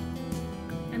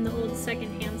 And the old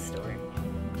second-hand store.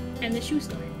 And the shoe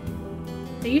store.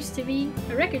 There used to be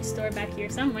a record store back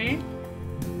here somewhere.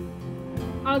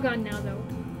 All gone now, though.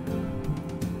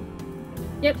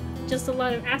 Yep, just a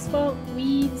lot of asphalt,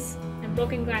 weeds, and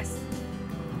broken glass.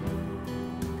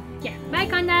 Yeah, bye,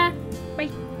 Kanda! Bye!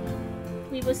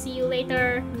 We will see you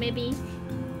later, maybe.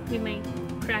 We might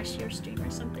crash your stream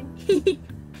or something.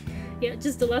 Yeah,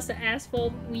 just a lot of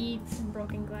asphalt, weeds, and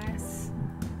broken glass.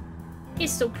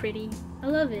 It's so pretty. I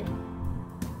love it.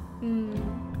 You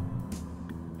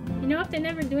know, if they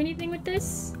never do anything with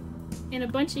this, in a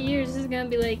bunch of years, this is gonna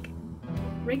be like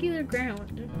regular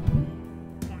ground.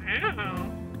 Wow.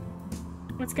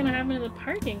 What's gonna happen to the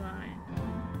parking lot?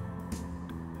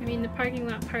 I mean, the parking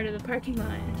lot part of the parking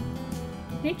lot.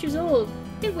 Nature's old.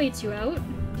 It waits you out.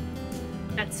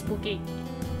 That's spooky.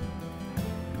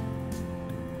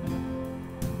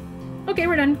 Okay,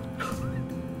 we're done.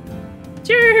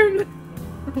 Germ!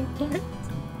 What?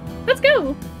 Let's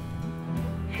go!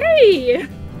 Hey!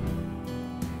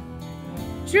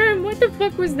 Germ, what the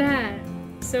fuck was that?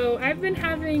 So, I've been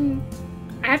having...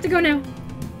 I have to go now.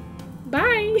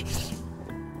 Bye!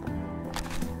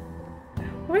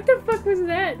 What the fuck was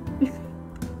that?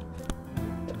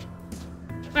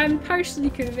 I'm partially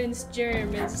convinced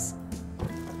Germ is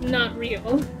not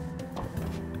real.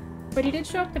 But he did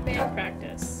show up to band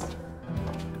practice.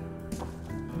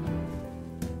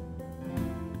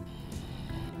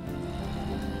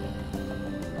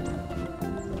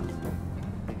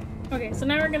 Okay, so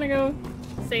now we're gonna go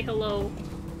say hello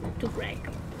to Greg.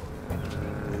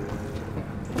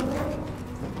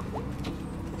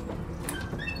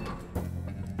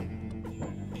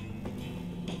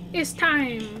 It's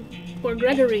time for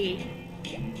Gregory.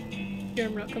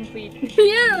 Germ route complete.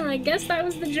 Yeah, I guess that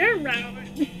was the germ route.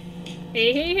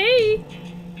 Hey, hey, hey!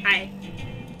 Hi.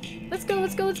 Let's go,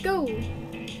 let's go, let's go!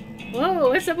 Whoa,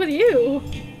 what's up with you?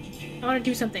 I wanna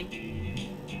do something.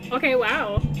 Okay,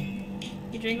 wow.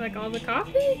 You drink like all the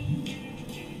coffee?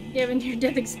 You have a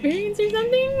near-death experience or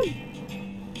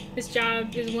something? This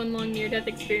job is one long near-death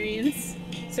experience.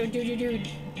 So dude, you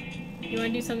wanna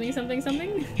do something, something,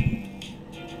 something?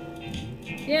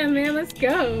 Yeah, man, let's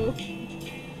go.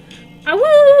 Ah,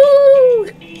 woo!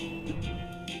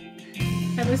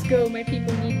 I must go, my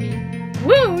people need me.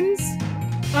 Wounds?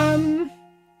 Ah!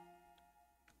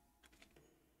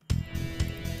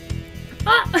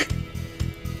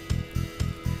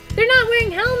 They're not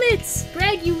wearing helmets!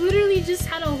 Greg, you literally just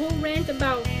had a whole rant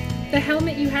about the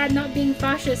helmet you had not being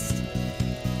fascist.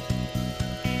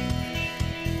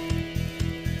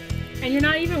 And you're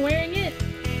not even wearing it.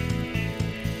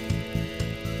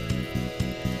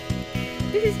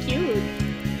 This is cute.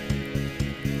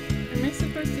 Am I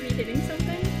supposed to be hitting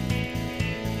something?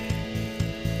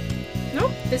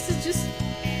 Nope, this is just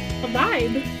a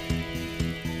vibe.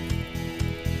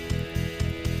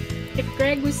 If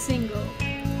Greg was single,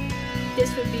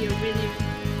 this would be a really...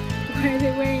 Why are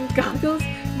they wearing goggles?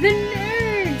 The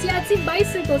nerds! Yeah, it's a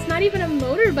bicycle, it's not even a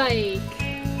motorbike.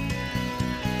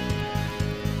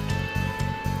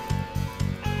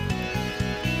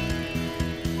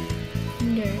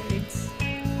 Nerds.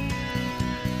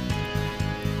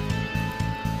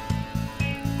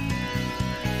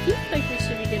 I feel like we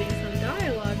should be getting some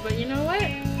dialogue, but you know what?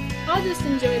 I'll just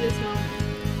enjoy this moment.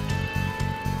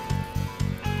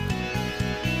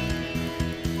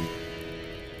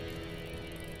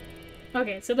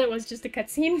 Okay, so that was just a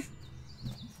cutscene.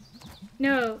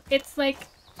 No, it's like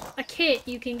a kit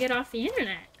you can get off the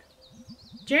internet.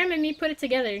 Jerem and me put it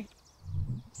together.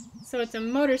 So it's a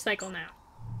motorcycle now.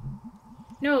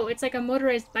 No, it's like a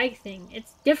motorized bike thing.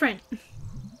 It's different.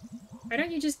 Why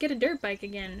don't you just get a dirt bike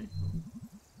again?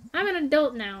 I'm an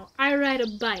adult now. I ride a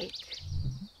bike.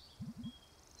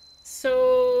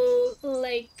 So,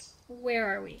 like, where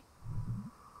are we?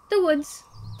 The woods.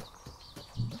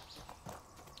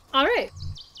 Alright.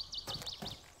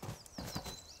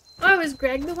 Oh, is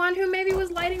Greg the one who maybe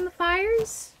was lighting the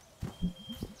fires?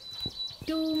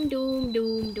 Doom, doom,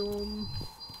 doom, doom.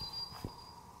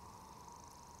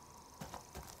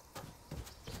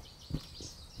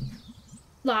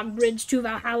 Log bridge to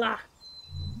Valhalla.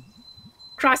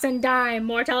 Cross and die,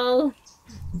 mortal.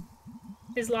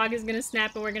 His log is gonna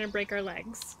snap and we're gonna break our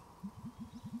legs.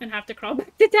 And have to crawl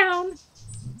back to town.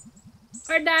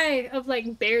 Or die of,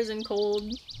 like, bears and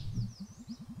cold.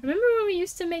 Remember when we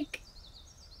used to make...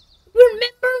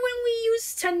 Remember when we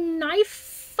used to knife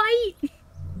fight?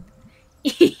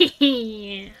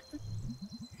 Yeah.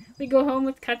 We go home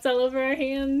with cuts all over our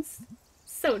hands.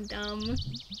 So dumb.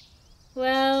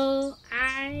 Well,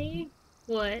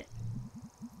 what?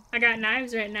 I got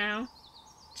knives right now.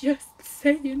 Just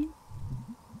saying.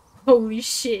 Holy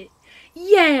shit.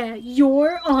 Yeah,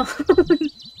 you're on.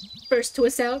 First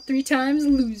twist out 3 times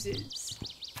loses.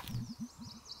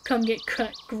 Come get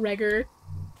cut, Gregor.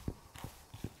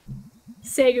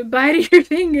 Say goodbye to your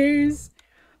fingers.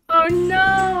 Oh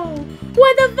no!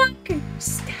 What the fuck?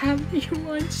 Stab me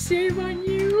once, shame on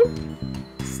you.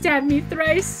 Stab me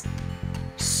thrice.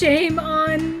 Shame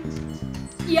on...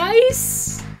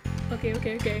 Yice!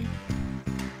 Okay.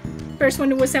 First one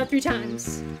to whist out 3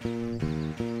 times.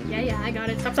 Yeah, I got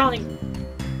it. Stop stalling.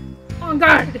 On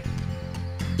guard!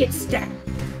 Get stabbed.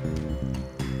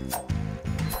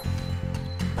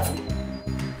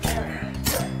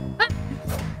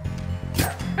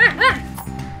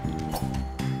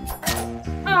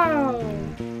 Oh!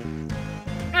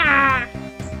 Ah!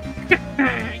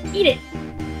 Eat it!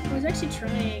 I was actually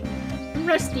trying. I'm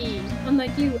rusty.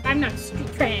 Unlike you, I'm not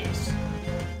street trash.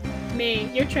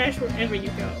 May, you're trash wherever you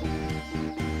go.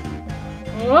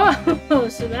 Oh,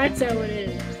 so that's how it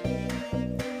is.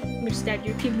 I'm gonna stab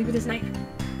you repeatedly with this knife.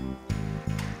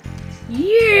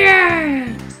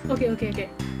 Yeah! Okay.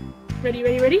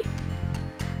 Ready?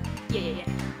 Yeah.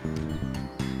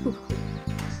 Ooh.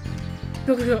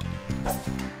 Go.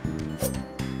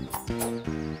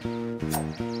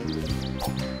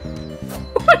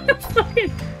 What the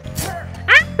fucking...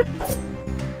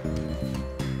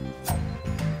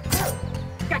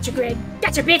 Gotcha, Greg.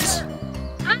 Gotcha, bitch!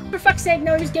 Ah, for fuck's sake,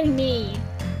 no, he's getting me.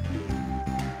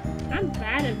 I'm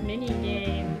bad at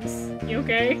mini-games. You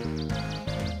okay?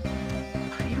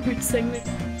 Favorite segment.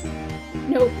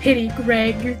 No pity,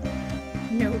 Greg.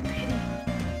 No pity.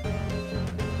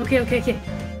 Okay.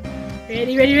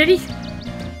 Ready?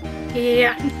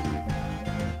 Yeah.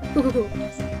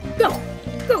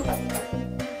 Go.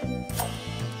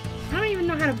 I don't even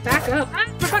know how to back up. Ah,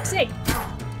 for fuck's sake!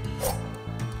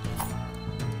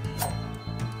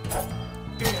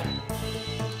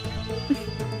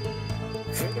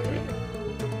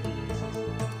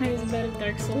 I was bad at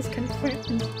Dark Souls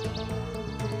confirmed.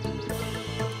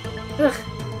 Ugh.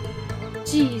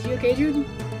 Jeez, you okay, dude?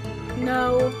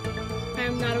 No, I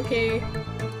am not okay.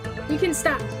 We can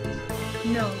stop.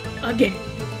 No, again.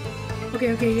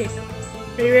 Okay.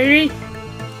 Ready?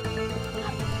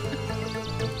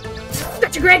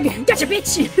 Gotcha, Greg! Gotcha,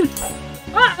 bitch!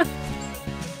 Ah!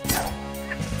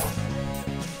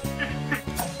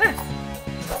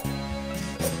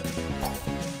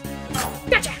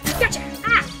 Gotcha!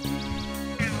 Ah!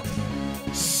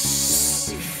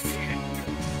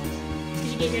 Did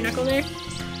you get your knuckle there?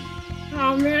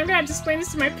 Oh man, I'm gonna have to explain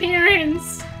this to my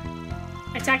parents.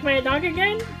 Attacked by a dog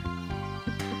again?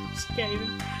 She can't even.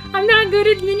 I'm not good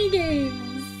at minigames.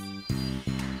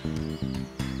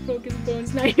 Focus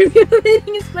bones, now you're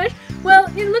mutilating his flesh. Well,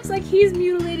 it looks like he's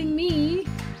mutilating me.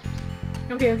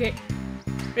 Okay.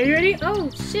 Ready? Oh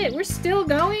shit, we're still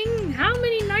going? How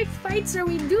many knife fights are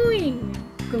we doing?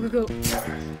 Go.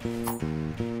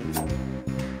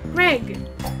 Greg,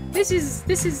 this is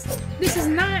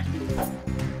not...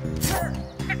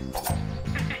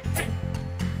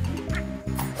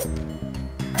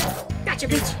 Gotcha,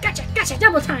 bitch! Gotcha!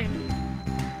 Double time!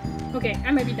 Okay,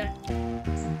 I might be done.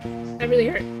 That really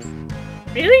hurt.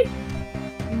 Really?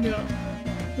 No.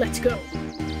 Let's go.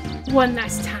 One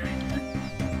last time.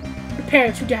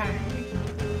 Prepare to die.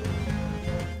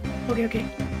 Okay.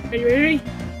 Ready?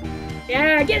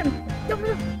 Yeah, get him! Go!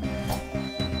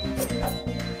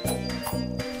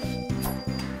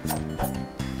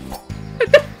 What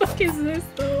the fuck is this,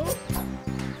 though?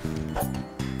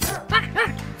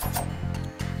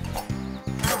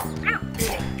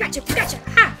 Gotcha! Gotcha!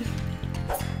 Ha!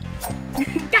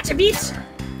 Gotcha, bitch!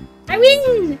 I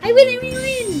win! I win! I win! I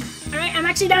win! Alright, I'm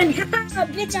actually done! Haha!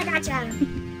 Bitch, I gotcha!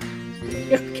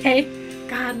 Okay.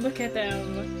 God, look at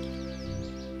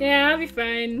them. Yeah, I'll be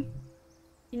fine.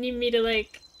 You need me to,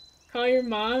 like, call your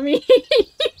mommy?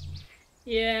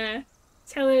 Yeah.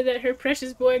 Tell her that her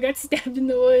precious boy got stabbed in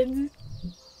the woods.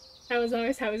 That was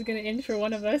always how it was gonna end for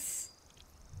one of us.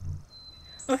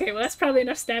 Okay, well that's probably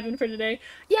enough stabbing for today.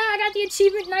 Yeah, I got the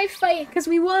achievement knife fight because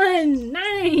we won!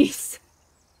 Nice!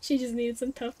 She just needed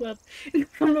some tough love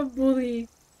from a bully.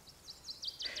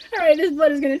 Alright, this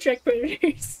blood is gonna attract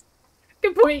predators.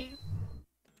 Good point.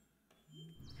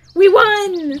 We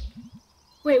won!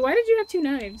 Wait, why did you have two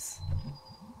knives?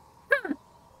 Huh.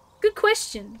 Good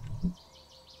question.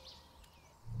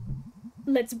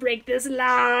 Let's break this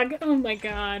log. Oh my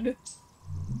god.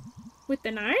 With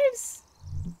the knives?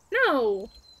 No!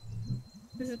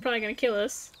 This is probably gonna kill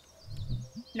us.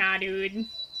 Nah, dude.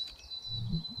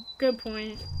 Good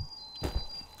point.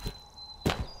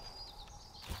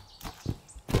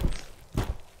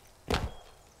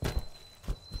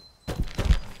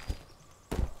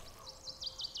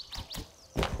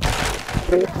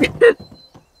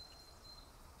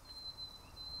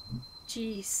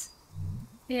 Jeez.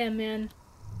 Yeah, man.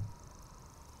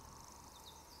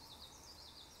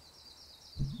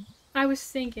 I was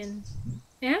thinking.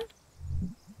 Yeah?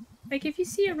 Like, if you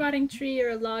see a rotting tree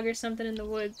or a log or something in the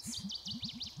woods,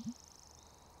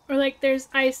 or like there's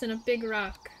ice and a big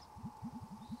rock,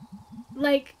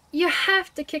 like, you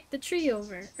have to kick the tree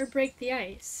over or break the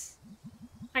ice.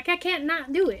 Like, I can't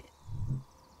not do it.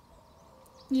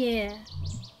 Yeah.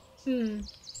 The,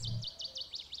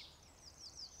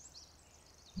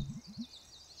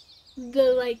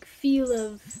 like, feel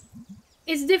of...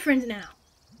 It's different now.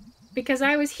 Because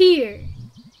I was here.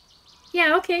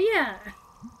 Yeah, okay, yeah.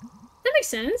 That makes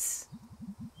sense.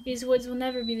 These woods will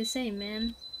never be the same,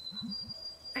 man.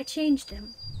 I changed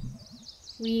them.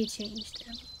 We changed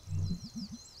them.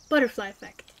 Butterfly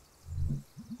effect.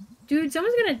 Dude,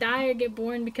 someone's gonna die or get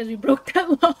born because we broke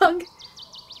that log.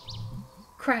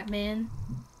 Crap, man.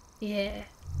 Yeah.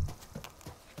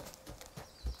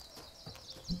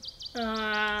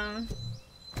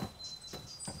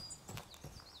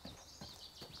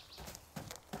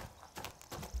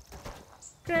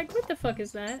 Greg, what the fuck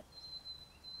is that?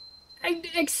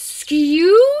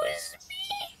 Excuse me?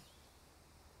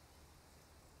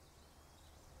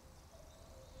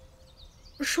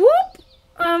 Swoop?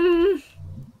 I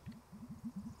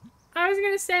was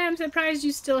gonna say I'm surprised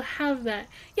you still have that.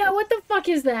 Yeah, what the fuck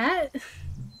is that?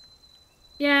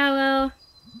 Yeah, well,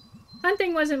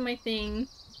 hunting wasn't my thing.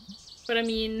 But I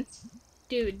mean,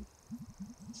 dude.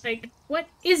 Like, what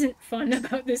isn't fun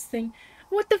about this thing?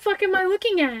 What the fuck am I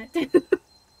looking at?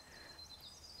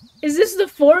 Is this the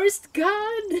forest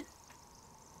god?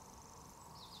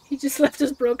 He just left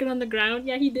us broken on the ground?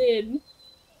 Yeah, he did.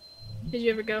 Did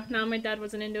you ever go? No, my dad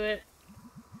wasn't into it.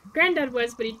 Granddad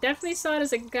was, but he definitely saw it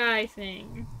as a guy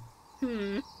thing.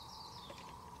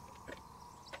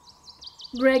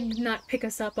 Greg did not pick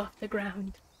us up off the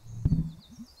ground.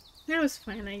 That was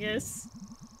fine, I guess.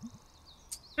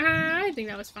 I think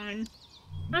that was fine.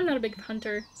 I'm not a big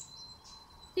hunter.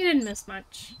 You didn't miss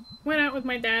much. Went out with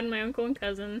my dad and my uncle and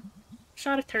cousin.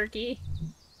 Shot a turkey.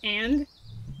 And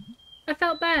I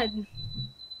felt bad.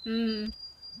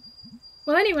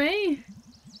 Well, anyway,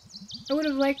 I would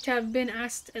have liked to have been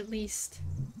asked at least.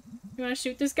 You want to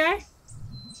shoot this guy?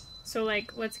 So,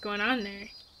 like, what's going on there?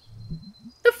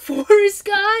 The forest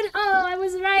god? Oh, I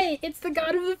was right. It's the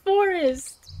god of the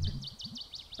forest.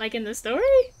 Like in the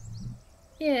story?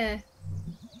 Yeah.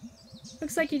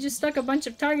 Looks like you just stuck a bunch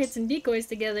of targets and decoys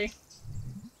together.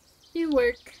 You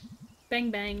work.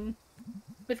 Bang bang.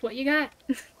 With what you got.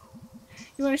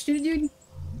 You wanna shoot a dude?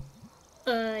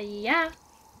 Yeah.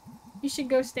 You should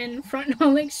go stand in front and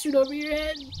I'll like shoot over your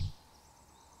head.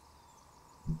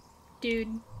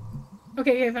 Dude.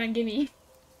 Okay, fine, gimme.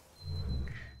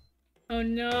 Oh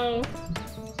no.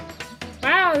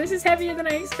 Wow, this is heavier than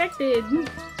I expected.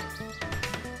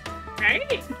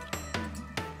 Right?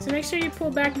 So make sure you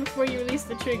pull back before you release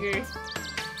the trigger.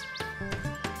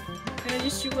 Can I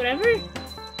just shoot whatever?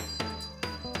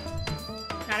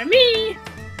 Not at me!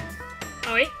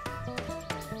 Oh wait.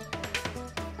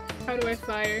 How do I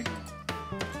fire?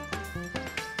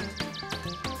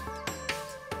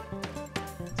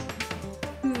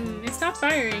 It stopped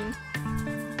firing.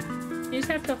 You just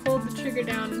have to hold the trigger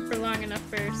down for long enough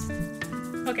first.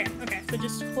 Okay, so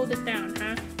just hold it down,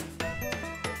 huh?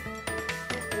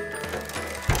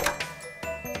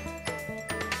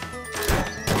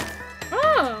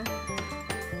 Oh!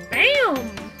 Bam!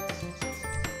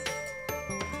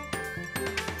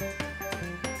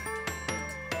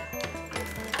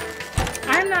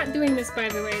 I'm not doing this, by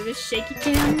the way. This shaky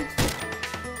cam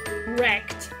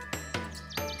wrecked.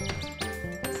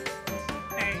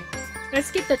 Alright.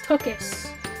 Let's get the tuchus.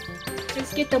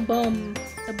 Let's get the bum.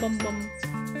 The bum bum.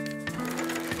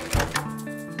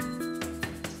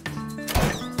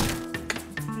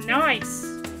 Nice!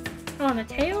 Oh, on the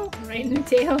tail? Right in the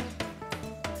tail.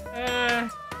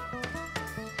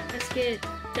 Let's get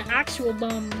the actual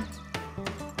bum.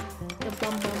 The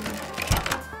bum bum.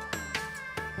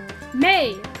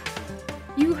 May!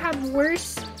 You have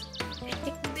worse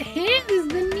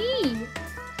hands than me!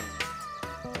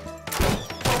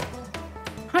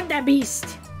 Hunt that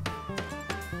beast!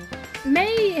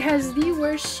 May has the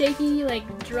worst shaky, like,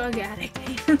 drug addict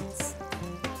hands.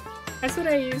 That's what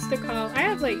I used to call- I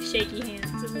have, like, shaky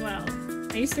hands as well.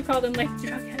 I used to call them, like,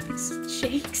 drug addicts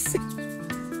shakes.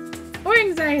 Or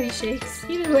anxiety shakes.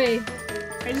 Either way,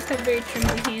 I just have very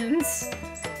trembly hands.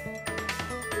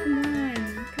 Come on,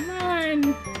 come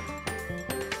on!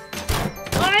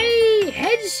 Oi!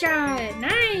 Headshot!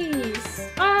 Nice!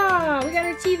 Oh, we got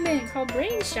an achievement called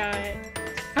Brain Shot.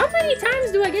 How many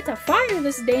times do I get to fire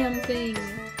this damn thing?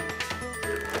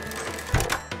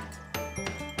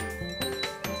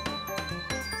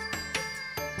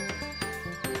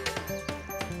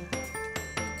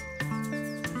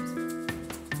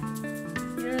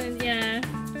 Yeah.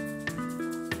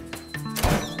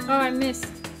 Oh, I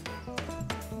missed.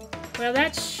 Well,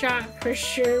 that shot for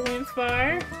sure went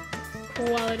far.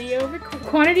 Quantity over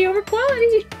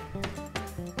quality.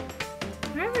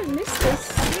 I haven't missed a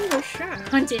single shot.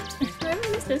 Hunt it. I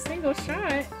haven't missed a single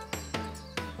shot.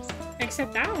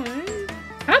 Except that one.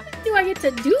 How many do I get to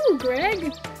do,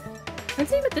 Greg?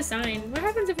 Let's aim at the sign. What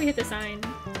happens if we hit the sign?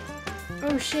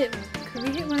 Oh shit. Could we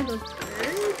hit one of those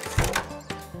birds?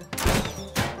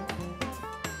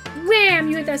 Wham!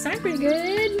 You hit that sign pretty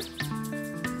good.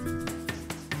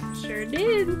 Sure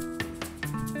did.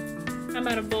 I'm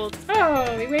out of bolts.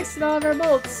 Oh, we wasted all of our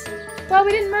bolts. Well,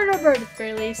 we didn't murder a bird at the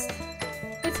very least.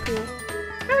 It's cool.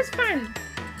 That was fun.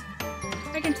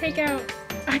 I can take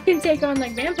on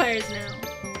like vampires now.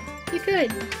 You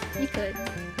could.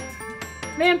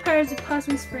 Vampires of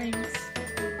Possum Springs.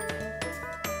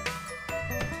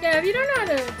 Yeah, if you don't know how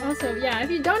to if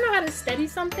you don't know how to steady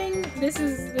something, this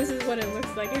is what it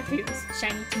looks like if it was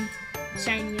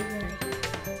shiny as I.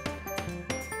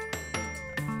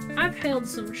 I've held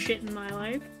some shit in my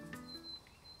life.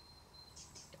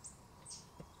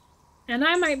 And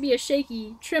I might be a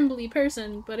shaky, trembly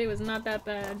person, but it was not that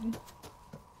bad.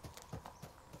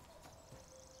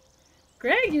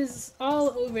 Greg is all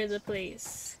over the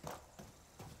place.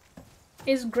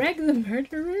 Is Greg the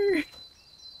murderer?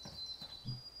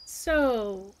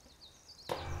 So...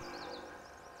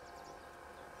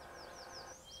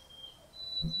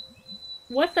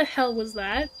 what the hell was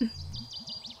that?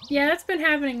 Yeah, that's been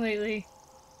happening lately.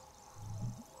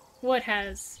 What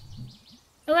has?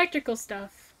 Electrical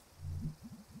stuff.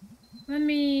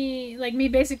 Me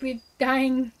basically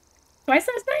dying twice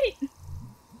last night?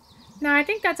 Nah, I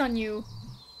think that's on you.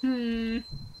 So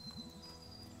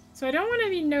I don't want to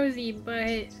be nosy,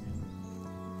 but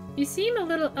you seem a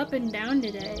little up and down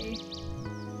today.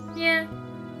 Yeah,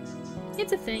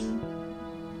 it's a thing.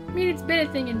 I mean, it's been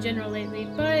a thing in general lately,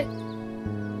 but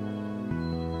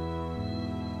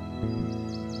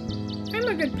I'm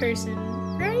a good person,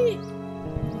 right?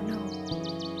 Oh no.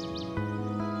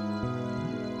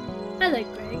 I like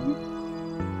Greg.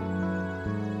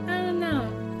 I don't know.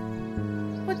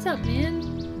 What's up,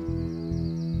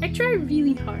 man? I try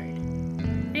really hard.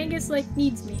 Angus, like,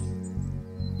 needs me.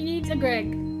 He needs a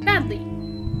Greg. Badly.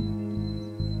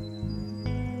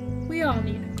 We all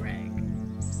need a Greg.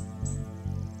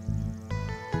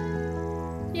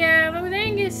 Yeah, but with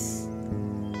Angus,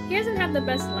 he hasn't had the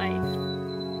best life.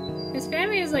 His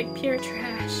family is like pure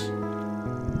trash.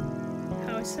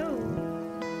 How so?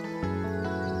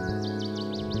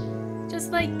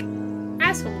 Just like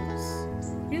assholes.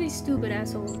 Really stupid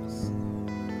assholes.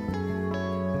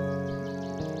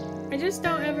 I just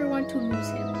don't ever want to lose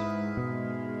him.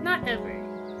 Not ever.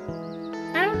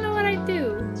 I don't know what I'd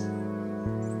do.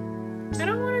 I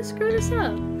don't want to screw this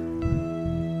up.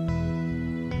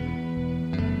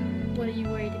 What are you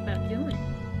worried about doing?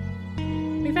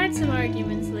 We've had some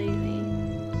arguments lately.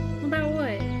 About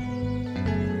what?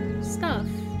 Stuff.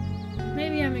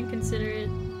 Maybe I'm inconsiderate.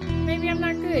 Maybe I'm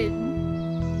not good.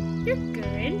 You're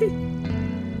good.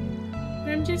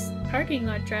 I'm just parking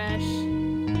lot trash.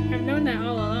 I've known that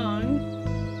all along.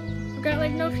 I've got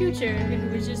like no future if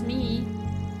it was just me.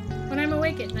 When I'm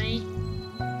awake at night,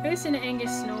 I listen to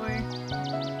Angus snore.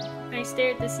 I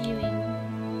stare at the ceiling.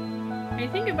 I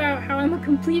think about how I'm a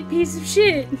complete piece of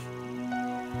shit.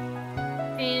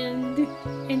 And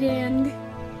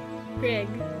Greg.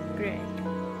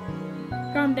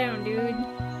 Calm down, dude.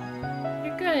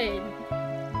 You're good.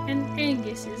 And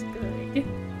Angus is good.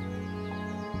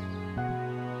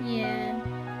 Yeah.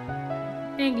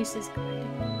 Angus is good.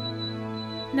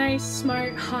 Nice,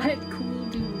 smart, hot, cool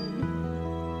dude.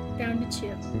 Down to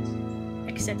chill.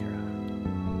 Etc.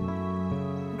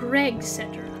 Greg,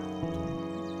 etc.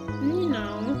 You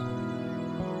know.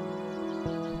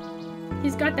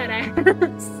 He's got that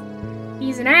ass.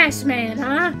 He's an ass man,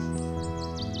 huh?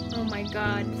 Oh my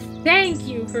god. Thank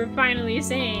you for finally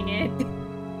saying it.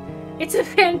 It's a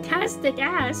fantastic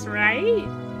ass, right?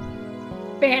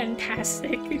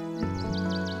 Fantastic.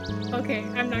 Okay,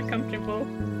 I'm not comfortable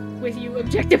with you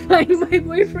objectifying my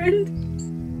boyfriend.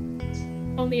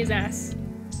 Only his ass.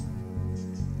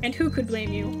 And who could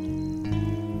blame you?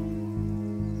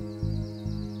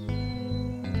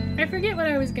 I forget what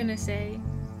I was gonna say.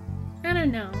 I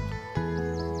don't know.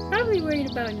 Probably worried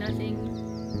about nothing.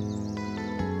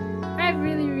 I have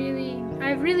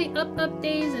really up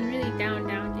days and really down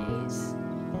days.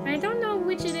 I don't know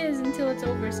which it is until it's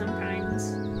over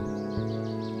sometimes.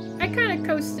 I kind of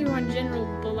coast through on general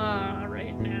blah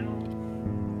right now.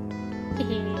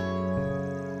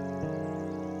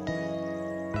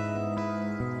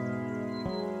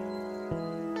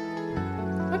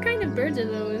 What kind of birds are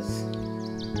those?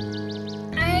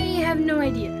 I have no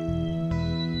idea.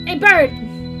 A bird!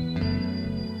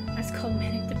 That's called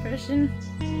manic depression.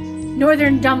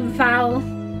 Northern dumb fowl.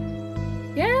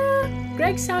 Yeah,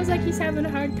 Greg sounds like he's having a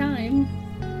hard time.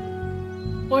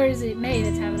 Or is it May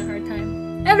that's having a hard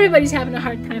time? Everybody's having a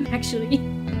hard time, actually.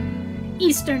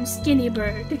 Eastern skinny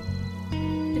bird.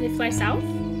 Do they fly south?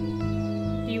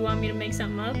 Do you want me to make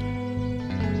something up?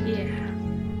 Yeah.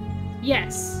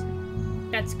 Yes.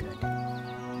 That's good.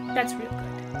 That's real good.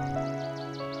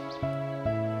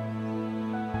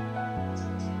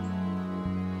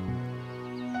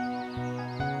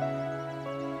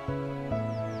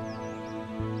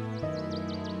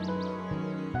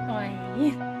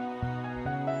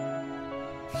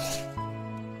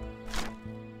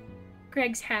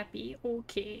 Greg's happy,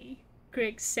 okay.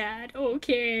 Greg's sad,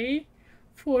 okay.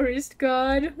 Forest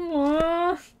god,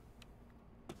 aww.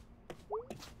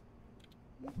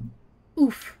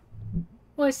 Oof.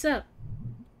 What's up?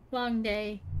 Long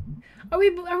day.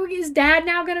 Is Dad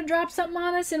now gonna drop something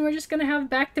on us and we're just gonna have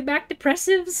back-to-back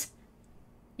depressives?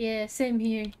 Yeah, same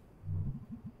here.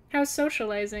 How's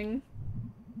socializing?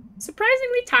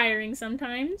 Surprisingly tiring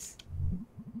sometimes.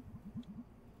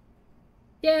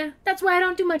 Yeah, that's why I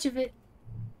don't do much of it.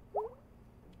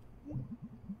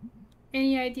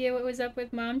 Any idea what was up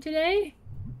with Mom today?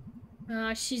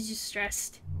 She's just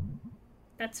stressed.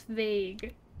 That's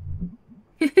vague.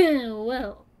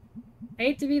 Well, I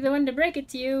hate to be the one to break it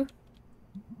to you,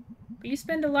 but you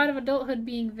spend a lot of adulthood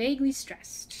being vaguely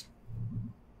stressed.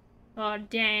 Aw,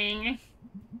 dang.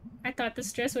 I thought the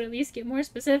stress would at least get more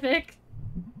specific.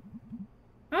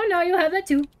 Oh no, you'll have that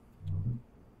too.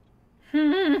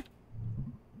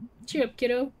 Cheer up,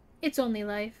 kiddo. It's only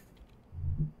life.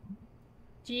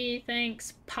 Gee,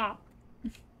 thanks, Pop.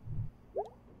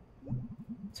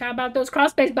 So how about those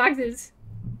cross-space boxes?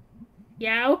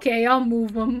 Yeah, okay, I'll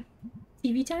move them.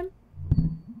 TV time?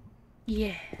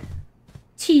 Yeah.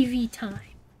 TV time.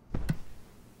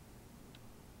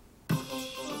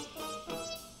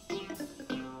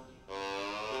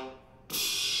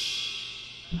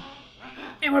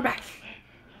 And we're back.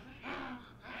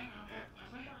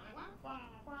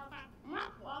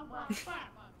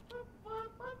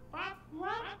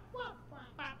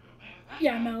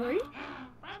 Yeah, Mallory?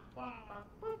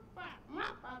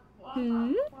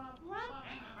 Hmm?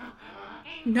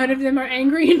 None of them are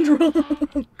angry and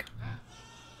drunk.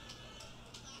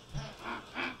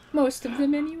 Most of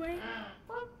them, anyway.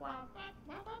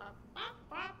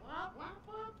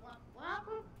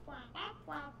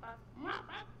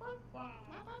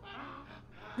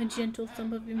 A gentle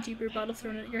thump of empty beer bottle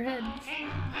thrown at your head.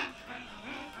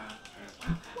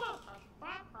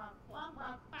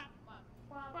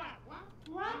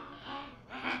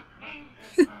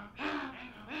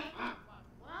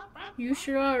 You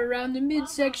sure are around the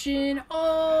midsection.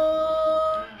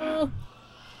 Oh!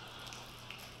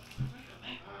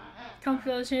 Come,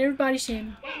 fellas, everybody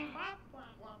shame.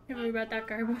 Don't worry about that,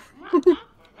 Garbo.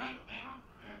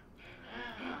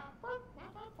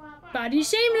 Body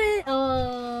shaming.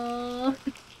 Oh.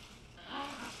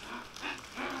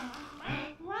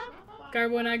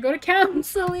 Garbo and I go to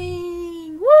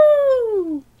counseling.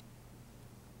 Woo!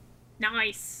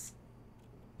 Nice.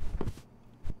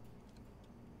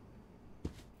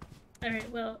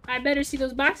 Alright, well, I better see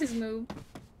those boxes move.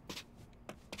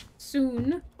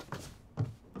 Soon.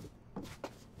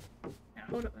 Now,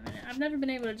 hold up a minute. I've never been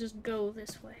able to just go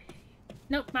this way.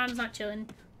 Nope, Mom's not chilling.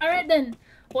 Alright then.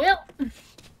 Well,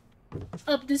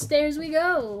 up the stairs we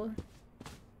go.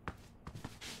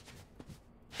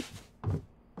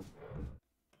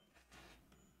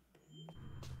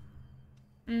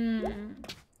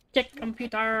 Check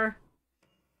computer.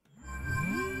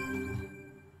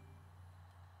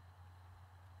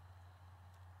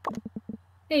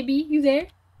 Hey B, you there?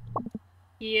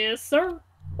 Yes, sir.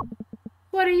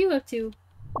 What are you up to?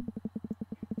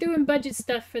 Doing budget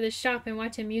stuff for the shop and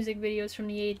watching music videos from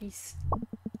the 80s.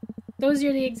 Those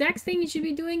are the exact things you should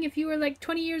be doing if you were like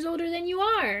 20 years older than you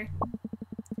are.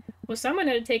 Well, someone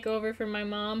had to take over for my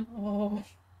mom. Oh.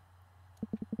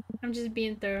 I'm just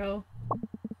being thorough.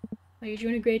 Oh, you're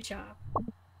doing a great job.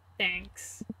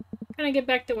 Thanks. Gonna get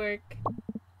back to work.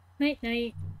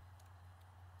 Night-night.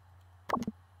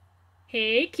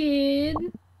 Hey, kid.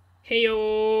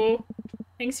 Heyo.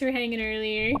 Thanks for hanging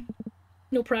earlier.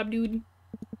 No prob, dude.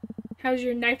 How's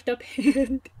your knifed up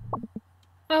hand?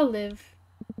 I'll live.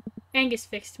 Angus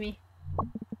fixed me.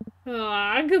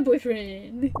 Aw, good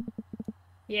boyfriend.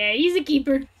 Yeah, he's a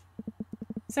keeper.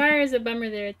 Sorry there's a bummer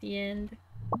there at the end.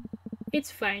 It's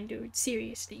fine, dude.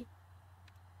 Seriously.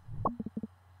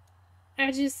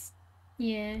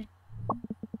 Yeah.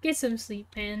 Get some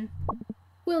sleep, man.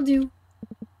 Will do.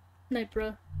 Night,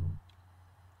 bruh.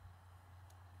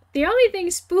 The only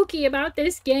thing spooky about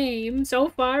this game so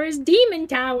far is Demon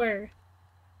Tower.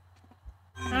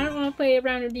 I don't want to play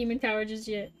around with Demon Tower just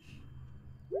yet.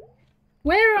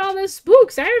 Where are all the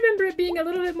spooks? I remember it being a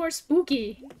little bit more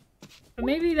spooky. But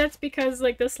maybe that's because,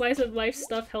 like, the slice of life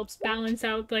stuff helps balance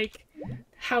out, like,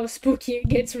 how spooky it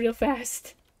gets real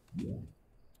fast.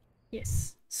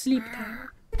 Yes. Sleep time.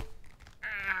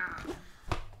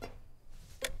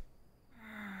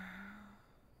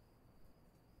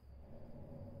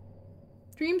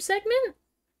 Dream segment?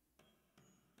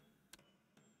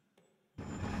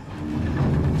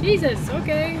 Jesus,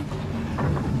 okay.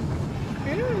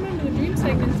 I don't remember the dream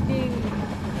segments being...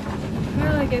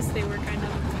 Well, I guess they were kind of...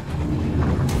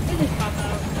 They just pop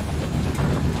out.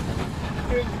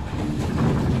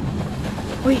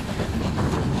 Wait.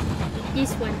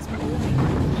 This one's moving.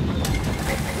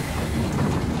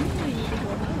 I need to go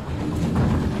up.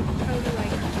 How do I...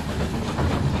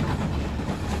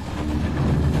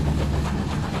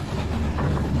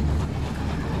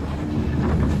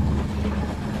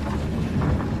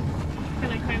 Can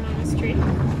I climb on this tree?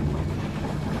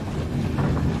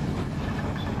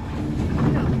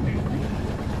 No, apparently.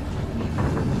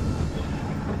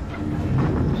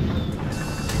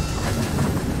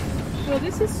 Well,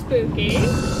 this is spooky.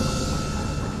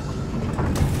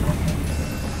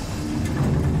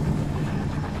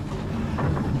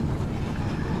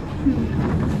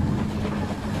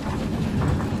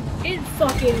 It's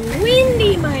fucking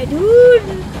windy, my dude!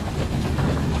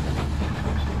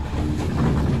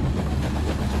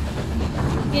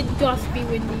 It doth be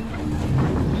windy.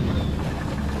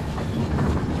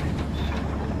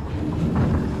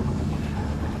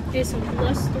 There's some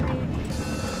blustery.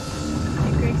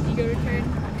 Did Greg's ego return?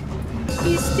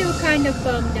 He's still kind of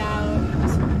bummed out.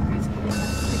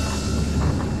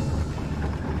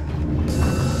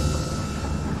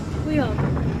 We all go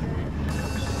like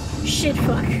that. Shit,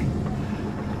 fuck.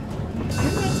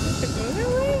 I'm not supposed to go that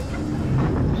way?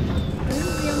 This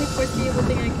is the only foreseeable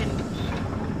thing I can do.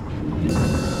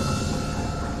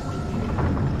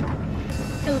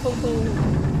 Telephone pole.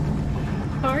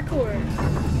 Parkour.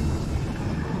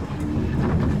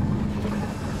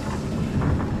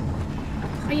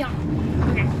 Hiya.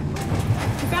 Okay.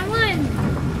 We found one!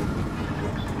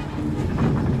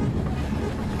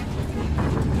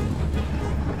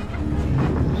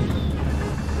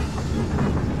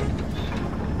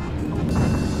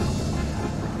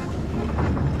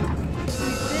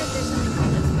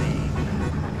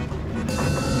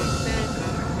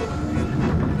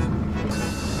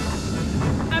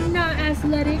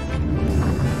 Athletic.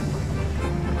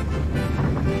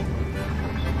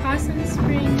 Possum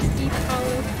Springs, Deep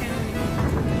Hollow County.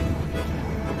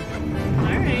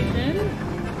 Alright then.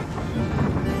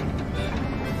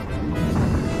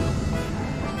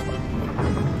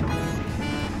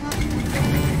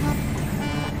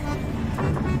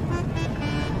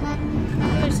 Oh,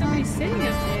 there's somebody sitting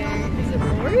up there. Is it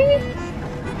Lori?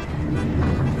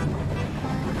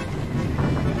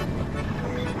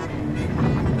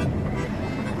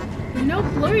 Nope,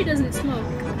 Lori doesn't smoke.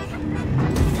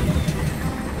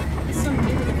 It's some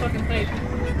dude with a fucking pipe.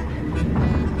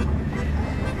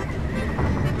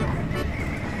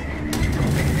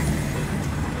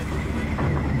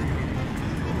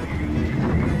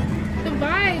 The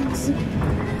vibes!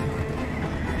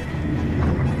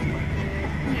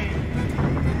 Alright.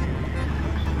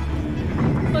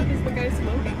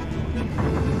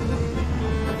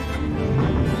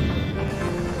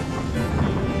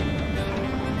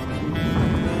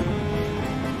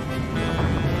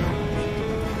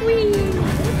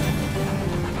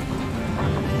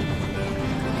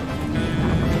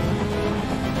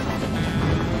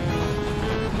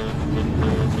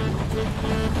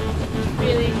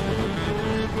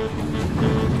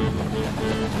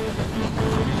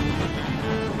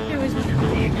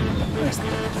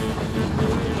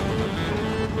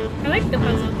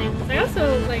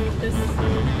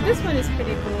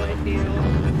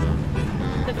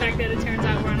 good. It turns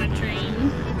out we're on a train,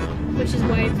 which is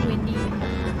why it's windy.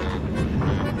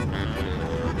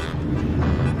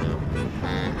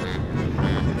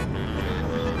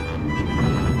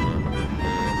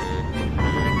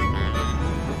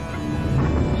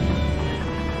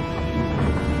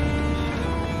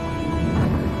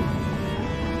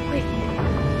 Wait,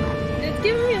 it's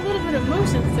giving me a little bit of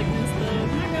motion sickness though,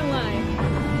 I'm not gonna lie.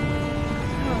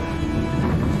 Oh.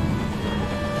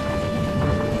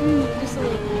 Just a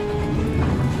little.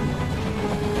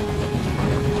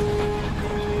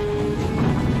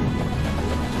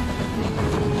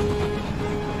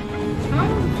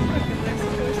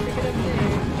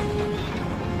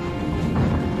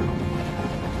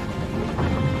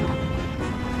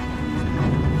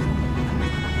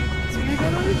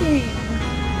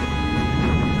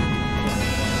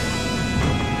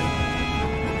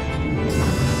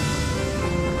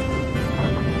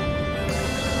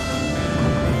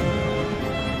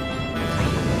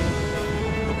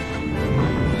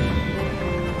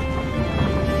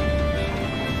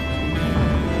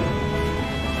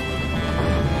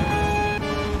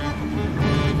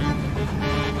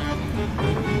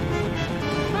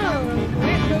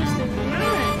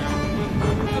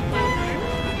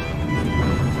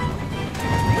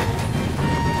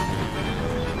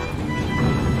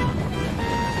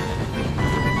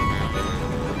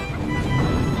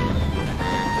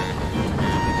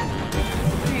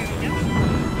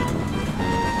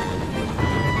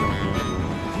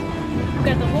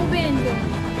 Got the whole band going. I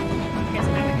guess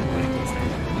I'm not gonna practice that.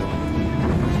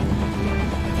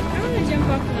 I want to jump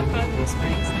off in the positive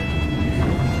spikes.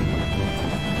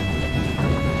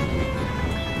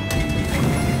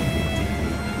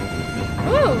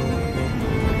 Oh!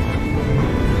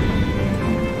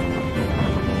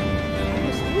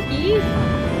 Spooky.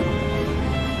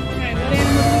 Alright, what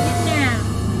animal do we get now?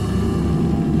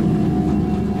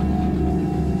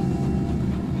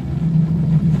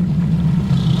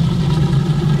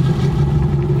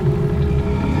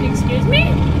 Excuse me?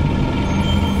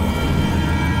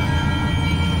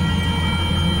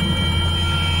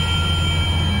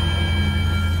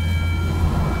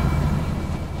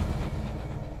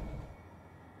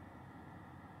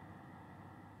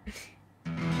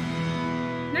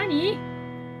 Nani?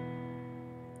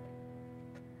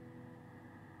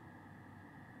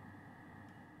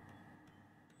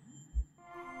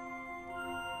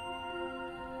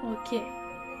 Okay.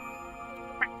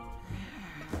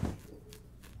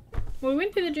 Well, we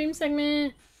went through the dream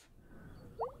segment.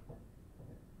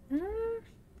 I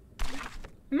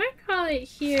might call it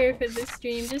here for this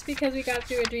stream, just because we got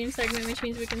through a dream segment, which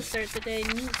means we can start the day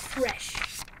fresh.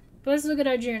 But let's look at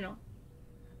our journal.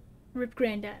 Rip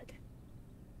Granddad.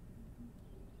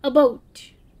 A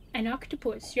boat. An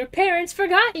octopus. Your parents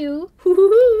forgot you.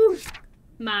 Hoo-hoo-hoo.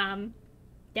 Mom.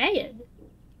 Dad.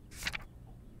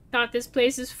 Thought this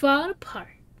place is falling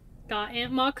apart. Thought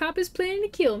Aunt Ma Cop is planning to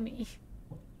kill me.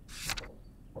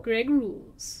 Greg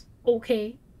rules.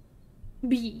 Okay.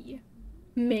 B.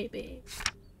 Maybe.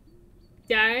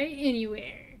 Die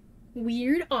anywhere.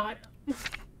 Weird Autumn.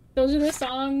 Those are the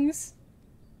songs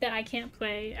that I can't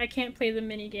play. I can't play the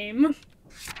minigame.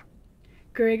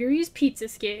 Gregory's Pizza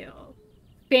Scale.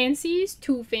 Fancy's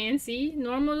too fancy.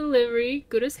 Normal delivery.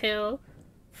 Good as hell.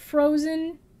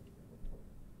 Frozen.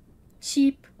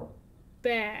 Cheap.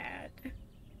 Bad.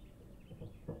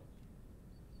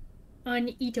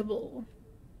 Uneatable.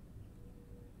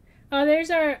 Oh,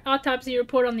 there's our autopsy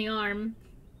report on the arm.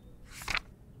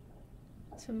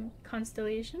 Some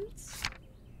constellations.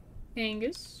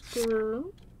 Angus.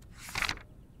 Squirrel.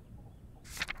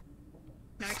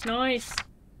 Nice, nice.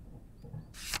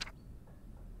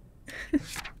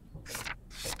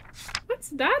 What's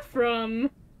that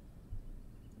from?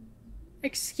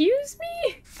 Excuse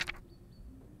me?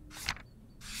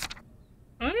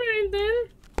 Alright then.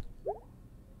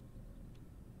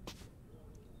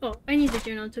 Oh, I need the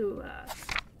journal to,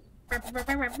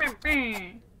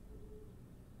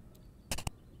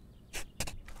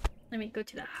 let me go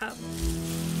to the hub.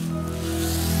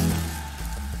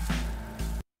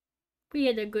 We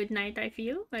had a good night, I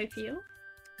feel.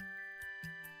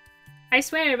 I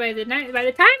swear, by the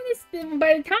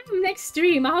time next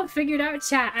stream, I'll have figured out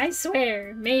chat. I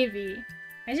swear, maybe.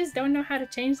 I just don't know how to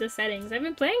change the settings. I've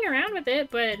been playing around with it,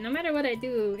 but no matter what I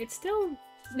do, it still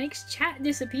makes chat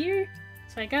disappear.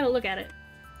 So I gotta look at it.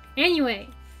 Anyway,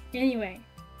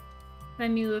 let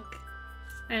me look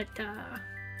at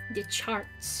the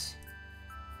charts.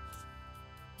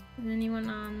 Is anyone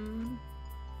on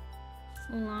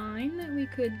line that we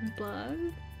could bug?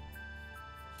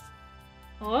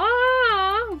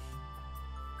 Oh!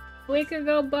 week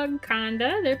ago, Bug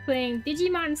Conda. They're playing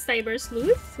Digimon Cyber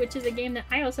Sleuth, which is a game that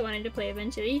I also wanted to play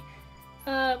eventually.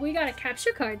 We got a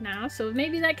capture card now, so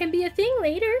maybe that can be a thing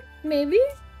later. Maybe.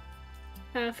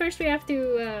 First we have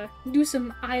to do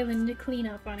some island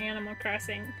cleanup on Animal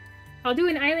Crossing. I'll do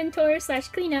an island tour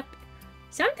 / cleanup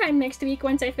sometime next week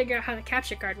once I figure out how the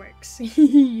capture card works.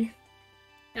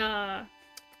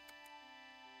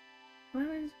 What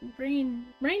was brain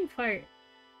fart?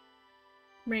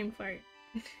 Brain fart.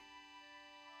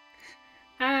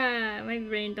 My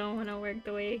brain don't want to work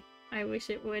the way I wish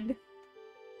it would.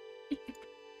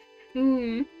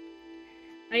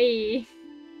 Aye.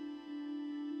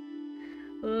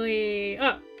 Oy.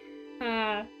 Oh.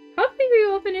 Hopefully we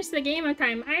will finish the game on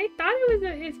time. I thought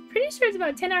it's pretty sure it's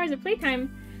about 10 hours of playtime,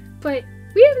 but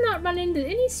we have not run into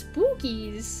any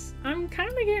spookies. I'm kind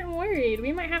of getting worried.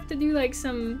 We might have to do like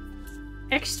some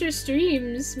extra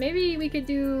streams. Maybe we could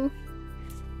do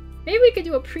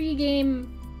a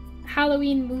pre-game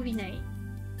Halloween movie night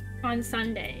on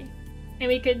Sunday, and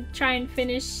we could try and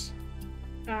finish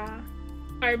our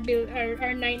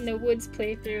Night in the Woods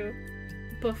playthrough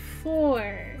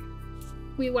before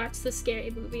we watch the scary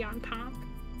movie on Pomp.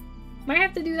 Might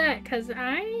have to do that because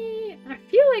I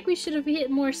feel like we should have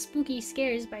hit more spooky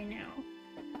scares by now.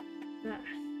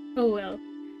 Oh well.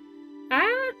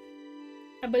 I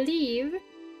believe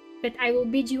that I will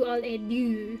bid you all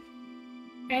adieu.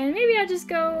 And maybe I'll just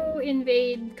go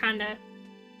invade Kanda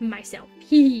myself.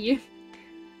 It's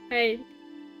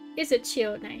a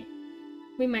chill night.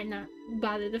 We might not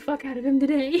bother the fuck out of him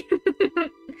today.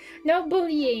 No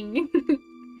bullying.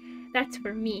 That's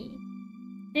for me.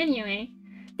 Anyway,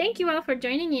 thank you all for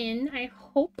joining in. I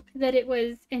hope that it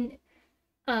was an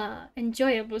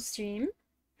enjoyable stream.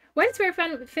 Once we're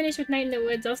finished with Night in the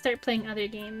Woods, I'll start playing other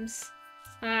games.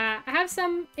 I have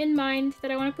some in mind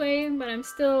that I want to play, but I'm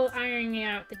still ironing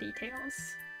out the details.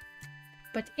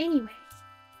 But anyway,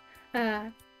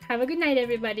 have a good night,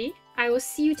 everybody. I will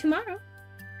see you tomorrow.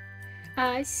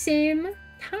 Same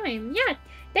time. Yeah,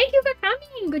 thank you for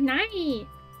coming. Good night.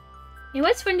 It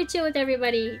was fun to chill with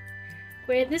everybody.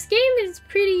 Where this game is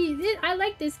pretty... I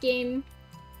like this game.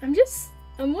 I'm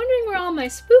wondering where all my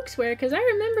spooks were, because I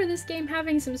remember this game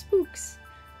having some spooks.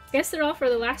 I guess they're all for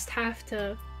the last half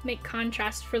to make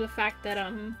contrast for the fact that,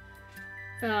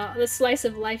 the slice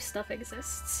of life stuff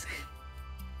exists.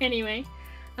 Anyway,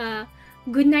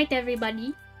 good night,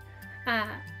 everybody.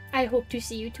 I hope to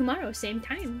see you tomorrow, same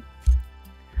time.